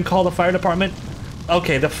fire and call the fire department?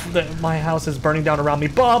 Okay, my house is burning down around me.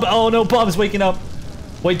 Bob! Oh no, Bob's waking up!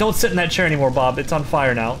 Wait, don't sit in that chair anymore, Bob. It's on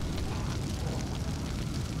fire now.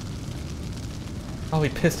 Oh, he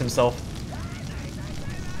pissed himself.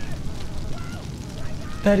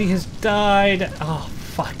 Betty has died. Oh,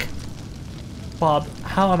 fuck. Bob,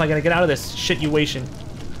 how am I gonna get out of this situation?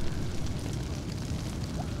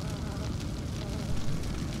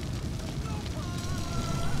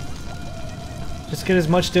 Just get as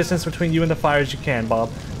much distance between you and the fire as you can,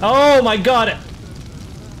 Bob. Oh my god!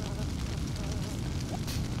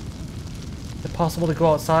 Is it possible to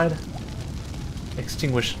go outside?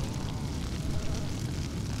 Extinguish.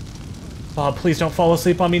 Bob, please don't fall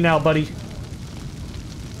asleep on me now, buddy.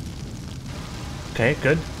 Okay,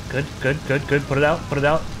 good. Good, good, good, good. Put it out, put it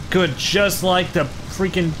out. Good, just like the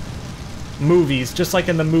freaking movies. Just like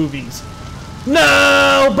in the movies.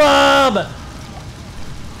 No, Bob!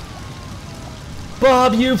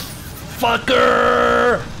 Bob, you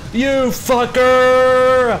fucker! You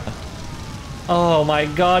fucker! Oh my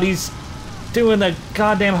god, he's doing the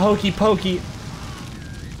goddamn hokey pokey.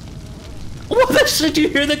 What the shit? Did you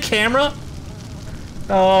hear the camera?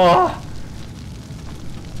 Oh.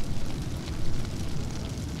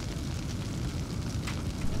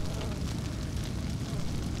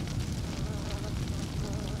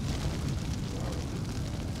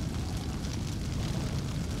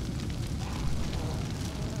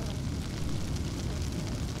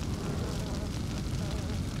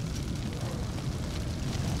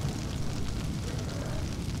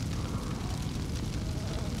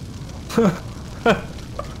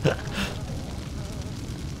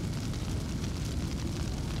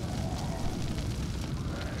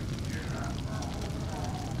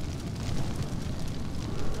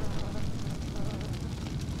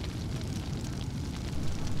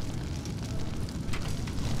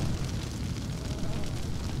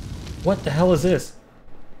 What the hell is this?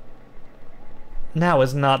 Now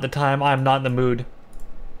is not the time. I'm not in the mood.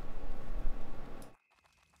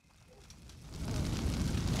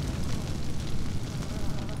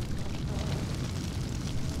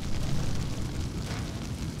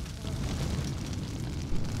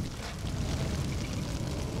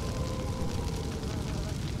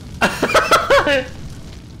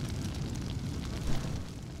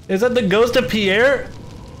 Is that the ghost of Pierre?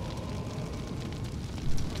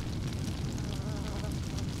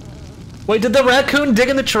 Wait, did the raccoon dig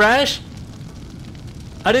in the trash?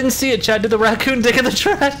 I didn't see it, Chad. Did the raccoon dig in the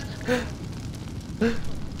trash?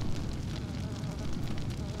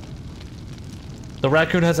 The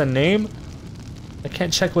raccoon has a name? I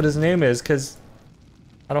can't check what his name is because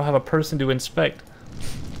I don't have a person to inspect.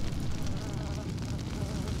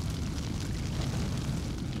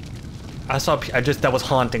 That was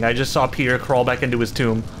haunting. I just saw Peter crawl back into his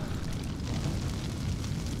tomb.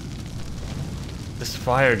 This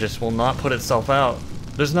fire just will not put itself out.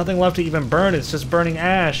 There's nothing left to even burn, it's just burning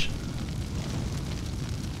ash.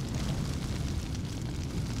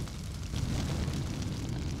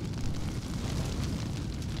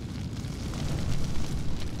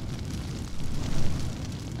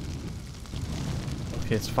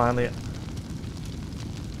 Okay, it's finally...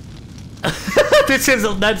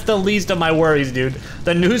 That's the least of my worries, dude.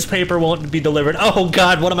 The newspaper won't be delivered. Oh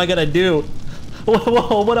god, what am I gonna do?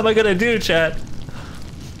 Whoa, what am I gonna do, chat?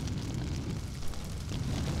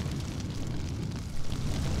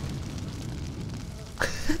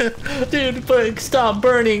 Dude, but stop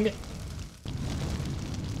burning.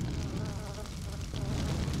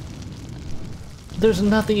 There's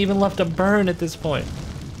nothing even left to burn at this point.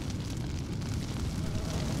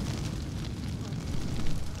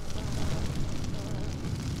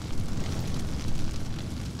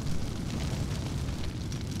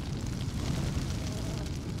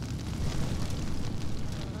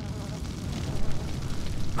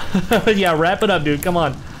 Yeah, wrap it up, dude. Come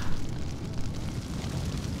on.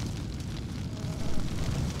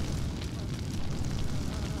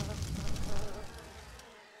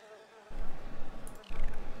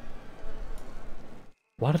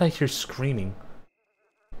 Why did I hear screaming?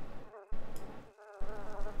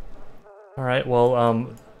 Alright,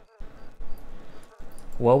 well,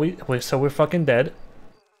 so we're fucking dead.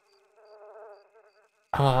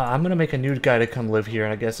 I'm gonna make a new guy to come live here,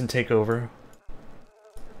 I guess, and take over.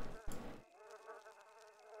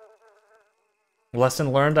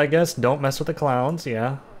 Lesson learned, I guess. Don't mess with the clowns,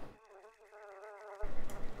 yeah.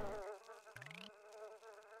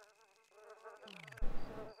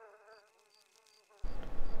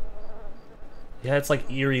 Yeah, it's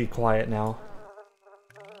like eerie quiet now.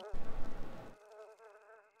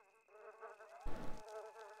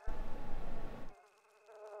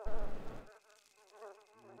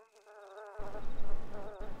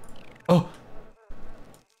 Oh!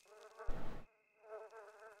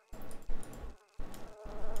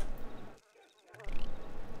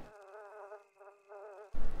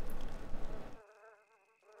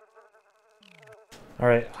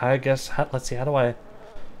 Alright, I guess, let's see, how do I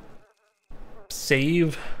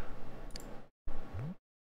save?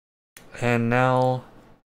 And now,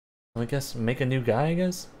 I guess, make a new guy, I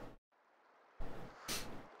guess?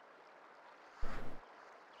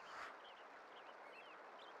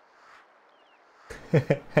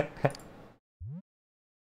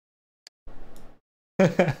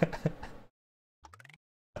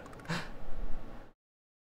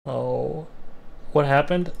 Oh, what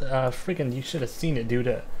happened? Freaking, you should have seen it, dude.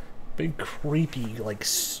 A big creepy, like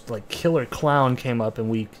killer clown came up and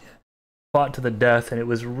we fought to the death, and it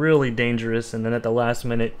was really dangerous. And then at the last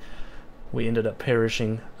minute, we ended up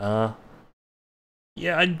perishing. Yeah,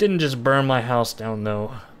 I didn't just burn my house down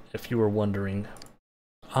though, if you were wondering.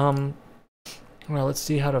 Well, let's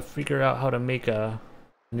see how to figure out how to make a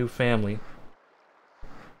new family.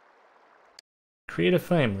 Create a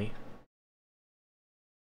family.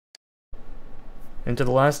 Into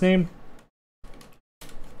the last name?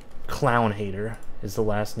 Clown Hater is the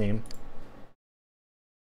last name.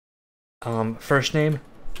 First name?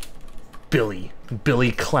 Billy.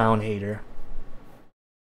 Billy Clown Hater.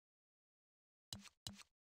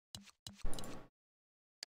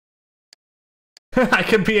 I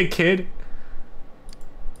could be a kid.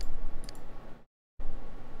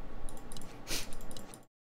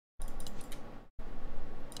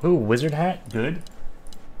 Ooh, wizard hat? Good.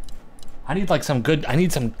 I need like some good, I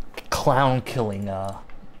need some clown killing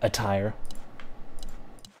attire.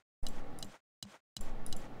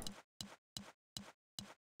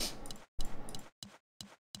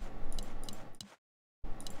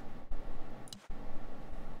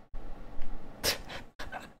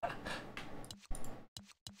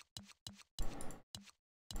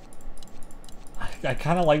 I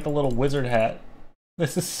kind of like the little wizard hat.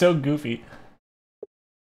 This is so goofy.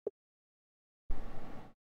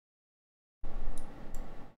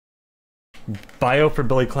 Bio for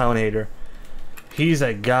Billy Clown Hater. He's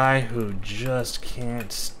a guy who just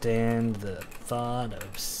can't stand the thought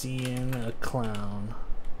of seeing a clown.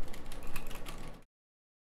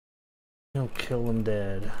 He'll kill him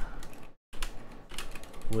dead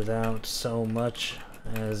without so much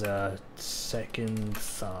as a second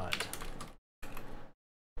thought.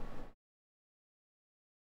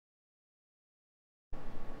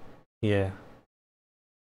 Yeah.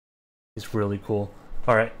 He's really cool.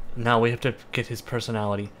 Alright, now we have to get his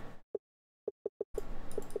personality.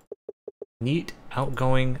 Neat,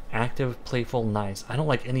 outgoing, active, playful, nice. I don't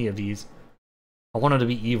like any of these. I want him to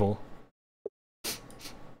be evil.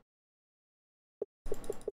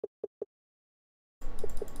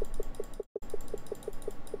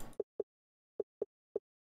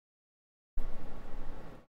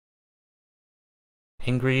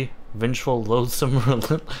 Angry, vengeful, loathsome,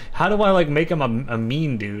 how do I like make him a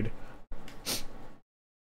mean dude?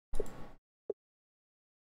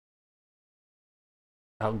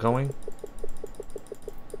 Outgoing?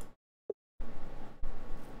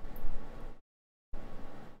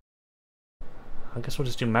 I guess we'll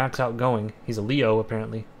just do max outgoing. He's a Leo,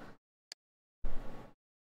 apparently.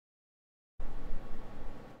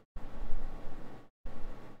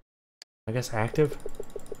 I guess active?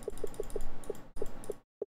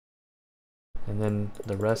 And then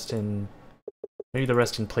the rest in... maybe the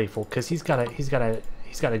rest in playful, because he's got a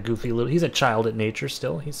goofy little... he's a child at nature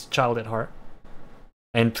still. He's a child at heart.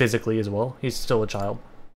 And physically as well. He's still a child.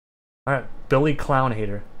 Alright, Billy Clown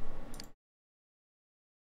Hater.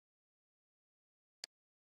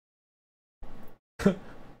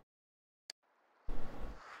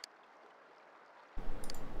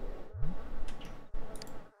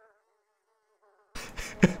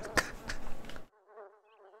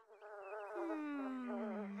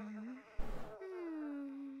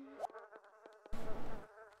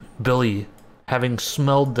 Billy, having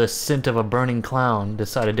smelled the scent of a burning clown,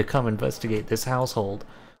 decided to come investigate this household.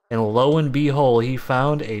 And lo and behold, he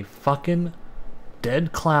found a fucking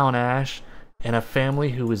dead clown ash and a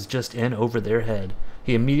family who was just in over their head.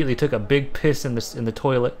 He immediately took a big piss in the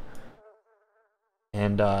toilet.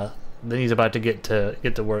 And then he's about to get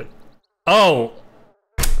to work. Oh!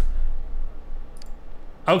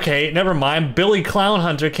 Okay, never mind. Billy Clown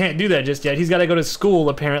Hunter can't do that just yet. He's got to go to school,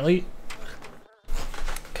 apparently.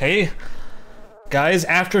 Okay. Guys,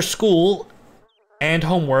 after school and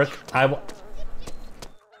homework,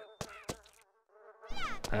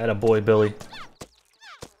 Atta boy, Billy.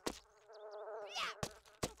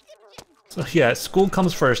 So yeah, school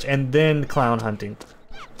comes first, and then clown hunting.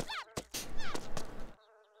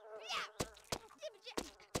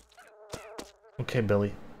 Okay,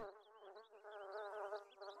 Billy.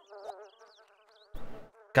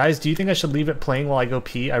 Guys, do you think I should leave it playing while I go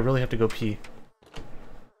pee? I really have to go pee.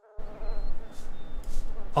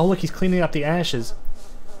 Oh, look, he's cleaning up the ashes.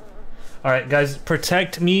 Alright, guys,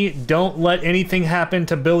 protect me. Don't let anything happen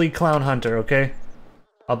to Billy Clown Hunter, okay?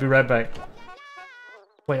 I'll be right back.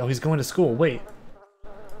 Wait, oh, he's going to school. Wait.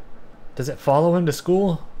 Does it follow him to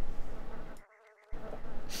school?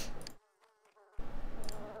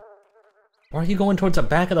 Why are you going towards the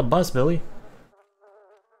back of the bus, Billy?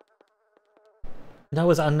 That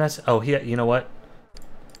was unnecessary. Oh, you know what?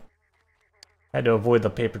 I had to avoid the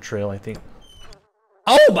paper trail, I think.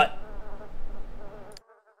 Oh, but...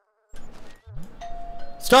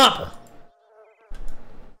 Stop!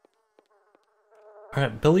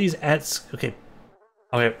 Alright, Billy's at... Okay.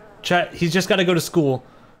 Okay, chat, he's just got to go to school.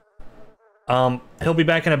 He'll be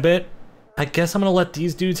back in a bit. I guess I'm gonna let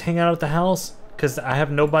these dudes hang out at the house, because I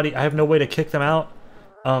have no way to kick them out.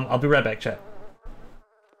 I'll be right back, chat.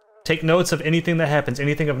 Take notes of anything that happens,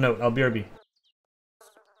 anything of note. I'll BRB.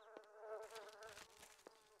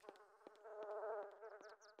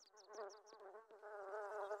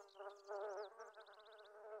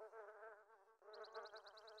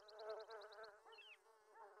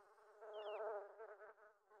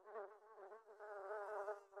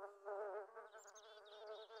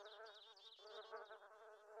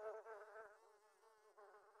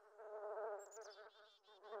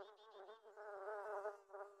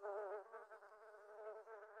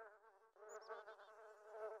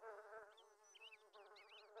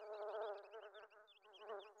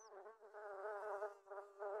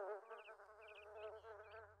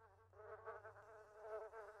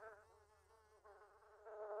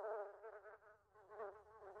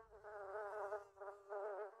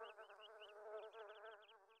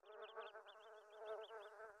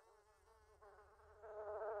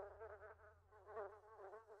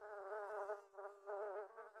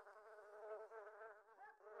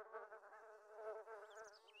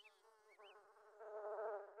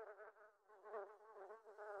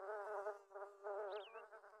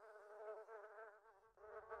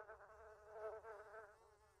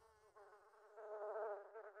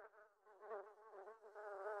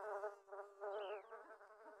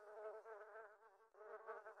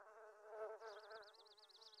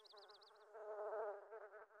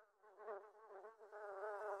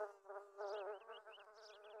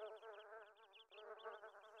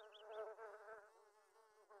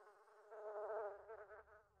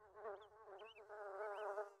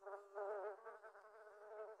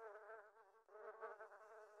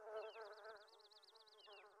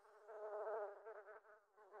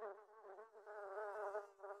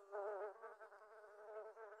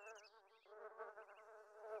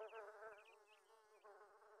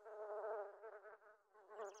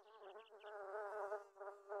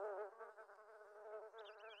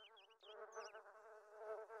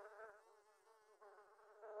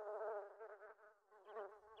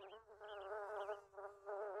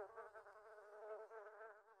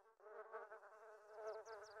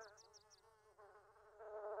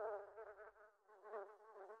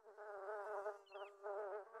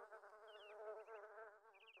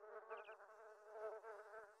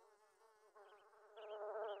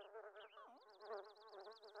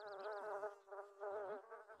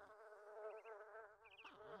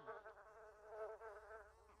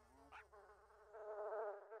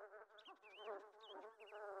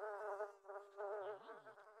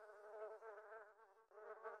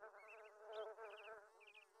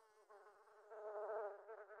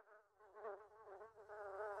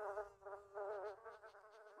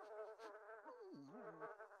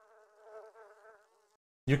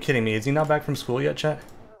 You're kidding me. Is he not back from school yet, chat?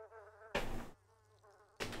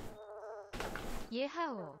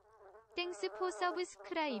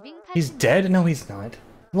 He's dead? No, he's not.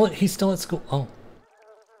 Look, he's still at school. Oh.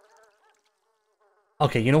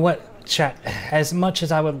 Okay, you know what, chat? As much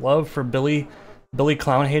as I would love for Billy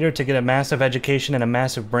Clown Hater to get a massive education and a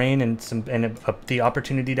massive brain and the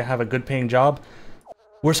opportunity to have a good paying job,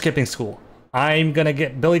 we're skipping school. I'm gonna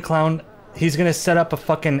get Billy Clown. He's gonna set up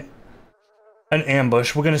an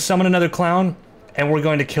ambush. We're gonna summon another clown, and we're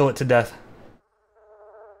going to kill it to death.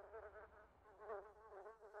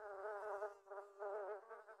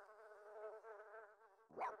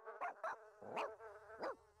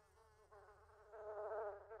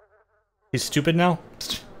 He's stupid now?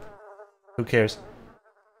 Who cares?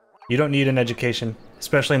 You don't need an education.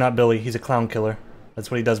 Especially not Billy. He's a clown killer. That's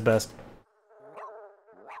what he does best.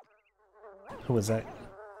 Who was that?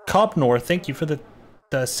 Copnor, thank you for the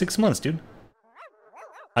 6 months, dude.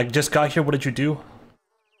 I just got here, what did you do?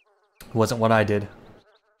 It wasn't what I did.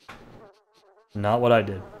 Not what I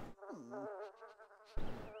did.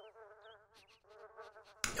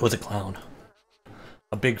 It was a clown.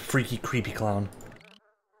 A big, freaky, creepy clown.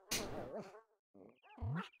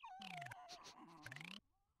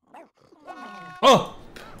 Oh!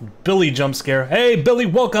 Billy jump scare. Hey, Billy,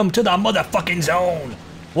 welcome to the motherfucking zone!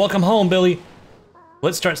 Welcome home, Billy.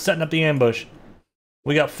 Let's start setting up the ambush.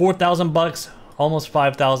 We got 4,000 bucks, almost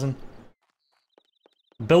 5,000.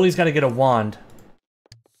 Billy's got to get a wand.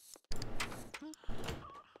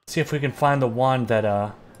 See if we can find the wand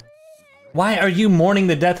that, Why are you mourning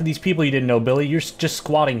the death of these people you didn't know, Billy? You're just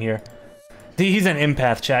squatting here. He's an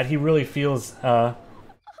empath, chat. He really feels,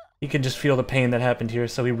 he can just feel the pain that happened here,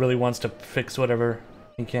 so he really wants to fix whatever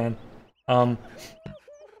he can. Alright,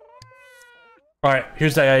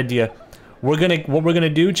 here's the idea. What we're gonna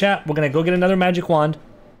do, chat, we're gonna go get another magic wand.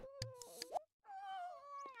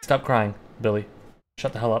 Stop crying, Billy.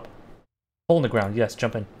 Shut the hell up. Hole in the ground, yes,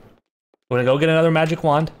 jump in. We're gonna go get another magic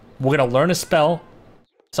wand. We're gonna learn a spell.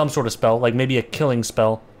 Some sort of spell, like maybe a killing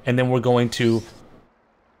spell. And then we're going to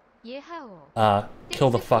kill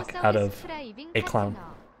the fuck out of a clown.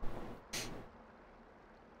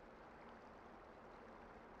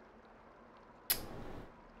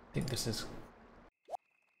 I think this is...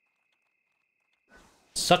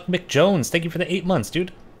 Suck Mick Jones, thank you for the 8 months,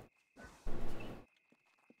 dude.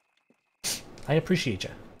 I appreciate you.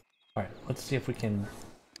 Alright, let's see if we can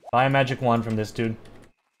buy a magic wand from this dude.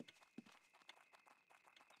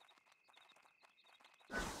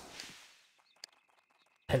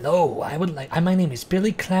 Hello, my name is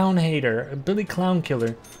Billy Clown Hater, Billy Clown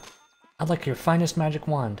Killer. I'd like your finest magic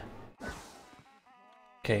wand.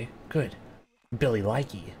 Okay, good. Billy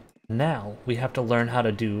likey. Now, we have to learn how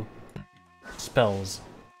to do spells.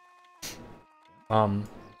 Wait,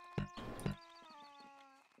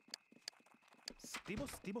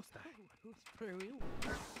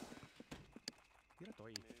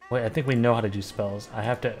 I think we know how to do spells. I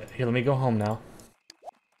have to... Here, let me go home now.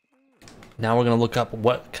 Now we're gonna look up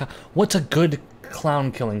what's a good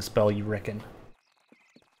clown killing spell, you reckon?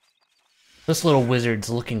 This little wizard's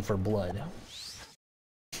looking for blood.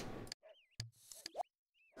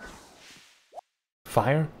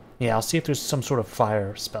 Fire? Yeah, I'll see if there's some sort of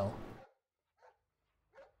fire spell.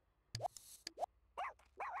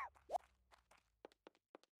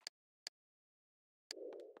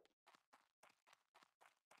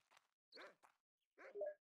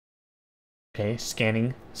 Okay,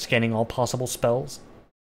 scanning all possible spells.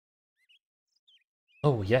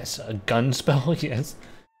 Oh yes, a gun spell, yes.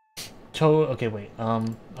 Okay, wait,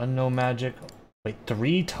 unknown magic. Wait,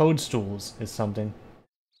 3 toadstools is something.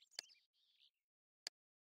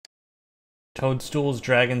 Toadstools,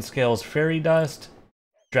 dragon scales, fairy dust.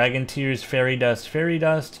 Dragon tears, fairy dust, fairy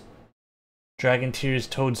dust. Dragon tears,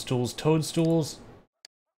 toadstools, toadstools.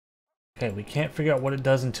 Okay, we can't figure out what it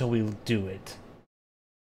does until we do it.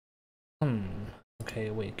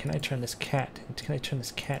 Okay, wait, can I turn this cat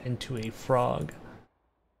into a frog?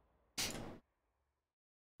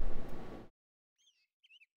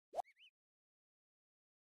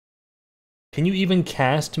 Can you even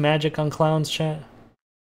cast magic on clowns, chat?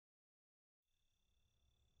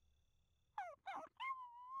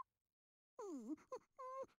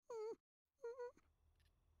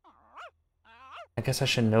 I guess I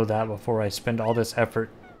should know that before I spend all this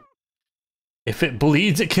effort. If it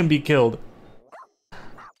bleeds, it can be killed.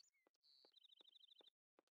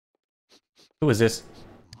 Who is this?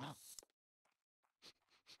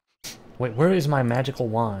 Wait, where is my magical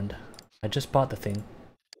wand? I just bought the thing.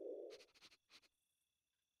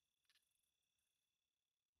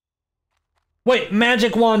 Wait,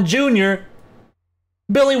 Magic Wand Jr.?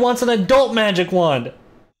 Billy wants an adult magic wand!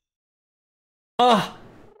 Ah!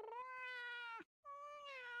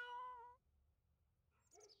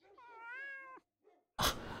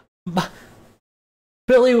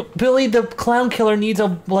 Billy the clown killer needs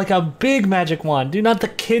a big magic wand, dude, not the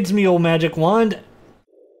kids meal magic wand.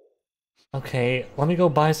 Okay, let me go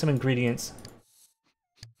buy some ingredients.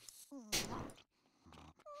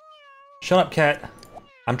 Shut up, cat.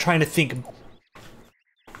 I'm trying to think.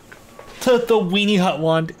 The Weenie Hut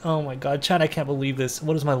wand. Oh my god, chat, I can't believe this.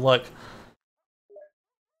 What is my luck?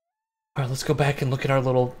 Alright, let's go back and look at our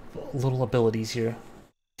little abilities here.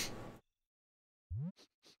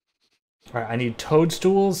 Alright, I need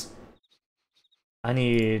toadstools. I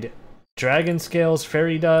need dragon scales,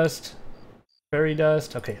 fairy dust. Fairy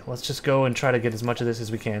dust. Okay, let's just go and try to get as much of this as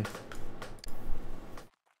we can.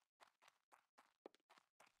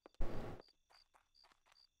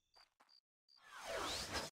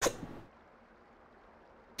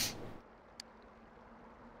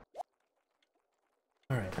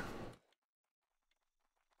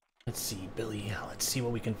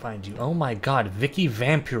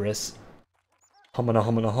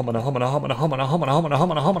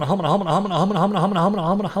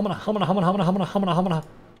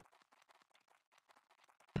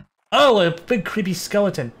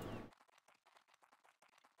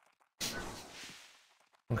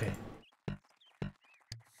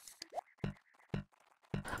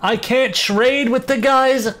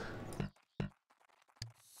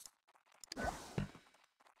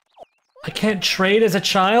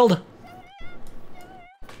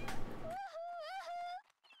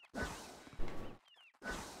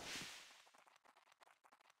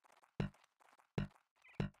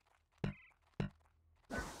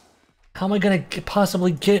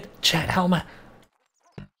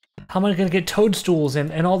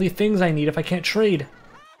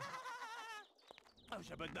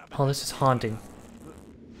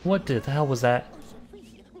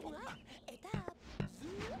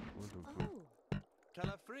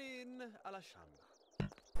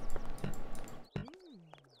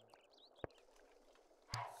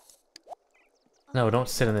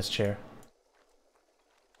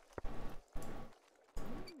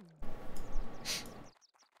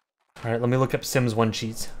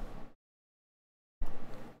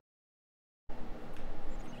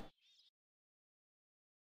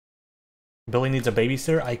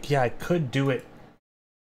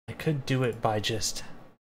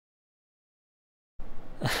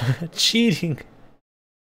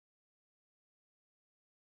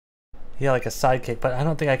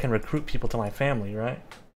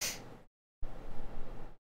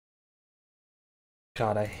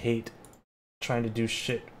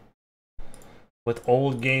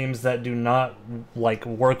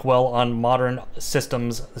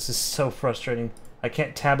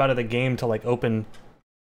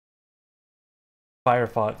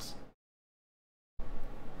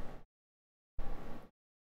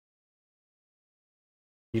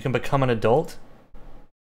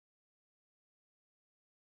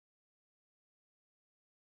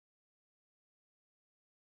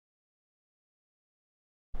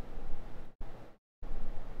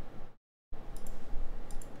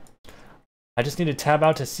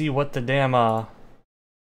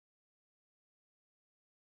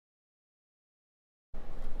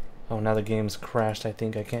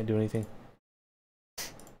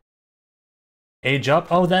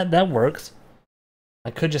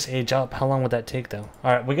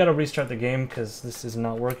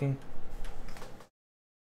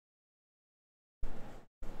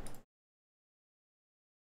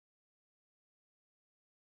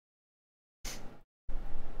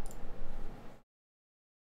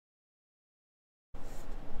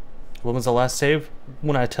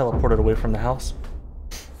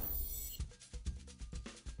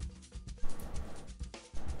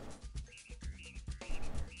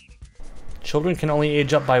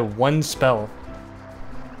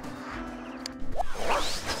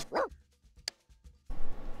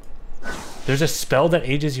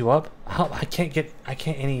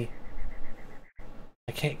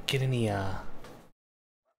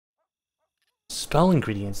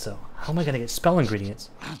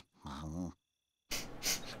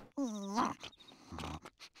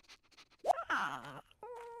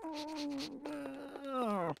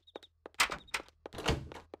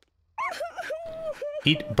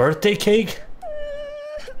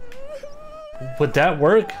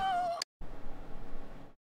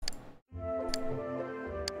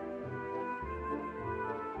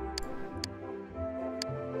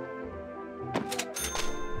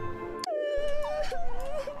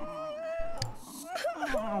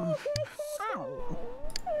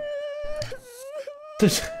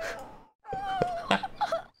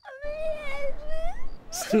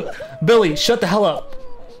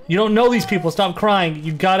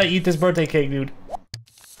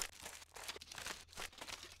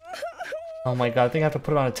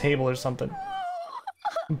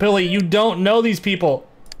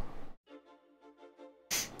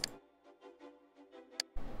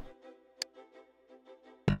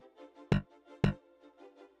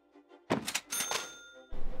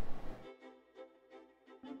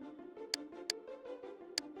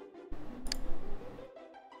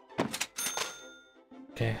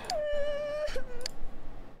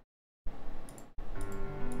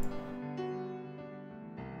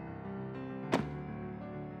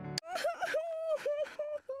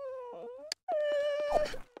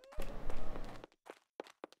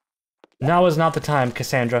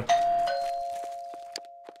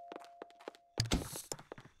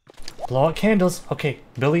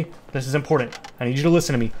 I need you to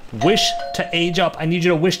listen to me. Wish to age up. I need you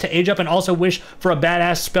to wish to age up and also wish for a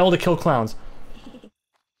badass spell to kill clowns.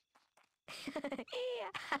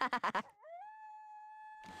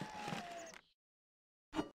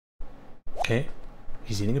 Okay.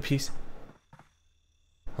 He's eating a piece.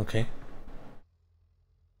 Okay.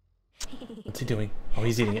 What's he doing? Oh,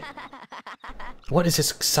 he's eating it. What is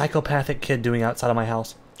this psychopathic kid doing outside of my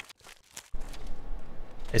house?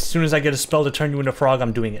 As soon as I get a spell to turn you into a frog,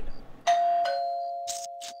 I'm doing it.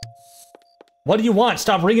 What do you want?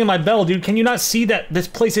 Stop ringing my bell, dude. Can you not see that this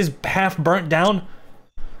place is half burnt down?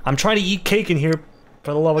 I'm trying to eat cake in here,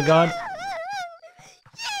 for the love of God.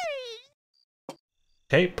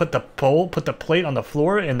 Okay, put the plate on the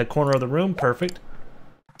floor in the corner of the room. Perfect.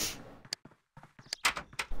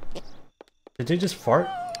 Did they just fart?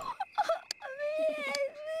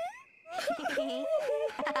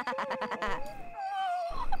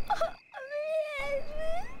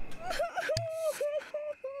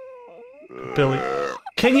 Billy.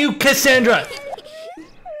 Can you, Cassandra?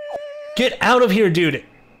 Get out of here, dude.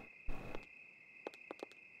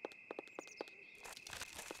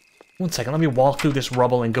 1 second, let me walk through this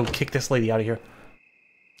rubble and go kick this lady out of here.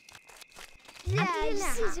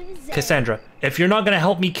 Cassandra, if you're not gonna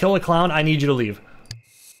help me kill a clown, I need you to leave.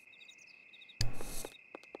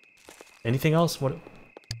 Anything else? What?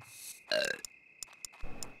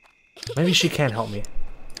 Maybe she can help me.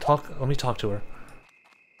 Let me talk to her.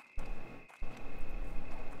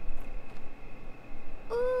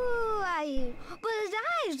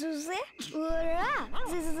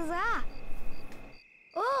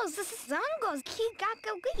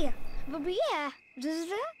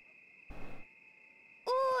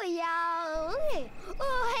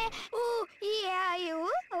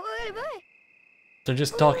 They're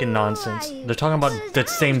just talking nonsense. They're talking about that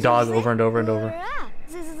same dog over and over and over.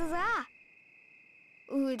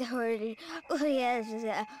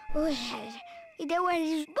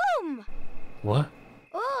 What?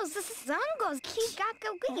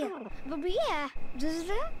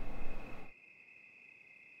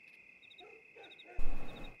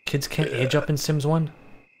 Kids can't age up in Sims 1?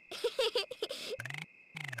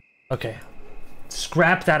 Okay.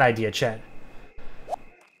 Scrap that idea, Chad.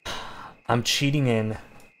 I'm cheating in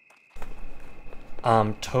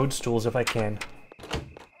toadstools if I can.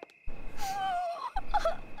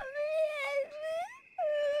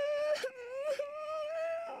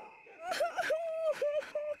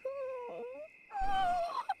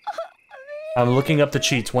 I'm looking up the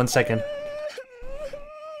cheats, 1 second.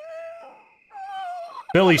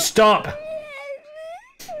 Billy, stop!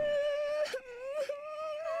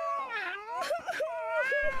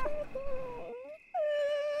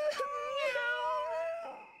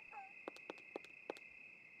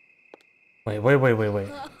 Wait.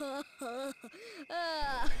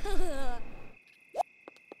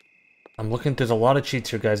 I'm looking, there's a lot of cheats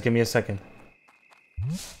here, guys. Give me a second.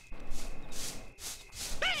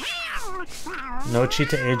 No cheat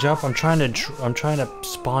to age up? I'm trying to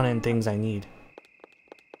spawn in things I need.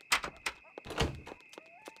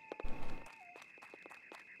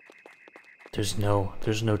 There's no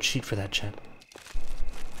cheat for that, chat.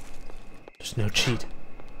 There's no cheat.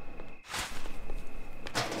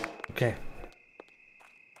 Okay.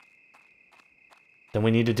 Then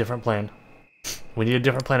we need a different plan. We need a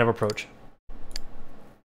different plan of approach.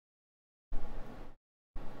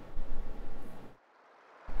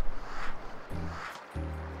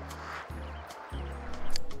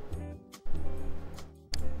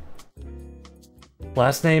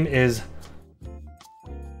 Last name is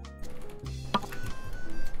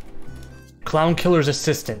Clown Killer's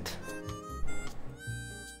assistant.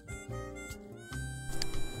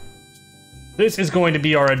 This is going to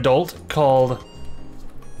be our adult called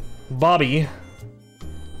Bobby.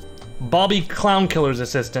 Bobby Clown Killer's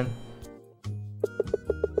assistant.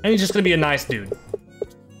 And he's just gonna be a nice dude.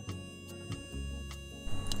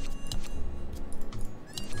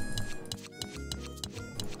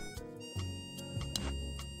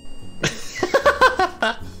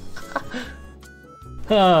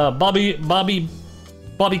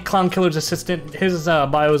 Bobby Clown Killer's assistant. His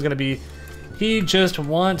bio is gonna be, he just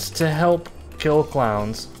wants to help kill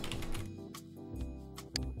clowns.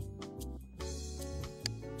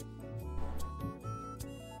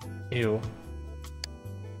 Ew.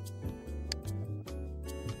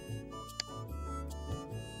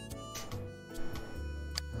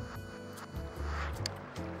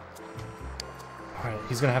 Alright,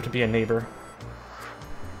 he's gonna have to be a neighbor.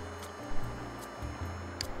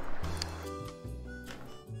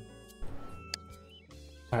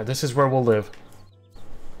 Alright, this is where we'll live.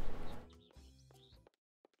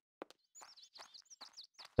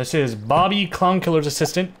 This is Bobby, Clown Killer's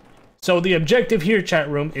assistant. So the objective here, chat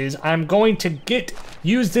room, is I'm going to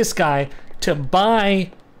use this guy to buy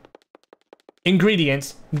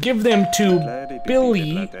ingredients, give them to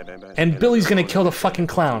Billy, and Billy's gonna kill the fucking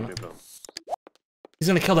clown. He's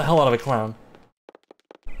gonna kill the hell out of a clown.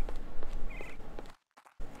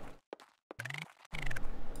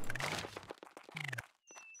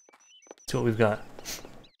 See what we've got.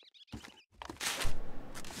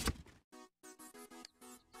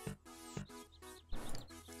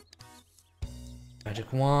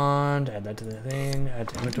 Magic wand, add that to the thing, add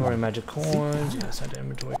to inventory magic coins, yes, add to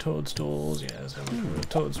inventory toadstools, yes, inventory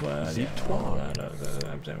toad sweat, yeah, all that,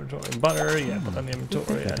 add to inventory butter, yeah, put that in the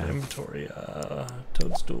inventory, add to inventory,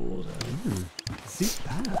 toadstools.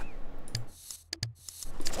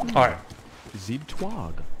 Alright.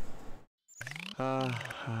 Zibtwag.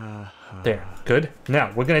 There, good.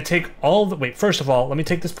 Now, we're gonna take all the, wait, first of all, let me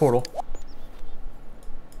take this portal.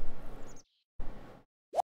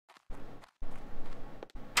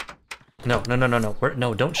 No, no, no, no, no.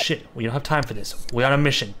 No, don't shit. We don't have time for this. We're on a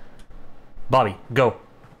mission. Bobby, go.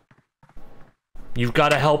 You've got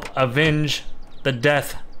to help avenge the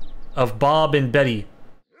death of Bob and Betty.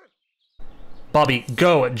 Bobby,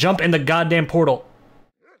 go. Jump in the goddamn portal.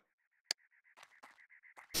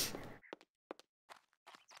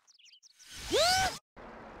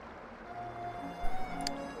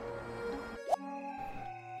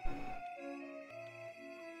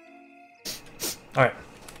 All right.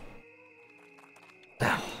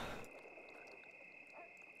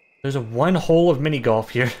 There's a one hole of mini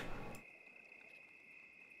golf here.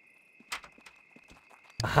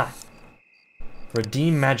 Aha.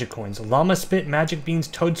 Redeem magic coins. Llama spit, magic beans,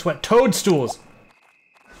 toad sweat, toadstools!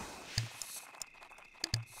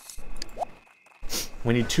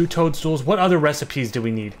 We need 2 toadstools. What other recipes do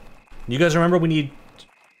we need? You guys remember we need...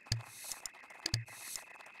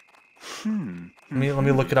 Let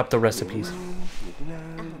me look it up, the recipes.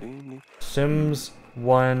 Sims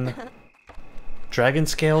 1... Dragon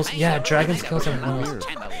scales? Yeah, dragon scales are nice.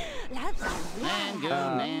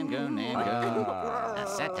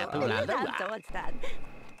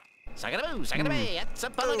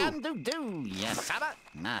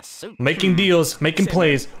 Making deals, making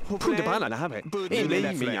plays.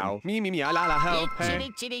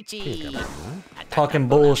 Talking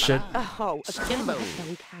bullshit. Oh, a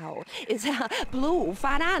cow is a blue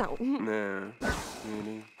banana.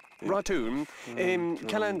 Ratoon,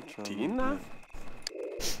 Calantina?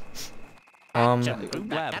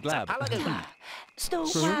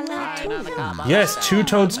 Yes, 2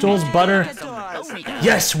 toadstools, butter.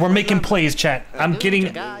 Yes, we're making plays, chat. I'm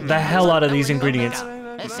getting the hell out of these ingredients.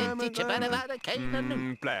 I'm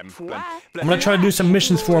gonna try to do some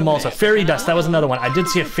missions for them also. Fairy dust, that was another one. I did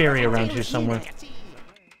see a fairy around here somewhere.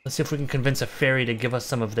 Let's see if we can convince a fairy to give us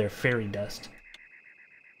some of their fairy dust.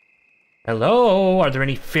 Hello? Are there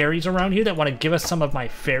any fairies around here that want to give us some of my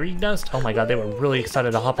fairy dust? Oh my god, they were really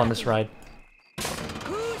excited to hop on this ride.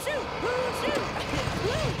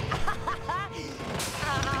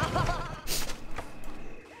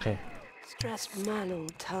 Okay.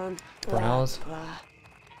 Browse.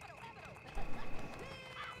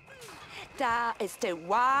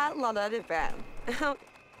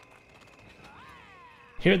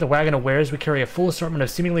 Here at the Wagon of Wares, we carry a full assortment of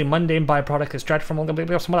seemingly mundane byproducts extracted from...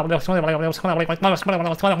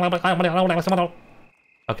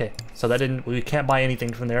 Okay, so that didn't... We can't buy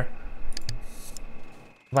anything from there.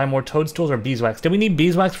 Buy more toadstools or beeswax. Did we need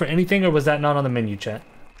beeswax for anything, or was that not on the menu, chat?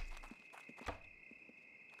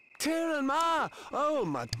 Oh,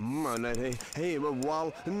 my... I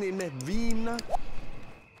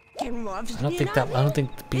don't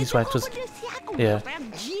think the beeswax was... Yeah.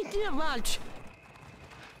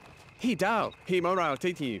 Alright,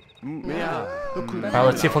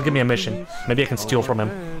 let's see if he'll give me a mission. Maybe I can steal from him.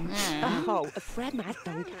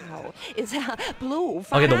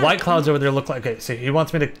 Okay, the white clouds over there look like... Okay, so he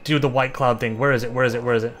wants me to do the white cloud thing. Where is it? Where is it?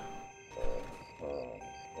 Where is it?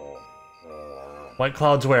 White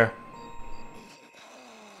clouds where?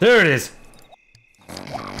 There it is!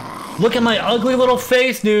 Look at my ugly little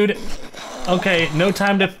face, dude! Okay, no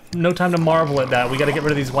time to marvel at that. We gotta get rid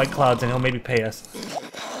of these white clouds and he'll maybe pay us.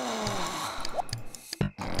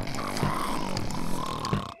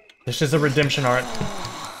 This is a redemption art.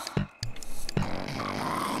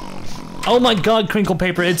 Oh my god, crinkle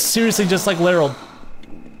paper, it's seriously just like Larold.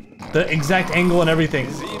 The exact angle and everything.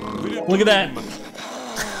 Look at that.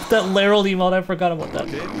 That Larold emote, I forgot about that.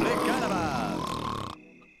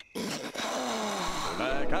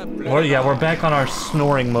 Yeah, we're back on our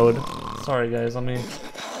snoring mode. Sorry guys, let me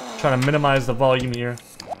try to minimize the volume here.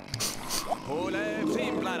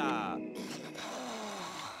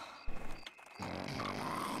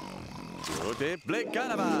 Blute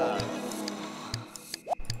Blekaraba.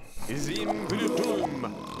 Izim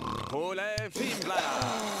Brutum. Pole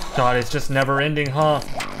Fimblara. God, it's just never ending, huh?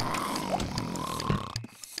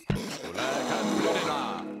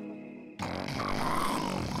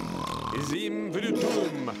 Izim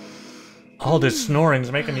Brutum. All this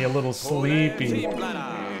snoring's making me a little sleepy.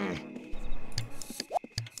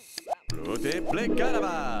 Blute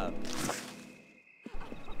Blekaraba.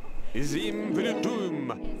 Izim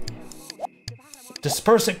Brutum.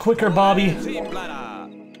 Disperse it quicker, Bobby.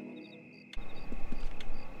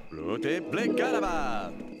 Blute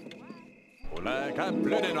Blekaraba. Olaka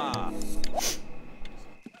Bludena.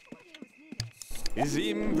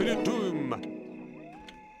 Izim Brutum.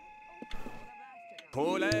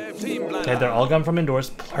 Okay, they're all gone from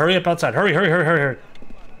indoors. Hurry up outside. Hurry, hurry, hurry, hurry, hurry.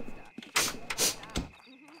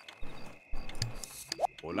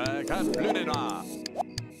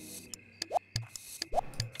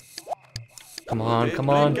 Come on, come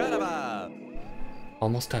on.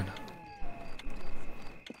 Almost done.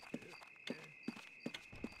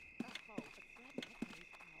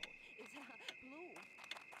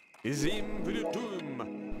 Izim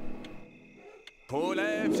Brutum. Pole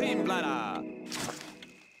Fimblara.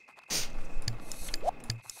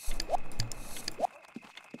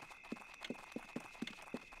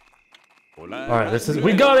 Alright, this is.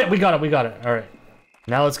 We got it, we got it, we got it. Alright.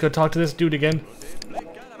 Now let's go talk to this dude again.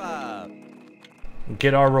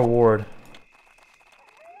 Get our reward.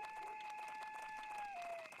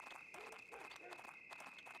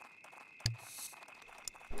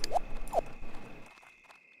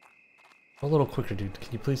 A little quicker, dude.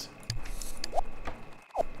 Can you please?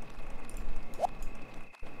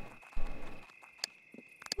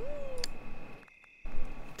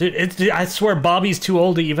 Dude, I swear Bobby's too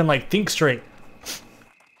old to even, like, think straight.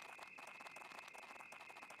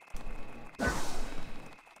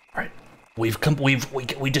 Alright. We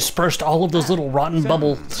dispersed all of those little rotten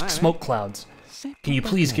bubble smoke clouds. Can you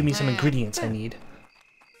please give me some ingredients I need?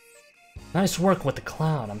 Nice work with the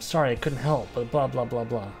cloud. I'm sorry I couldn't help, but blah blah blah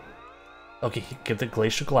blah. Okay, give the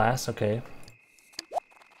glacier glass, okay.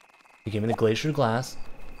 You gave me the glacier glass.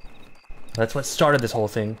 That's what started this whole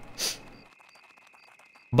thing.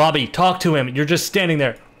 Bobby, talk to him. You're just standing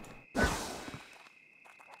there.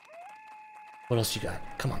 What else you got?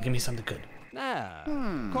 Come on, give me something good.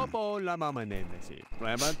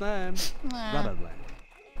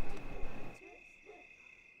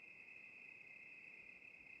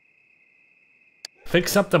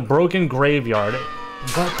 Fix up the broken graveyard.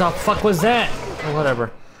 What the fuck was that? Or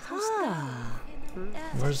whatever.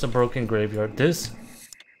 Where's the broken graveyard? This?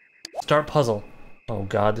 Start puzzle. Oh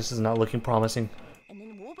god, this is not looking promising.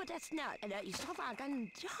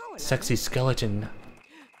 Sexy skeleton.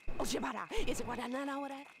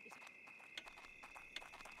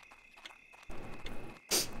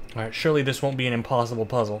 Alright, surely this won't be an impossible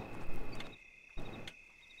puzzle.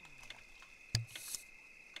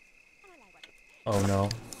 Oh no.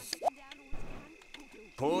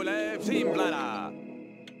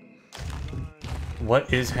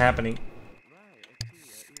 What is happening?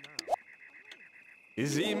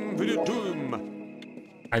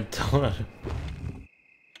 I don't know.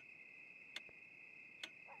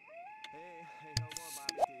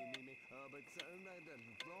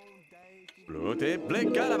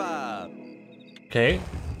 Okay,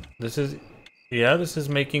 this is, yeah, this is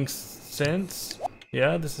making sense.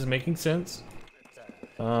 Yeah, this is making sense.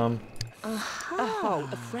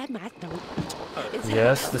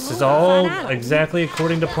 Yes, this is all exactly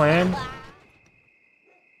according to plan.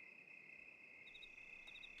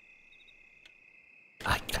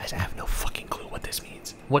 Guys, I have no fucking clue what this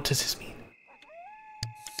means. What does this mean?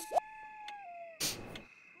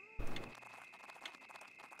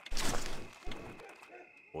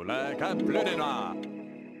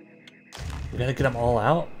 We gotta get them all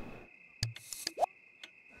out?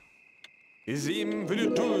 Izim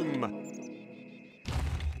Brutum.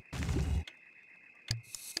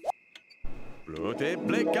 Blute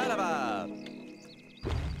Blekaraba.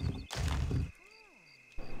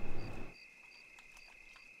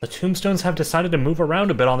 The tombstones have decided to move around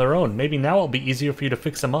a bit on their own. Maybe now it'll be easier for you to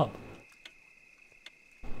fix them up.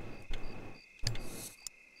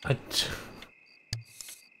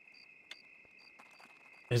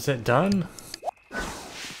 Is it done?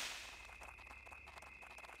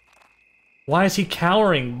 Why is he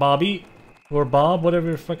cowering, Bobby? Or Bob, whatever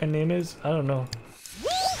your fucking name is? I don't know.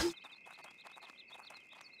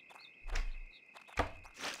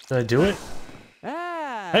 Did I do it?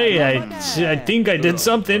 Hey, I think I did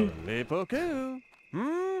something.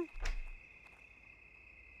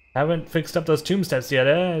 Haven't fixed up those tomb steps yet,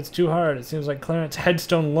 eh? It's too hard. It seems like Clarence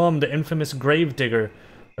Headstone Lum, the infamous grave digger.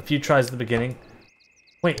 A few tries at the beginning.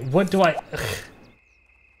 Wait, what do I...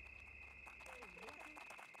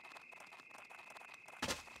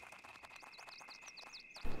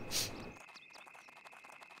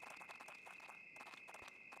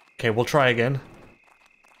 Okay, we'll try again.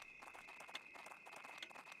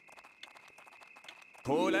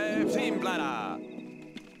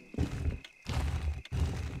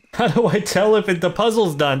 How do I tell if the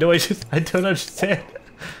puzzle's done? Do I just... I don't understand.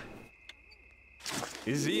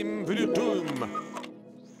 They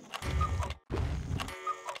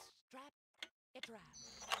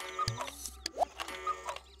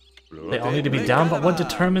all need to be down, but what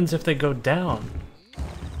determines if they go down?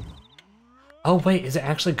 Oh wait, is it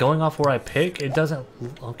actually going off where I pick? It doesn't...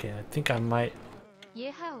 Okay, I think I might...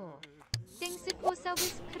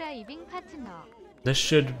 This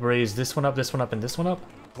should raise this one up, and this one up.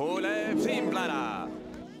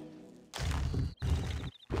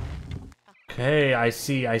 Okay, I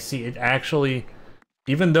see. It actually...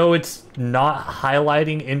 Even though it's not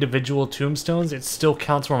highlighting individual tombstones, it still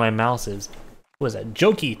counts where my mouse is. What is that?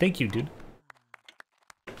 Jokey, thank you, dude.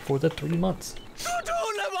 For the 3 months.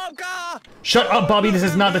 Shut up, Bobby, this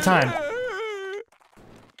is not the time.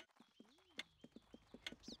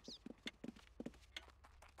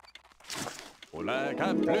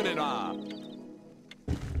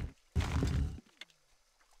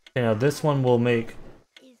 Okay, now this one will make...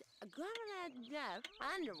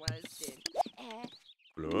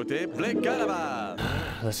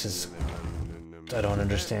 This is... I don't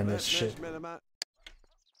understand this shit.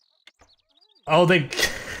 Oh, they...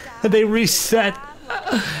 they reset!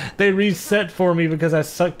 They reset for me because I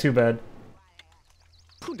suck too bad.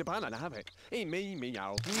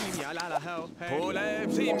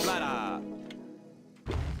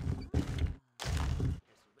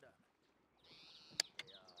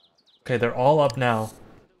 Okay, they're all up now.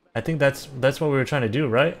 I think that's what we were trying to do,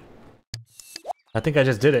 right? I think I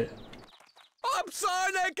just did it.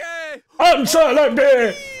 I'm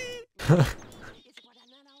Sonic!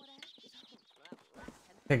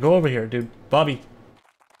 Hey, go over here, dude. Bobby.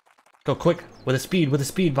 Go quick. With a speed,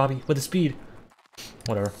 Bobby. With a speed.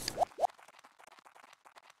 Whatever.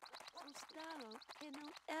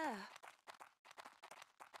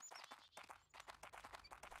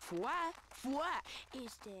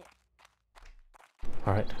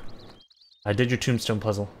 Alright. I did your tombstone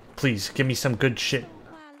puzzle. Please, give me some good shit.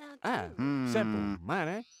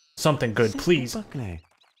 Something good, please.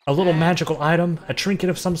 A little magical item, a trinket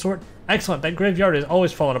of some sort. Excellent, that graveyard is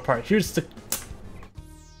always falling apart. Here's the...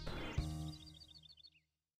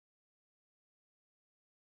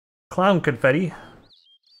 Clown confetti.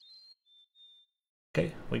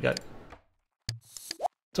 Okay, we got...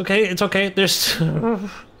 It's okay, it's okay. There's...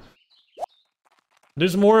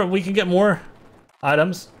 There's more, we can get more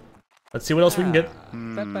items. Let's see what else we can get.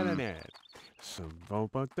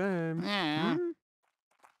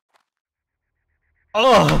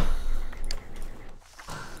 Oh!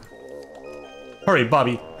 Hurry,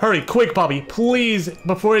 Bobby. Hurry, quick, Bobby. Please,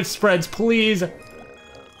 before it spreads, please.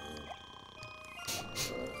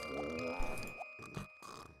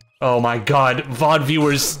 Oh my god. VOD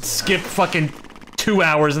viewers skip fucking 2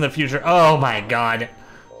 hours in the future. Oh my god.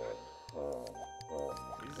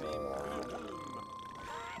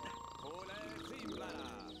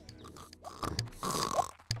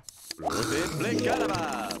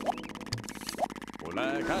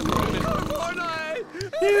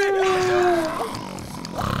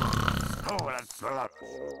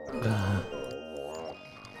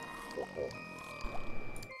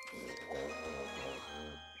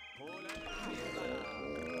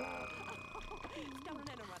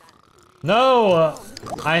 No!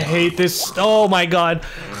 I hate this. Oh my god.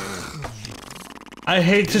 I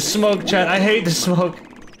hate to smoke, chat. I hate to smoke.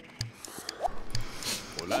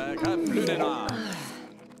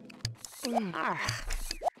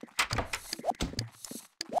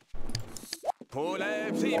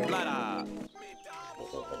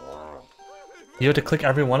 You have to click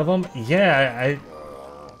every one of them? Yeah,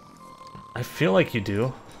 I feel like you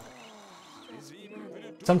do.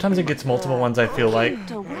 Sometimes it gets multiple ones, I feel like.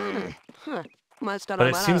 But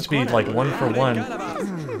it seems to be like 1 for 1.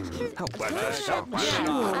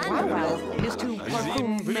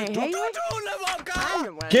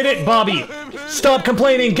 Get it, Bobby! Stop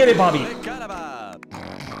complaining! Get it, Bobby!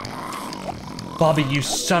 Bobby, you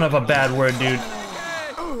son of a bad word, dude.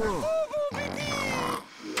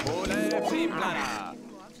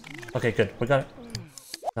 Okay, good. We got it.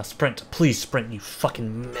 Now sprint. Please sprint, you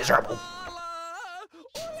fucking miserable.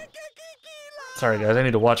 Sorry, guys. I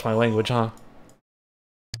need to watch my language, huh?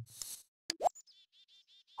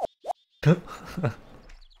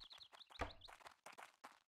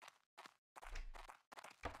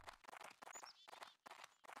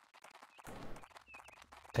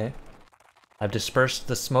 Okay. I've dispersed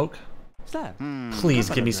the smoke. Please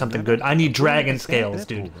give me something good. I need dragon scales,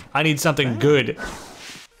 dude. I need something good.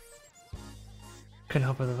 Can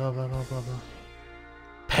help with the blah blah blah blah blah.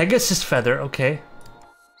 Pegasus feather, okay.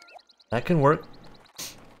 That can work.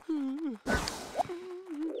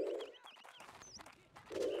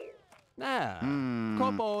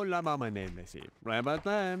 Kopo la mama name mesi. Rabbit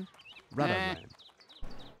man. Rabbit man.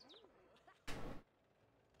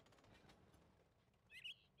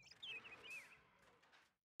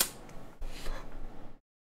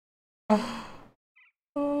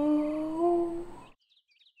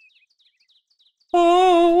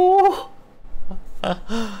 Oh.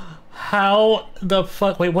 How the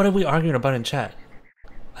fuck? Wait, what are we arguing about in chat?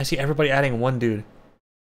 I see everybody adding one dude.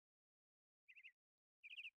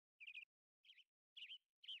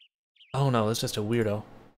 Oh no, it's just a weirdo.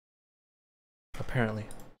 Apparently.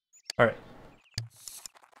 Alright.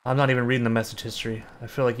 I'm not even reading the message history. I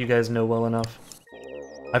feel like you guys know well enough.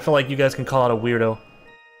 I feel like you guys can call out a weirdo.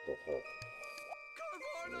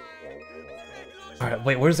 Alright,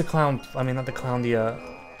 wait, where's the clown? I mean, not the clown, the,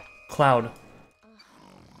 cloud.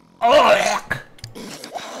 Oh!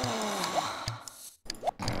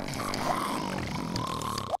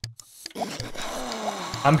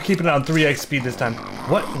 I'm keeping it on 3x speed this time.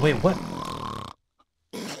 What? Wait, what?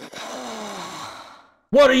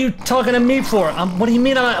 What are you talking to me for? What do you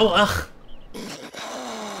mean I'm... ugh.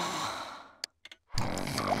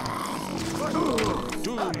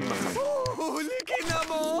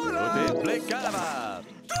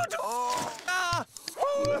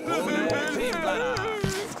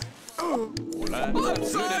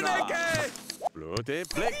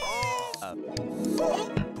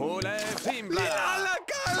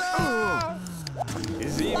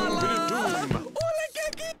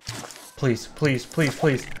 Please, please, please,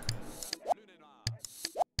 please.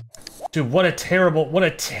 Dude, what a terrible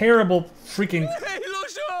freaking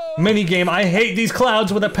mini game. I hate these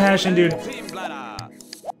clouds with a passion, dude.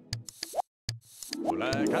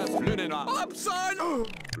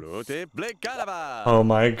 Oh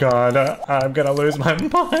my god, I'm gonna lose my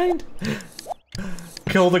mind.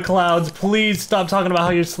 Kill the clouds, please stop talking about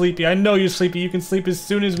how you're sleepy. I know you're sleepy, you can sleep as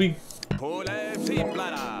soon as we...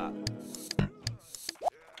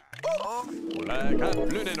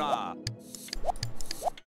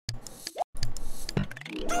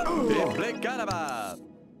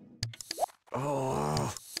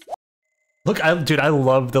 Look, dude, I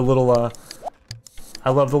love the little,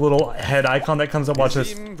 head icon that comes up. Watch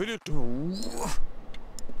this.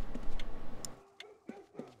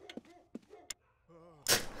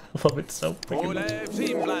 I love it so freaking much.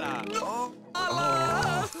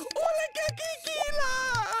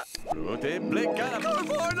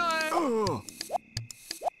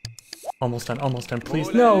 Almost done,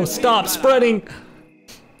 please. No, stop spreading!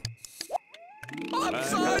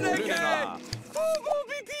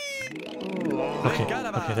 Okay,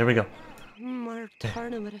 there we go.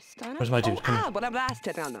 Where's my dude? Come here.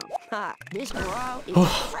 This girl is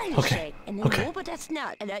Okay, okay.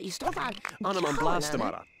 Now,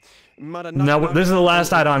 Now, this is the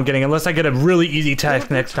last item I'm getting, unless I get a really easy task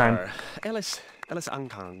next time.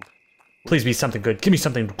 Please be something good. Give me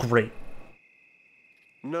something great.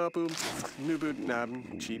 Where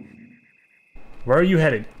are you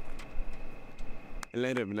headed?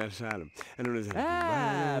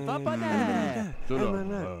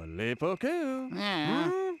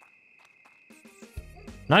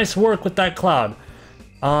 Nice work with that cloud.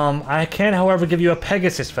 I can, however, give you a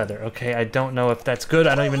Pegasus feather. Okay, I don't know if that's good.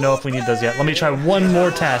 I don't even know if we need those yet. Let me try one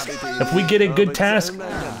more task. If we get a good task,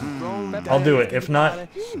 I'll do it. If not,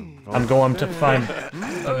 I'm going to find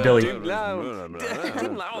Billy.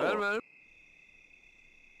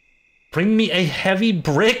 Bring me a heavy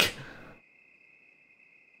brick?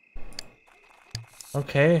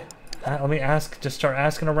 Okay. Let me just start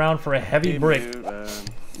asking around for a heavy brick.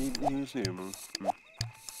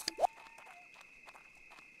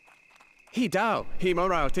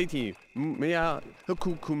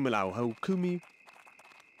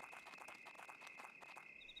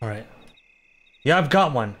 Alright. Yeah, I've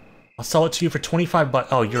got one. I'll sell it to you for 25 bucks.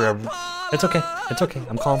 Oh, you're a... It's okay. It's okay.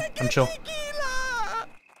 I'm calm. I'm chill.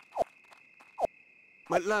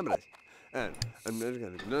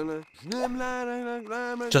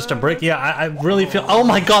 Just a brick? Yeah, I really feel... Oh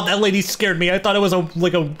my god, that lady scared me. I thought it was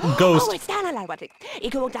like a ghost.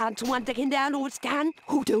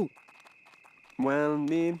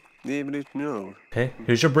 Even if no. Okay,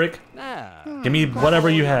 here's your brick. Ah. Give me whatever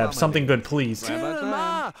you have. Something good, please.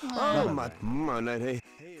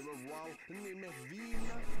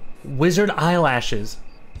 Wizard eyelashes.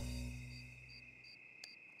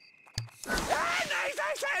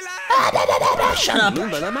 Shut up!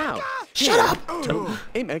 Shut up!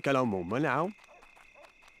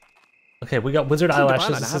 Okay, we got wizard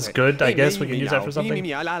eyelashes. This is good. I guess we can use that for something.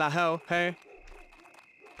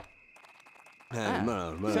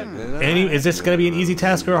 Is this gonna be an easy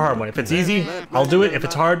task or a hard one? If it's easy, I'll do it. If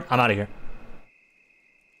it's hard, I'm out of here.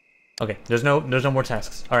 Okay, there's no more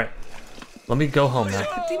tasks. All right, let me go home now.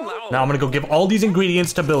 Now I'm gonna go give all these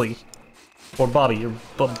ingredients to Billy or Bobby or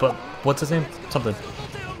but what's his name? Something.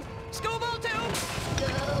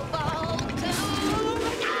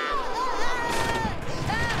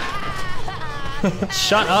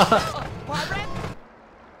 Shut up!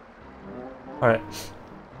 All right.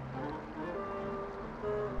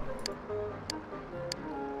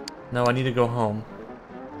 No, I need to go home.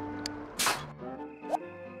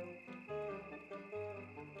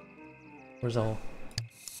 Where's the hole?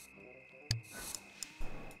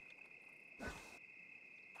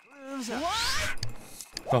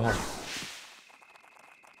 Go home.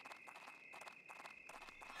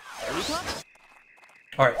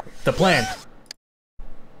 Alright, the plan.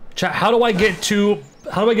 Chat, how do I get to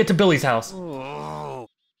Billy's house?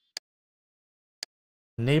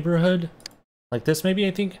 Neighborhood? Like this maybe,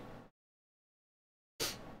 I think?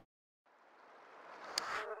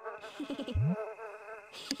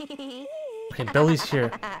 Okay, Billy's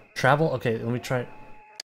here. Travel? Okay, let me try.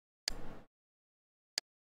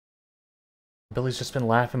 Billy's just been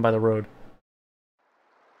laughing by the road.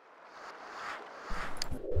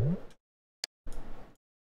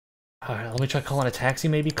 Alright, let me try calling a taxi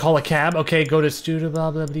maybe. Call a cab. Okay, go to studio blah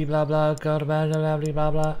blah blah blah blah. Go to blah blah blah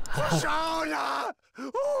blah blah. I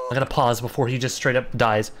gotta pause before he just straight up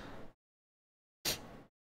dies.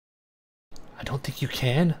 I don't think you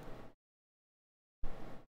can.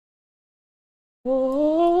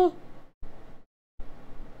 Oh.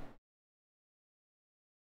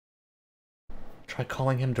 Try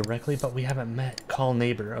calling him directly, but we haven't met. Call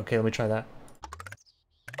neighbor. Okay, let me try that.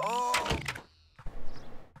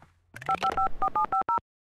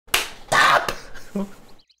 Stop!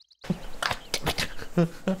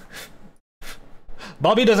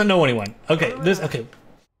 Bobby doesn't know anyone. Okay, okay.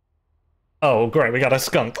 Oh, great, we got a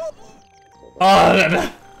skunk.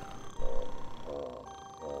 Oh,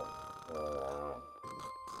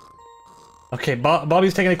 okay,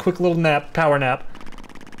 Bobby's taking a quick little nap, power nap.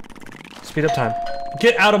 Speed up time.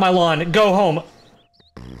 Get out of my lawn, go home.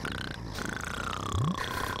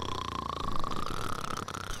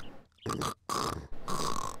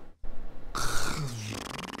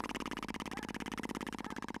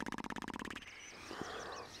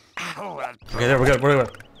 Okay, there we go, we're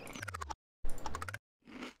good.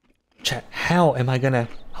 Chat, how am I gonna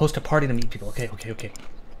host a party to meet people? Okay.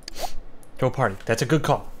 Throw a party, that's a good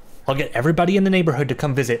call. I'll get everybody in the neighborhood to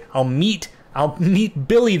come visit. I'll meet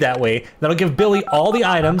Billy that way. Then I'll give Billy all the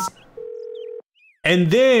items.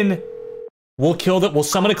 And then we'll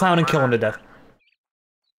summon a clown and kill him to death.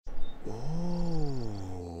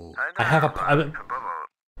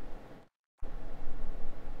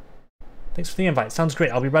 Thanks for the invite. Sounds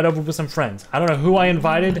great. I'll be right over with some friends. I don't know who I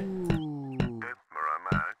invited.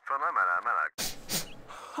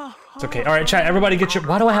 It's okay. Alright, chat, everybody get your...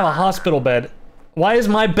 Why do I have a hospital bed? Why is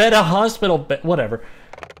my bed a hospital bed? Whatever.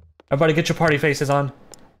 Everybody get your party faces on.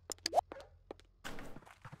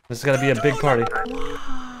 This is gonna be a big party.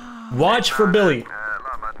 Watch for Billy.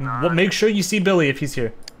 Make sure you see Billy if he's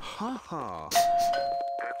here.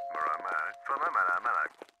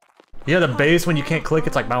 Yeah, the bass when you can't click,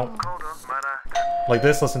 it's like mount. Like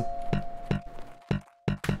this, listen.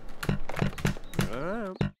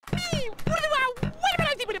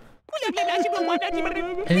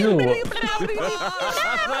 Ew.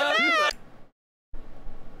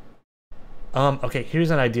 Okay,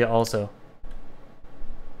 here's an idea also.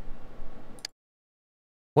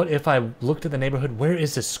 What if I looked at the neighborhood? Where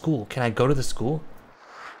is the school? Can I go to the school?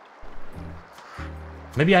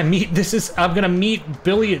 Maybe I'm gonna meet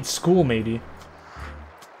Billy at school, maybe.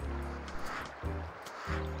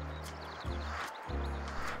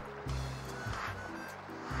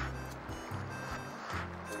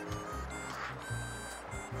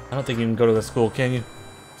 I don't think you can go to the school, can you?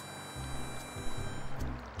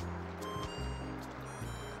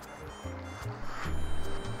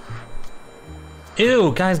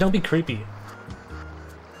 Ew, guys, don't be creepy.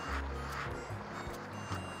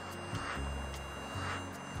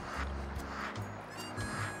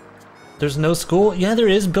 There's no school? Yeah, there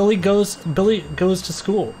is. Billy goes to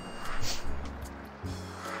school.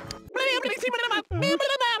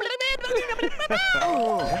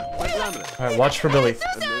 Alright, watch for Billy.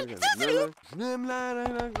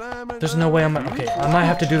 There's no way I'm... Okay, I might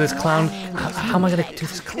have to do this clown... How am I gonna do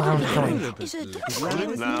this clown killing? Is it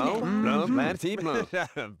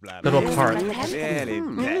Go to a park.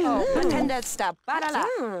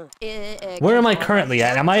 Mm. Where am I currently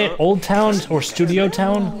at? Am I at Old Town or Studio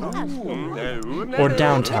Town? Or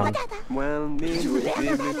downtown?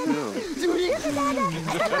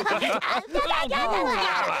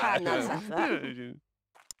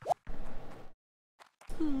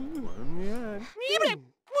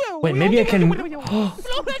 Wait, maybe I can...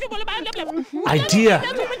 Idea!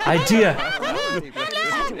 Idea!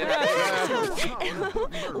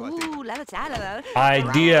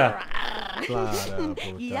 Idea!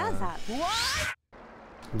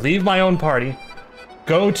 Leave my own party.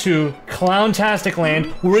 Go to Clowntastic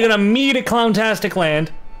Land. We're gonna meet at Clowntastic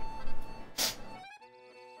Land.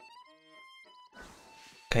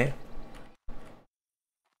 Okay.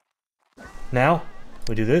 Now,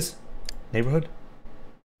 we do this. Neighborhood.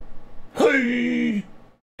 Hey!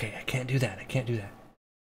 Okay, I can't do that. I can't do that.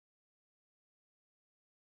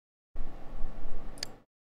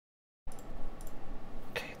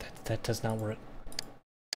 Okay, that does not work.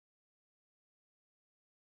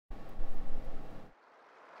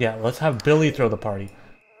 Yeah, let's have Billy throw the party.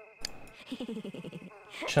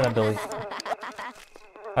 Shut up, Billy.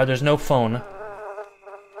 Oh, there's no phone.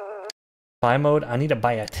 Buy mode? I need to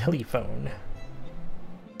buy a telephone.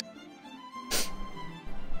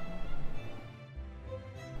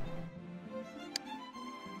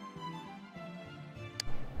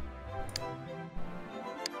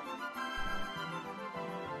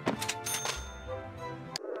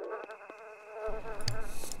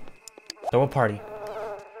 Throw a party.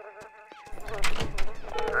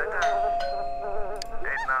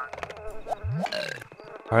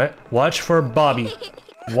 Alright, watch for Bobby.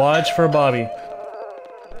 Watch for Bobby.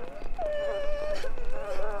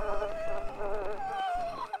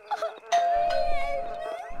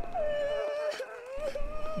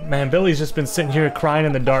 Man, Billy's just been sitting here crying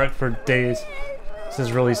in the dark for days. This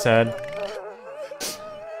is really sad.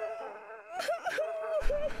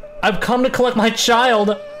 I've come to collect my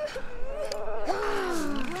child!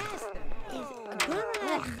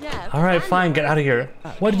 Alright, fine, get out of here.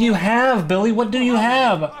 What do you have, Billy? What do you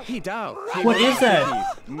have? What is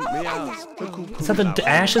that? Is that the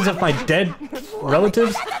ashes of my dead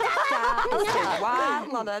relatives?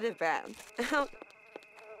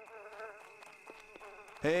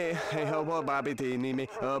 Hey, how about Bobby need me?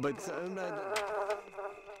 But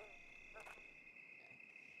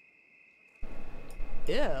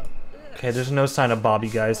Yeah. Okay, there's no sign of Bobby,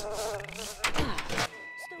 guys.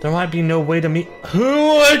 There might be no way to meet.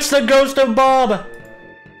 Who? It's the ghost of Bob!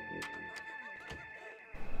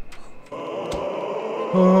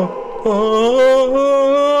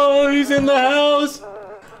 Oh, he's in the house!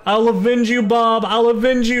 I'll avenge you, Bob! I'll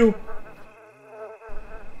avenge you!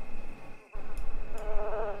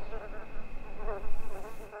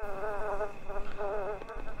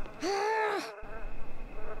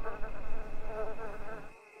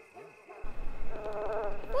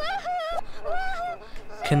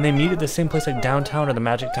 Can they meet at the same place like downtown or the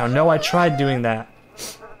Magic Town? No, I tried doing that.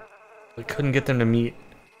 We couldn't get them to meet.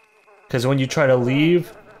 Because when you try to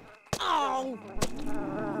leave...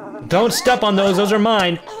 Don't step on those are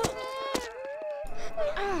mine!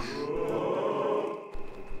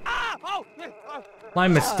 My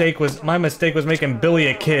mistake was making Billy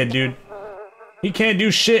a kid, dude. He can't do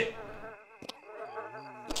shit.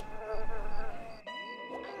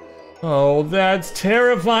 Oh, that's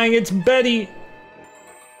terrifying. It's Betty.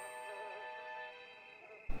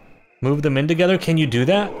 Move them in together? Can you do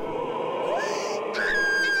that?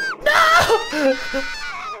 No!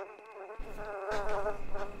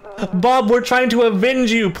 Bob, we're trying to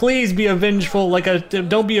avenge you. Please be a vengeful,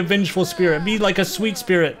 don't be a vengeful spirit. Be like a sweet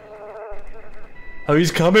spirit. Oh,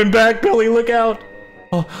 he's coming back, Billy. Look out.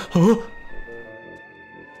 Oh, oh.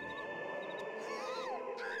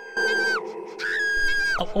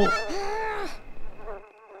 Oh, oh.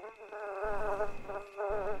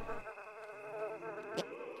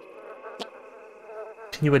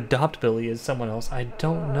 Can you adopt Billy as someone else? I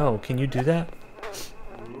don't know. Can you do that?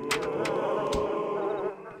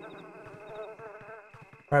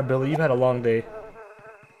 Alright, Billy, you've had a long day.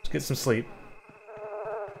 Let's get some sleep.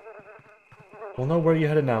 We'll know where you're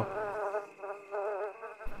headed now.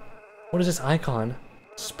 What is this icon?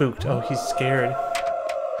 Spooked. Oh, he's scared.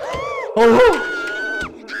 Oh!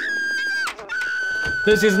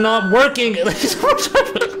 This is not working!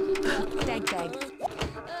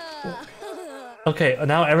 Okay,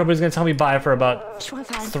 now everybody's gonna tell me bye for about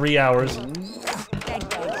 3 hours.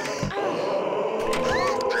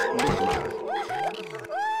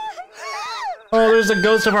 Oh, there's a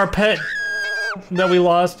ghost of our pet that we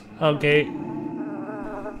lost. Okay.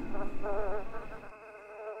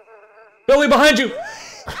 Billy, behind you!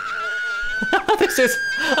 This is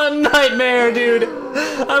a nightmare, dude.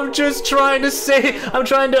 I'm just trying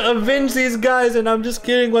to avenge these guys, and I'm just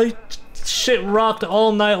getting like shit rocked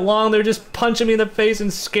all night long. They're just punching me in the face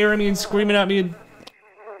and scaring me and screaming at me.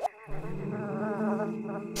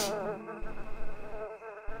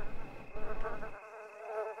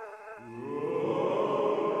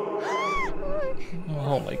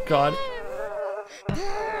 Oh my god.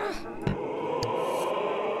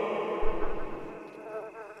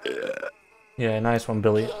 Yeah, nice one,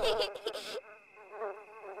 Billy.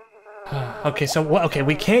 Okay, so what? Okay,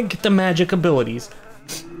 we can't get the magic abilities.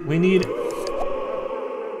 We need.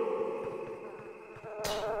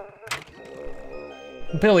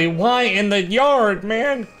 Billy, why in the yard,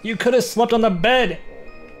 man? You could have slept on the bed.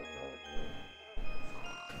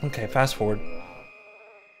 Okay, fast forward.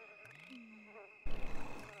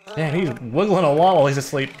 Damn, he's wiggling a lot while he's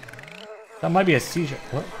asleep. That might be a seizure.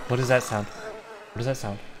 What? What does that sound? What does that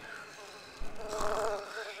sound?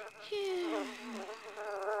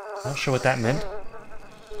 Not sure what that meant.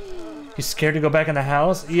 He's scared to go back in the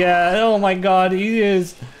house? Yeah, oh my god, he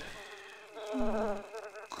is.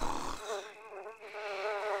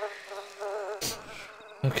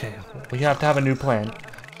 Okay, we have to have a new plan.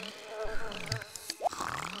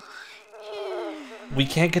 We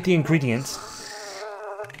can't get the ingredients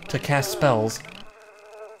to cast spells.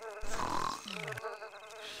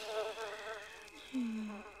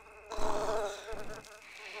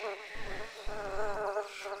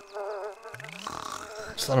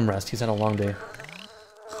 Just let him rest, he's had a long day.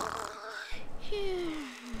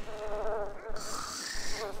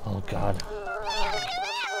 Oh god.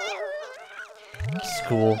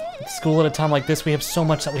 School. School at a time like this, we have so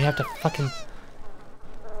much that we have to fucking...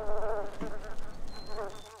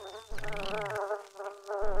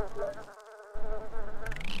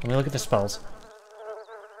 Let me look at the spells.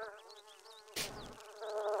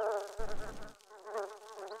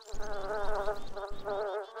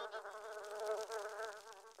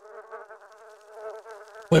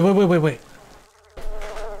 Wait.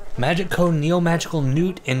 Magic Code Neo-Magical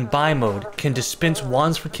Newt in Buy mode can dispense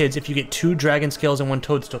wands for kids if you get 2 dragon scales and 1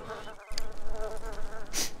 toadstool.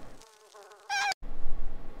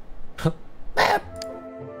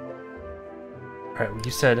 Alright,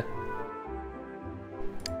 you said...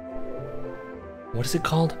 What is it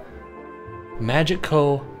called? Magic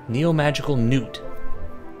Co. Neo-Magical Newt.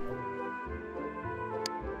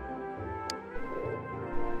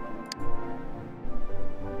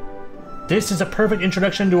 This is a perfect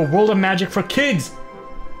introduction to a world of magic for kids!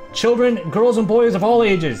 Children, girls, and boys of all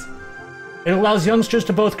ages. It allows youngsters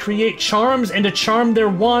to both create charms and to charm their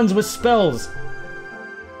wands with spells.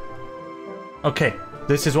 Okay,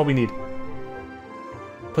 this is what we need.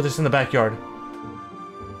 Put this in the backyard.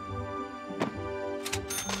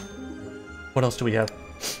 What else do we have?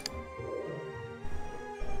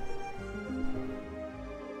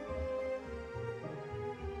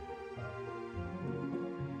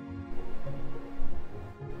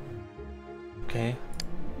 Okay.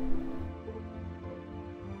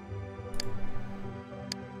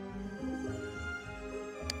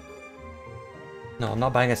 No, I'm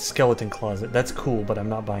not buying a skeleton closet. That's cool, but I'm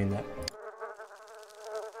not buying that.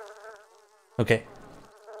 Okay.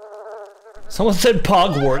 Someone said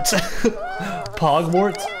Pogwarts.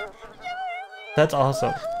 Pogwarts? That's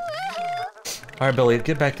awesome. Alright, Billy,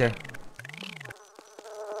 get back there.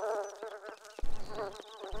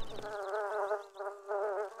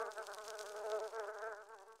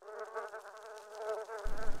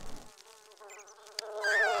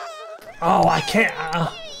 Oh, I can't.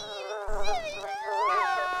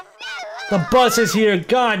 The bus is here.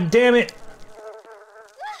 God damn it.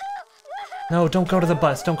 No, don't go to the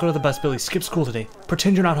bus. Don't go to the bus, Billy. Skip school today.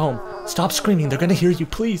 Pretend you're not home. Stop screaming. They're gonna hear you,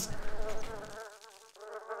 please.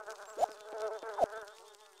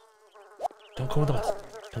 Don't go on the bus.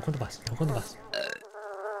 Don't go on the bus. Don't go on the bus.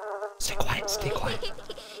 Stay quiet. Stay quiet.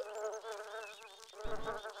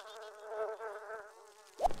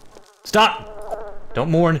 Stop! Don't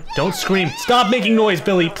mourn. Don't scream. Stop making noise,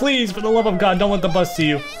 Billy. Please, for the love of God, don't let the bus see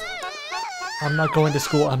you. I'm not going to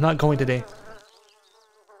school. I'm not going today.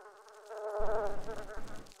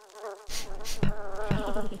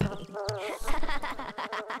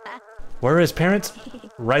 Where are his parents?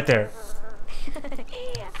 Right there.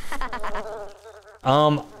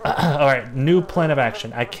 Alright, new plan of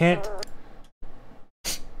action. I can't...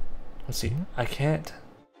 Let's see. I can't...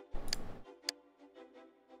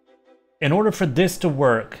 In order for this to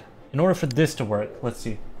work, let's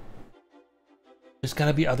see. There's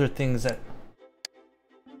gotta be other things that...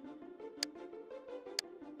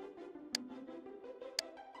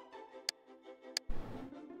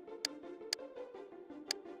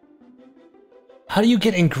 How do you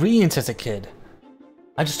get ingredients as a kid?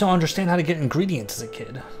 I just don't understand how to get ingredients as a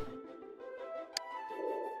kid.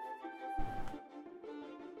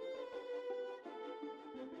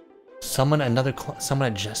 Summon another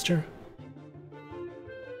summon a jester?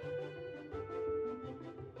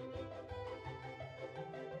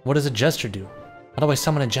 What does a jester do? How do I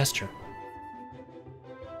summon a jester?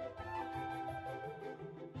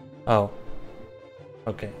 Oh.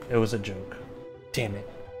 Okay, it was a joke. Damn it.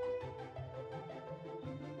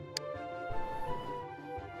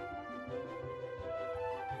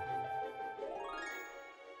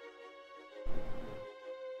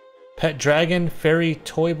 Pet dragon, fairy,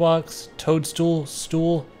 toy box, toadstool,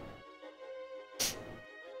 stool.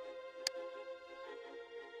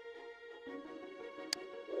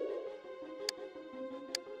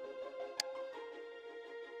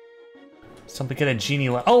 Something get a genie.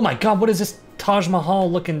 Oh my god, what is this Taj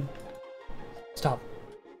Mahal looking? Stop.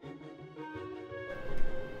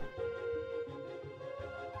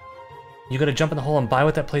 You gotta jump in the hole and buy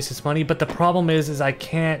with that place's money, but the problem is I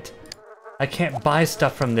can't buy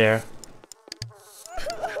stuff from there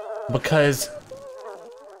because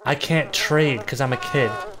I can't trade because I'm a kid.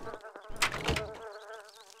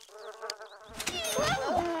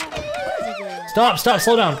 Stop,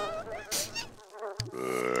 slow down.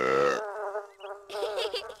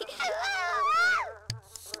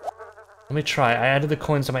 Let me try. I added the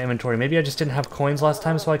coins to my inventory. Maybe I just didn't have coins last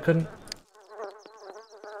time, so I couldn't.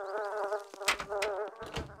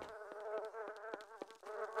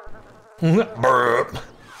 Burp.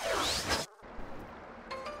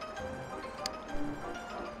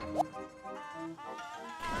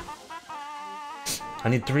 I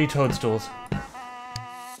need 3 toadstools.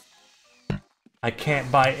 I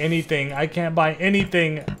can't buy anything. I can't buy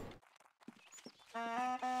anything.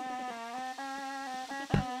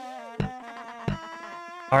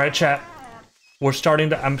 All right, chat. I'm starting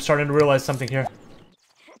to realize something here.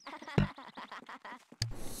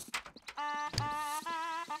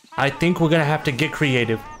 I think we're gonna have to get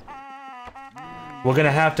creative. We're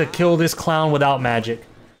gonna have to kill this clown without magic.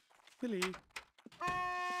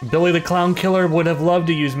 Billy the Clown Killer would have loved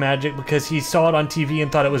to use magic because he saw it on TV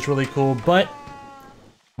and thought it was really cool, but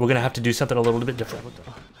we're gonna have to do something a little bit different.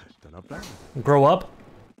 Grow up?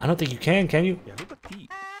 I don't think you can you?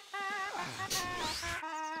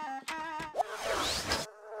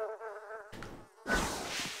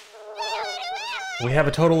 We have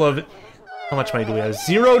a total of... How much money do we have?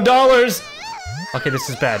 $0! Okay, this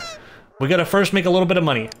is bad. We gotta first make a little bit of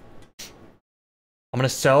money. I'm gonna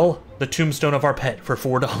sell the tombstone of our pet for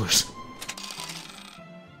 $4.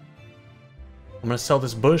 I'm gonna sell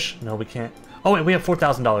this bush. No, we can't. Oh wait, we have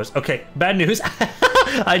 $4,000. Okay, bad news.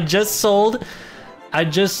 I just sold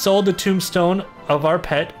the tombstone of our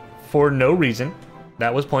pet for no reason.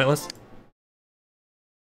 That was pointless.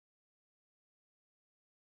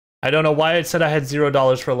 I don't know why it said I had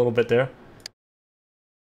 $0 for a little bit there.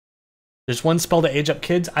 There's one spell to age up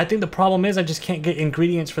kids. I think the problem is I just can't get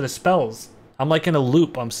ingredients for the spells. I'm like in a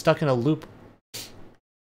loop. I'm stuck in a loop.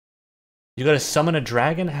 You gotta summon a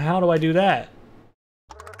dragon? How do I do that?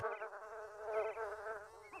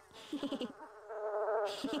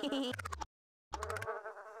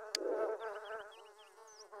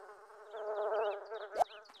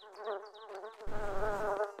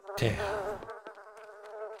 Damn.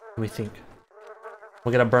 Let me think.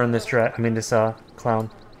 We're gonna burn this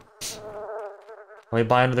clown. Let me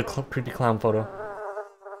buy into the creepy clown photo.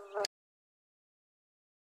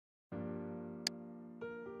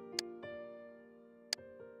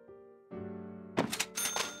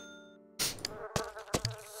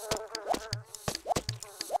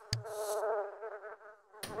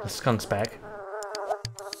 The skunk's back.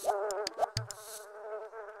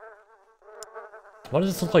 Why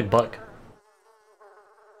does this look like Buck?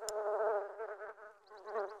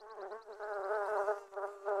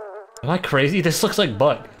 Am I crazy? This looks like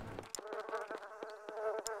Buck.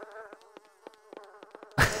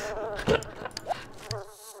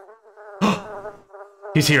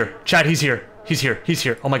 He's here. Chad, he's here. He's here. He's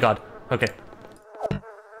here. Oh my god. Okay.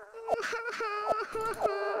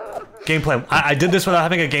 Game plan. I did this without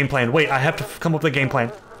having a game plan. Wait, I have to come up with a game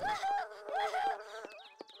plan.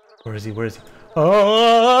 Where is he? Where is he?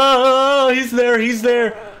 Oh, he's there. He's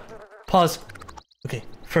there. Pause. Okay,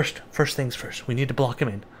 first things first. We need to block him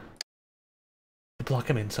in. Block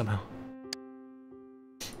him in somehow.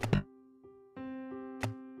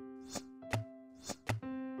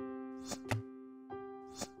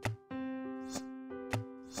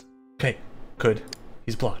 Okay, good.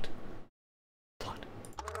 He's blocked. Blocked.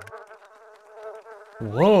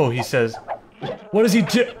 Whoa, he says. What does he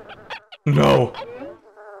do? No.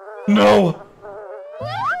 No.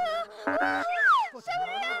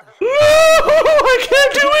 I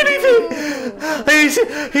can't do anything!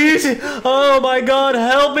 He's... Oh my god,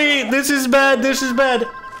 help me! This is bad, this is bad!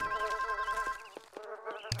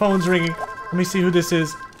 Phone's ringing. Let me see who this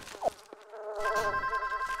is.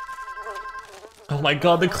 Oh my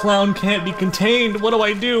god, the clown can't be contained! What do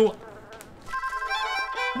I do?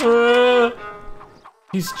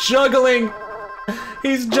 He's juggling!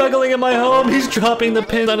 He's juggling in my home! He's dropping the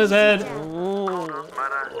pins on his head!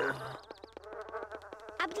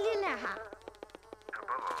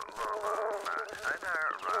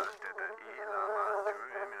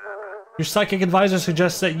 Your psychic advisor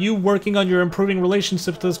suggests that you working on your improving relationships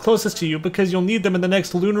with those closest to you because you'll need them in the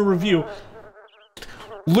next lunar review.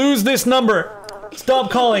 Lose this number!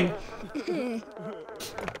 Stop calling!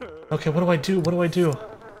 Okay, what do I do? What do I do?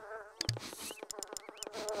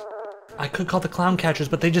 I could call the clown catchers,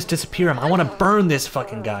 but they just disappear him. I want to burn this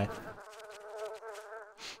fucking guy.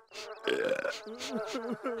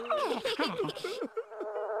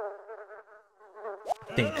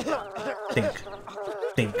 Think. Think.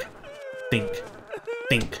 Think. Think.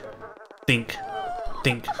 Think. Think.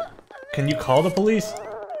 Think. Can you call the police?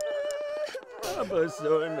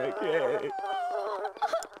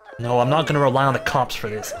 No, I'm not gonna rely on the cops for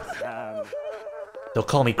this. They'll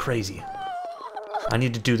call me crazy. I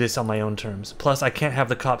need to do this on my own terms. Plus, I can't have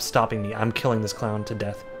the cops stopping me. I'm killing this clown to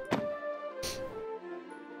death.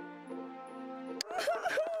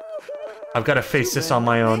 I've got to face this on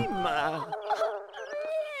my own.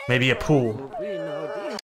 Maybe a pool.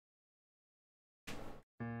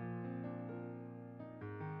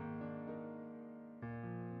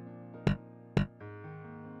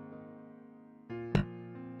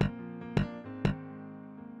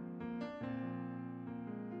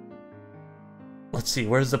 Let's see,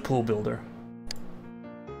 where's the pool builder?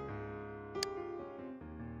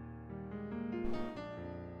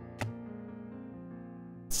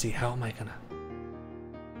 Let's see, how am I gonna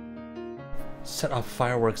set off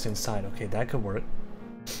fireworks inside? Okay, that could work.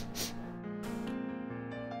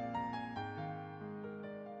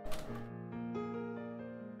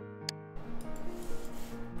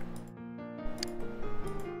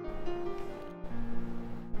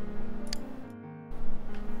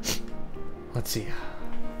 Let's see.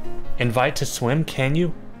 Invite to swim, can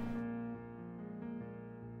you?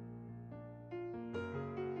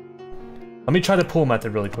 Let me try the pool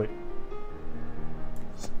method really quick.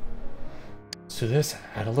 So this,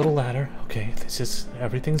 add a little ladder. Okay, this is,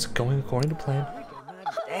 everything's going according to plan.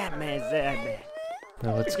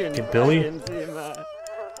 Now let's get Billy.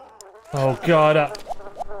 Oh god.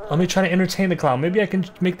 Let me try to entertain the clown. Maybe I can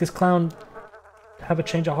make this clown have a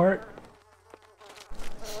change of heart.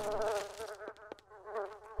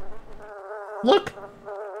 Look!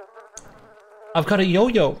 I've got a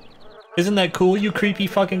yo-yo! Isn't that cool, you creepy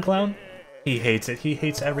fucking clown? He hates it. He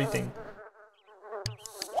hates everything.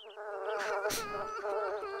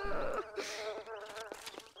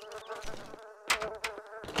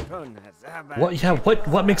 What? Yeah,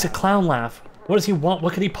 what makes a clown laugh? What does he want?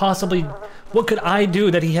 What could he possibly... What could I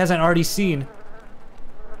do that he hasn't already seen?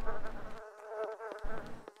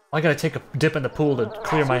 I gotta take a dip in the pool to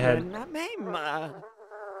clear my head.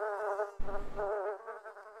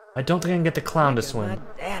 I don't think I can get the clown to swim.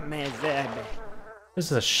 This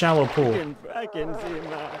is a shallow pool.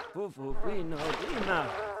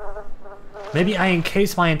 Maybe I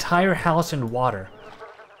encase my entire house in water.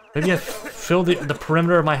 Maybe I fill the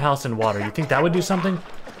perimeter of my house in water. You think that would do something?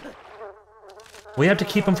 We have to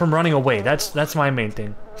keep him from running away. That's my main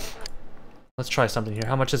thing. Let's try something here.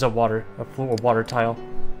 How much is a water tile?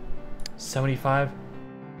 75?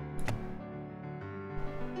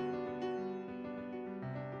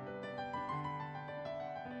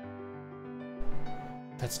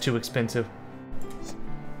 That's too expensive.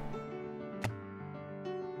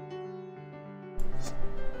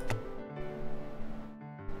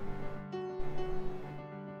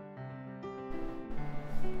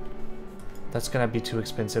 That's gonna be too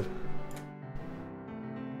expensive.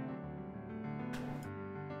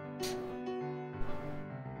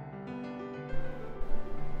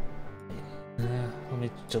 Let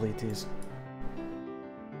me delete these.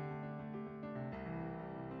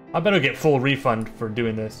 I better get full refund for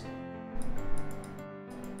doing this.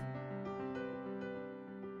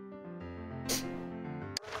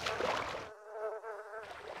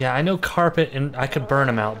 Yeah, I know carpet and I could burn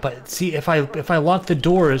him out, but see, if I lock the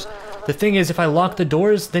doors, the thing is, if I lock the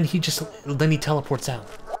doors, then he teleports out.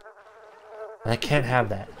 And I can't have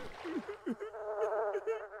that.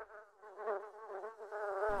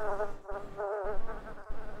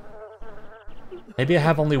 Maybe I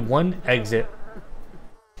have only one exit.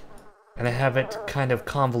 And I have it kind of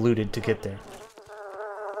convoluted to get there.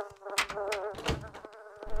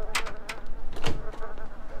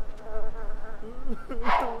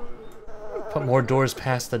 Put more doors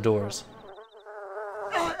past the doors.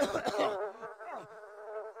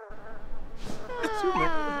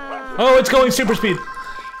 Oh, it's going super speed!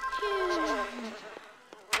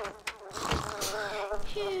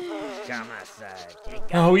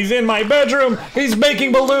 Oh, he's in my bedroom! He's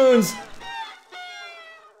making balloons!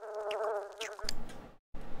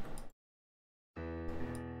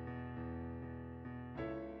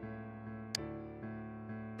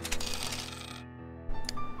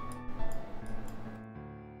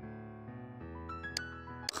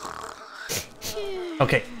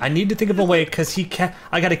 Okay, I need to think of a way because he can't.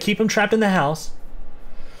 I gotta keep him trapped in the house.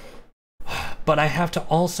 But I have to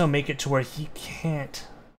also make it to where he can't.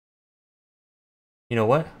 You know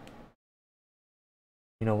what?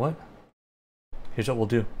 You know what? Here's what we'll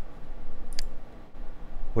do.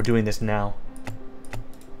 We're doing this now.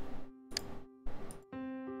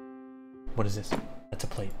 What is this? That's a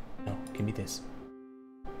plate. No, give me this.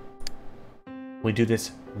 We do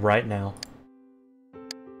this right now.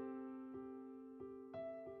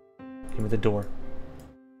 Give me the door.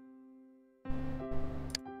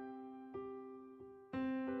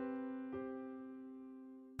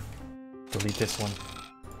 Delete this one.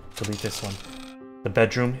 Delete this one. The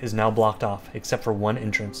bedroom is now blocked off, except for one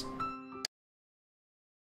entrance.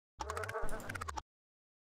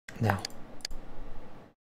 Now.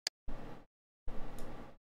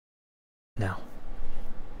 Now.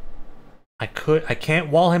 I can't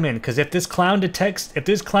wall him in, because if this clown detects that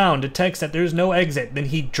there's no exit, then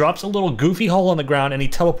he drops a little goofy hole on the ground and he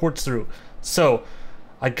teleports through. So,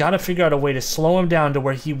 I gotta figure out a way to slow him down to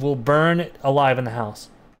where he will burn alive in the house.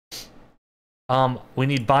 We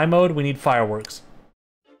need buy mode, we need fireworks.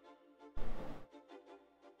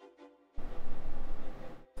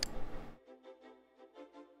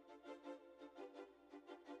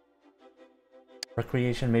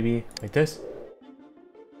 Recreation, maybe like this.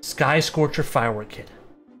 Sky Scorcher firework kit.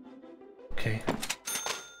 Okay.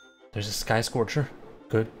 There's a Sky Scorcher.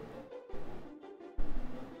 Good.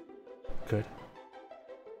 Good.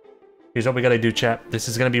 Here's what we gotta do, chat. This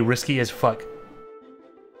is gonna be risky as fuck.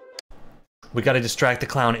 We gotta distract the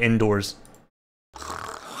clown indoors.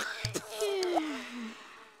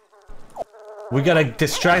 We gotta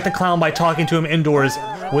distract the clown by talking to him indoors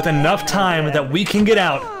with enough time that we can get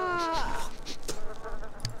out.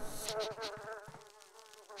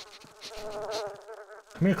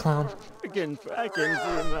 Come here, clown.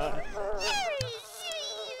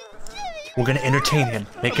 We're gonna entertain him.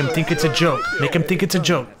 Make him think it's a joke. Make him think it's a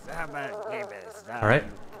joke. Alright?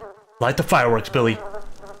 Light the fireworks, Billy.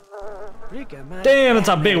 Damn, it's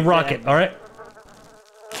a big rocket, alright?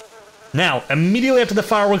 Now, immediately after the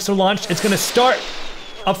fireworks are launched, it's gonna start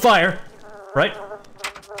a fire, right?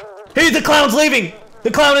 Hey, the clown's leaving!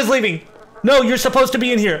 The clown is leaving! No, you're supposed to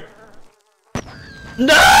be in here.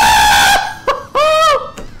 No!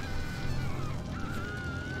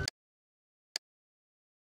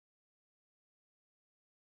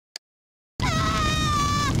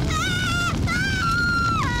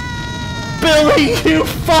 Billy, you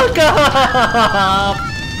fuck up!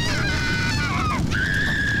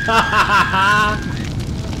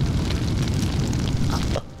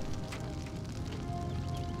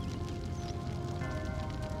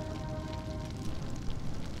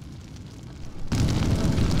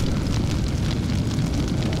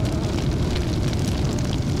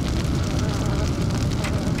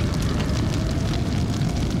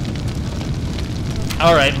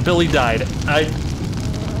 All right, Billy died.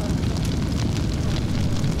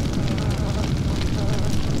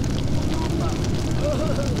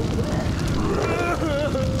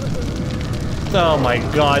 Oh my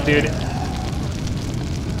god, dude.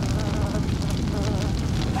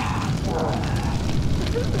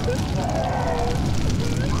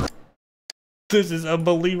 This is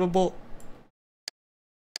unbelievable.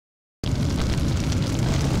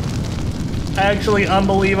 Actually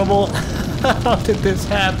unbelievable. How did this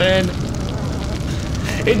happen?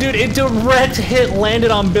 Dude, it direct hit landed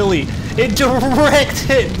on Billy. It direct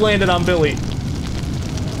hit landed on Billy.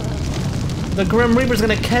 The Grim Reaper's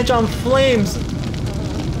gonna catch on flames.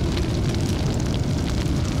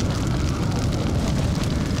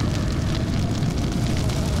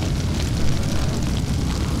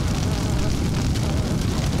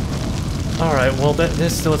 Alright, well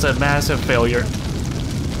this was a massive failure.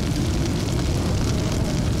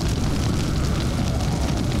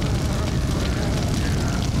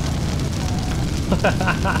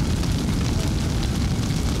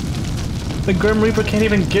 The Grim Reaper can't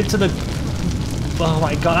even get to the Oh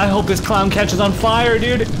my god, I hope this clown catches on fire,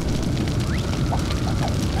 dude.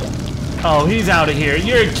 Oh, he's out of here.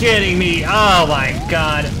 You're kidding me. Oh my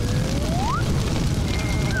god.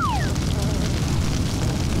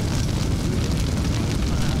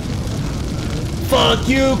 Fuck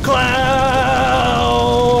you, clown!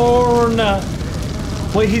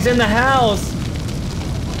 Wait, he's in the house.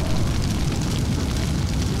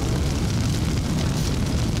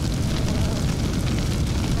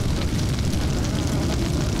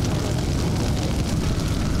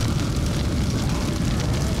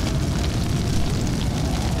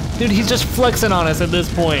 Dude, he's just flexing on us at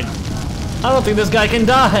this point. I don't think this guy can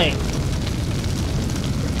die.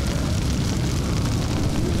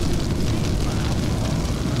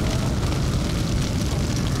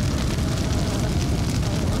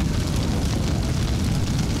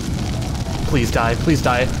 Please die, please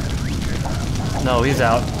die. No, he's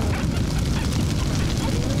out.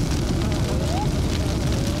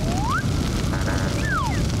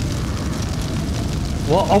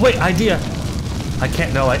 Well, oh wait, idea. I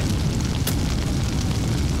can't, no,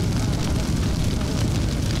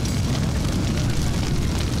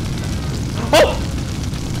 Oh!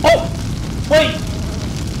 Oh! Wait!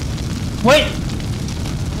 Wait!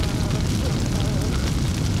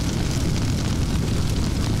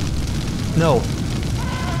 No.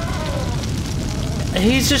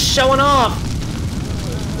 He's just showing off!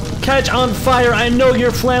 Catch on fire, I know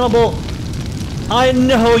you're flammable! I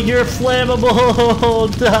know you're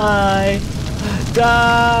flammable! Die!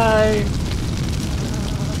 Die!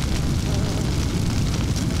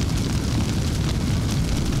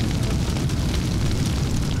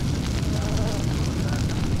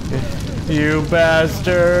 You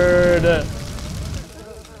bastard!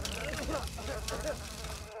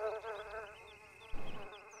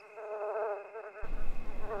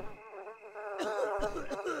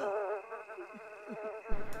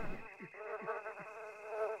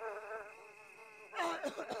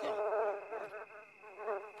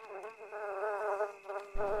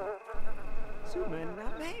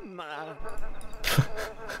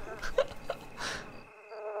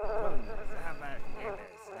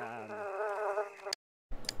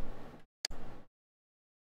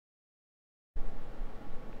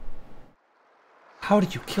 How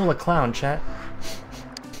did you kill a clown, chat?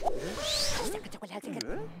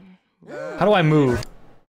 How do I move?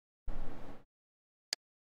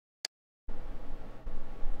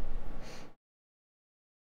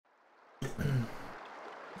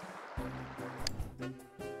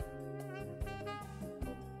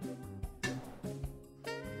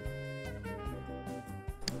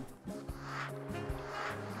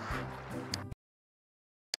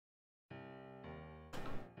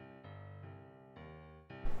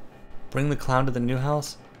 Bring the clown to the new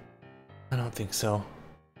house? I don't think so.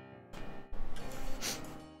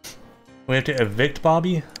 We have to evict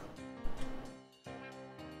Bobby?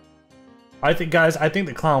 I think, guys, I think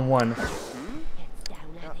the clown won.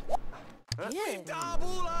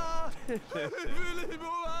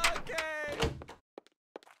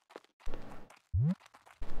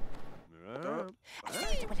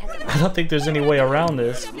 I don't think there's any way around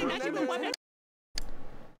this.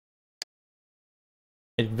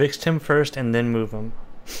 Evict him first and then move him.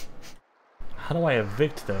 How do I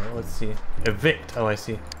evict though? Let's see. Evict. Oh, I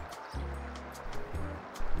see.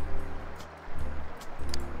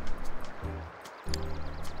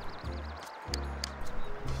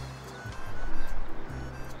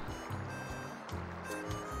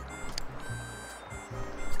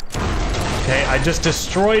 Okay, I just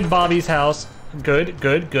destroyed Bobby's house. Good,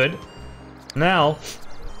 good, good. Now.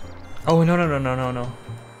 Oh, no, no, no, no, no, no.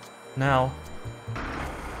 Now.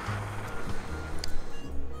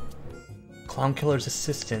 Clown Killer's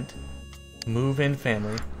assistant. Move in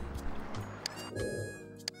family.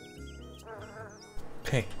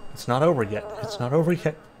 Okay, it's not over yet. It's not over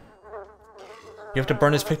yet. You have to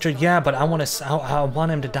burn his picture? Yeah, but I want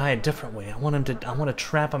him to die a different way. I want to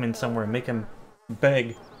trap him in somewhere and make him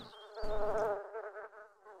beg.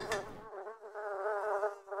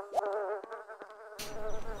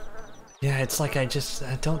 Yeah, it's like I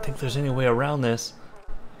don't think there's any way around this.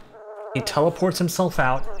 He teleports himself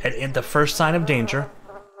out at the first sign of danger.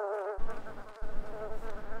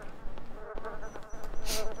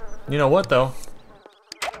 You know what, though?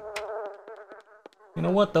 You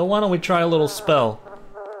know what, though? Why don't we try a little spell?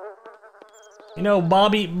 You know,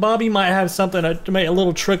 Bobby might have something to make a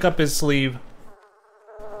little trick up his sleeve.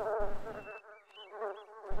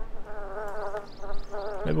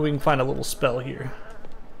 Maybe we can find a little spell here.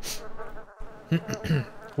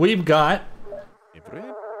 We've got...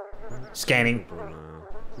 Scanning.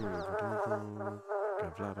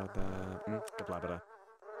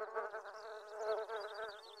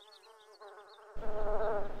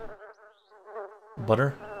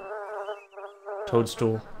 Butter.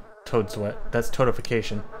 Toadstool. Toad sweat. That's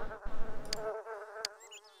toadification.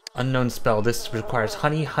 Unknown spell. This requires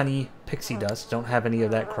honey, honey, pixie dust. Don't have any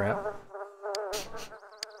of that crap.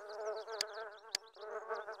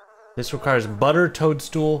 This requires butter,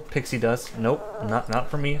 toadstool, pixie dust. Nope, not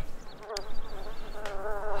for me.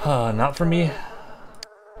 Not for me.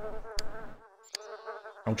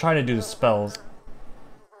 I'm trying to do the spells.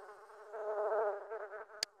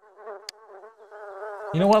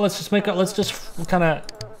 You know what? Let's just make up. Let's just kind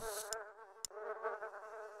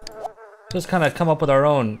of come up with our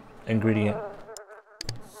own ingredient.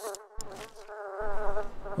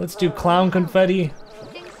 Let's do clown confetti.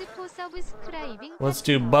 Let's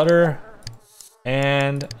do butter,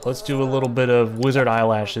 and let's do a little bit of wizard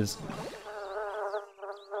eyelashes.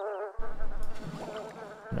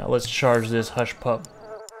 Now let's charge this hush pup.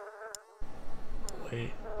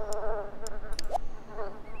 Wait.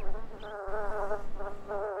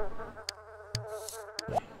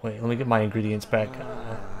 Wait, let me get my ingredients back.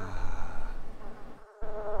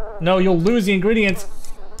 No, you'll lose the ingredients.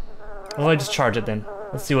 Well, I just charge it then.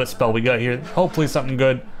 Let's see what spell we got here. Hopefully something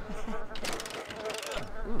good.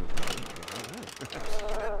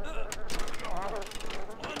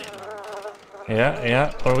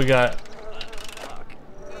 Yeah, what do we got?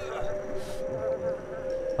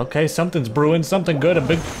 Okay, something's brewing, something good, a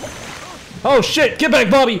big... Oh shit, get back,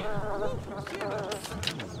 Bobby!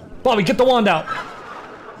 Bobby, get the wand out!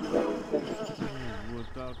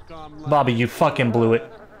 Bobby, you fucking blew it.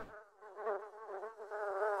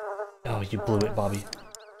 Oh, you blew it, Bobby.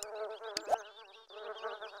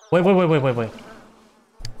 Wait.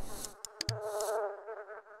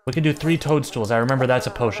 We can do 3 toadstools, I remember that's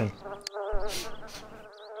a potion.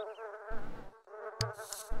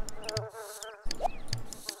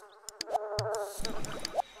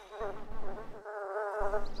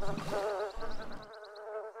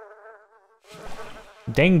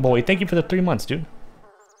 Dang boy, thank you for the 3 months, dude.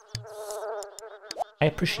 I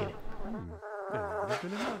appreciate it.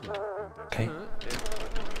 Okay.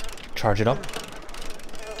 Charge it up.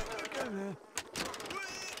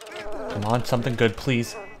 Come on, something good,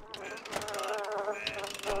 please.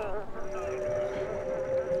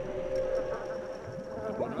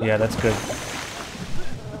 Yeah, that's good.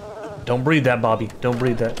 Don't breathe that, Bobby. Don't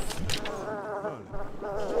breathe that.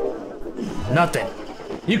 Nothing.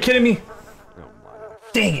 You kidding me?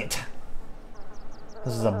 Dang it!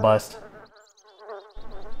 This is a bust.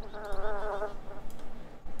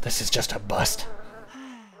 This is just a bust.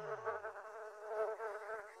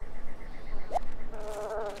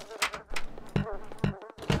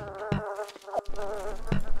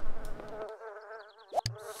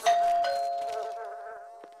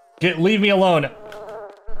 Leave me alone.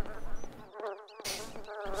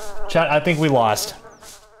 Chat, I think we lost.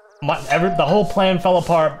 The whole plan fell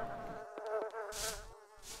apart.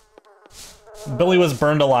 Billy was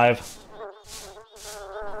burned alive.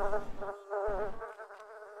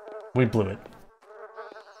 We blew it.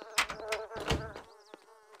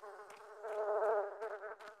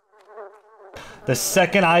 The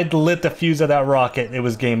second I lit the fuse of that rocket, it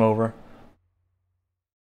was game over.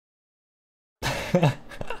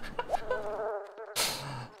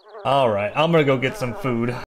 Alright, I'm gonna go get some food.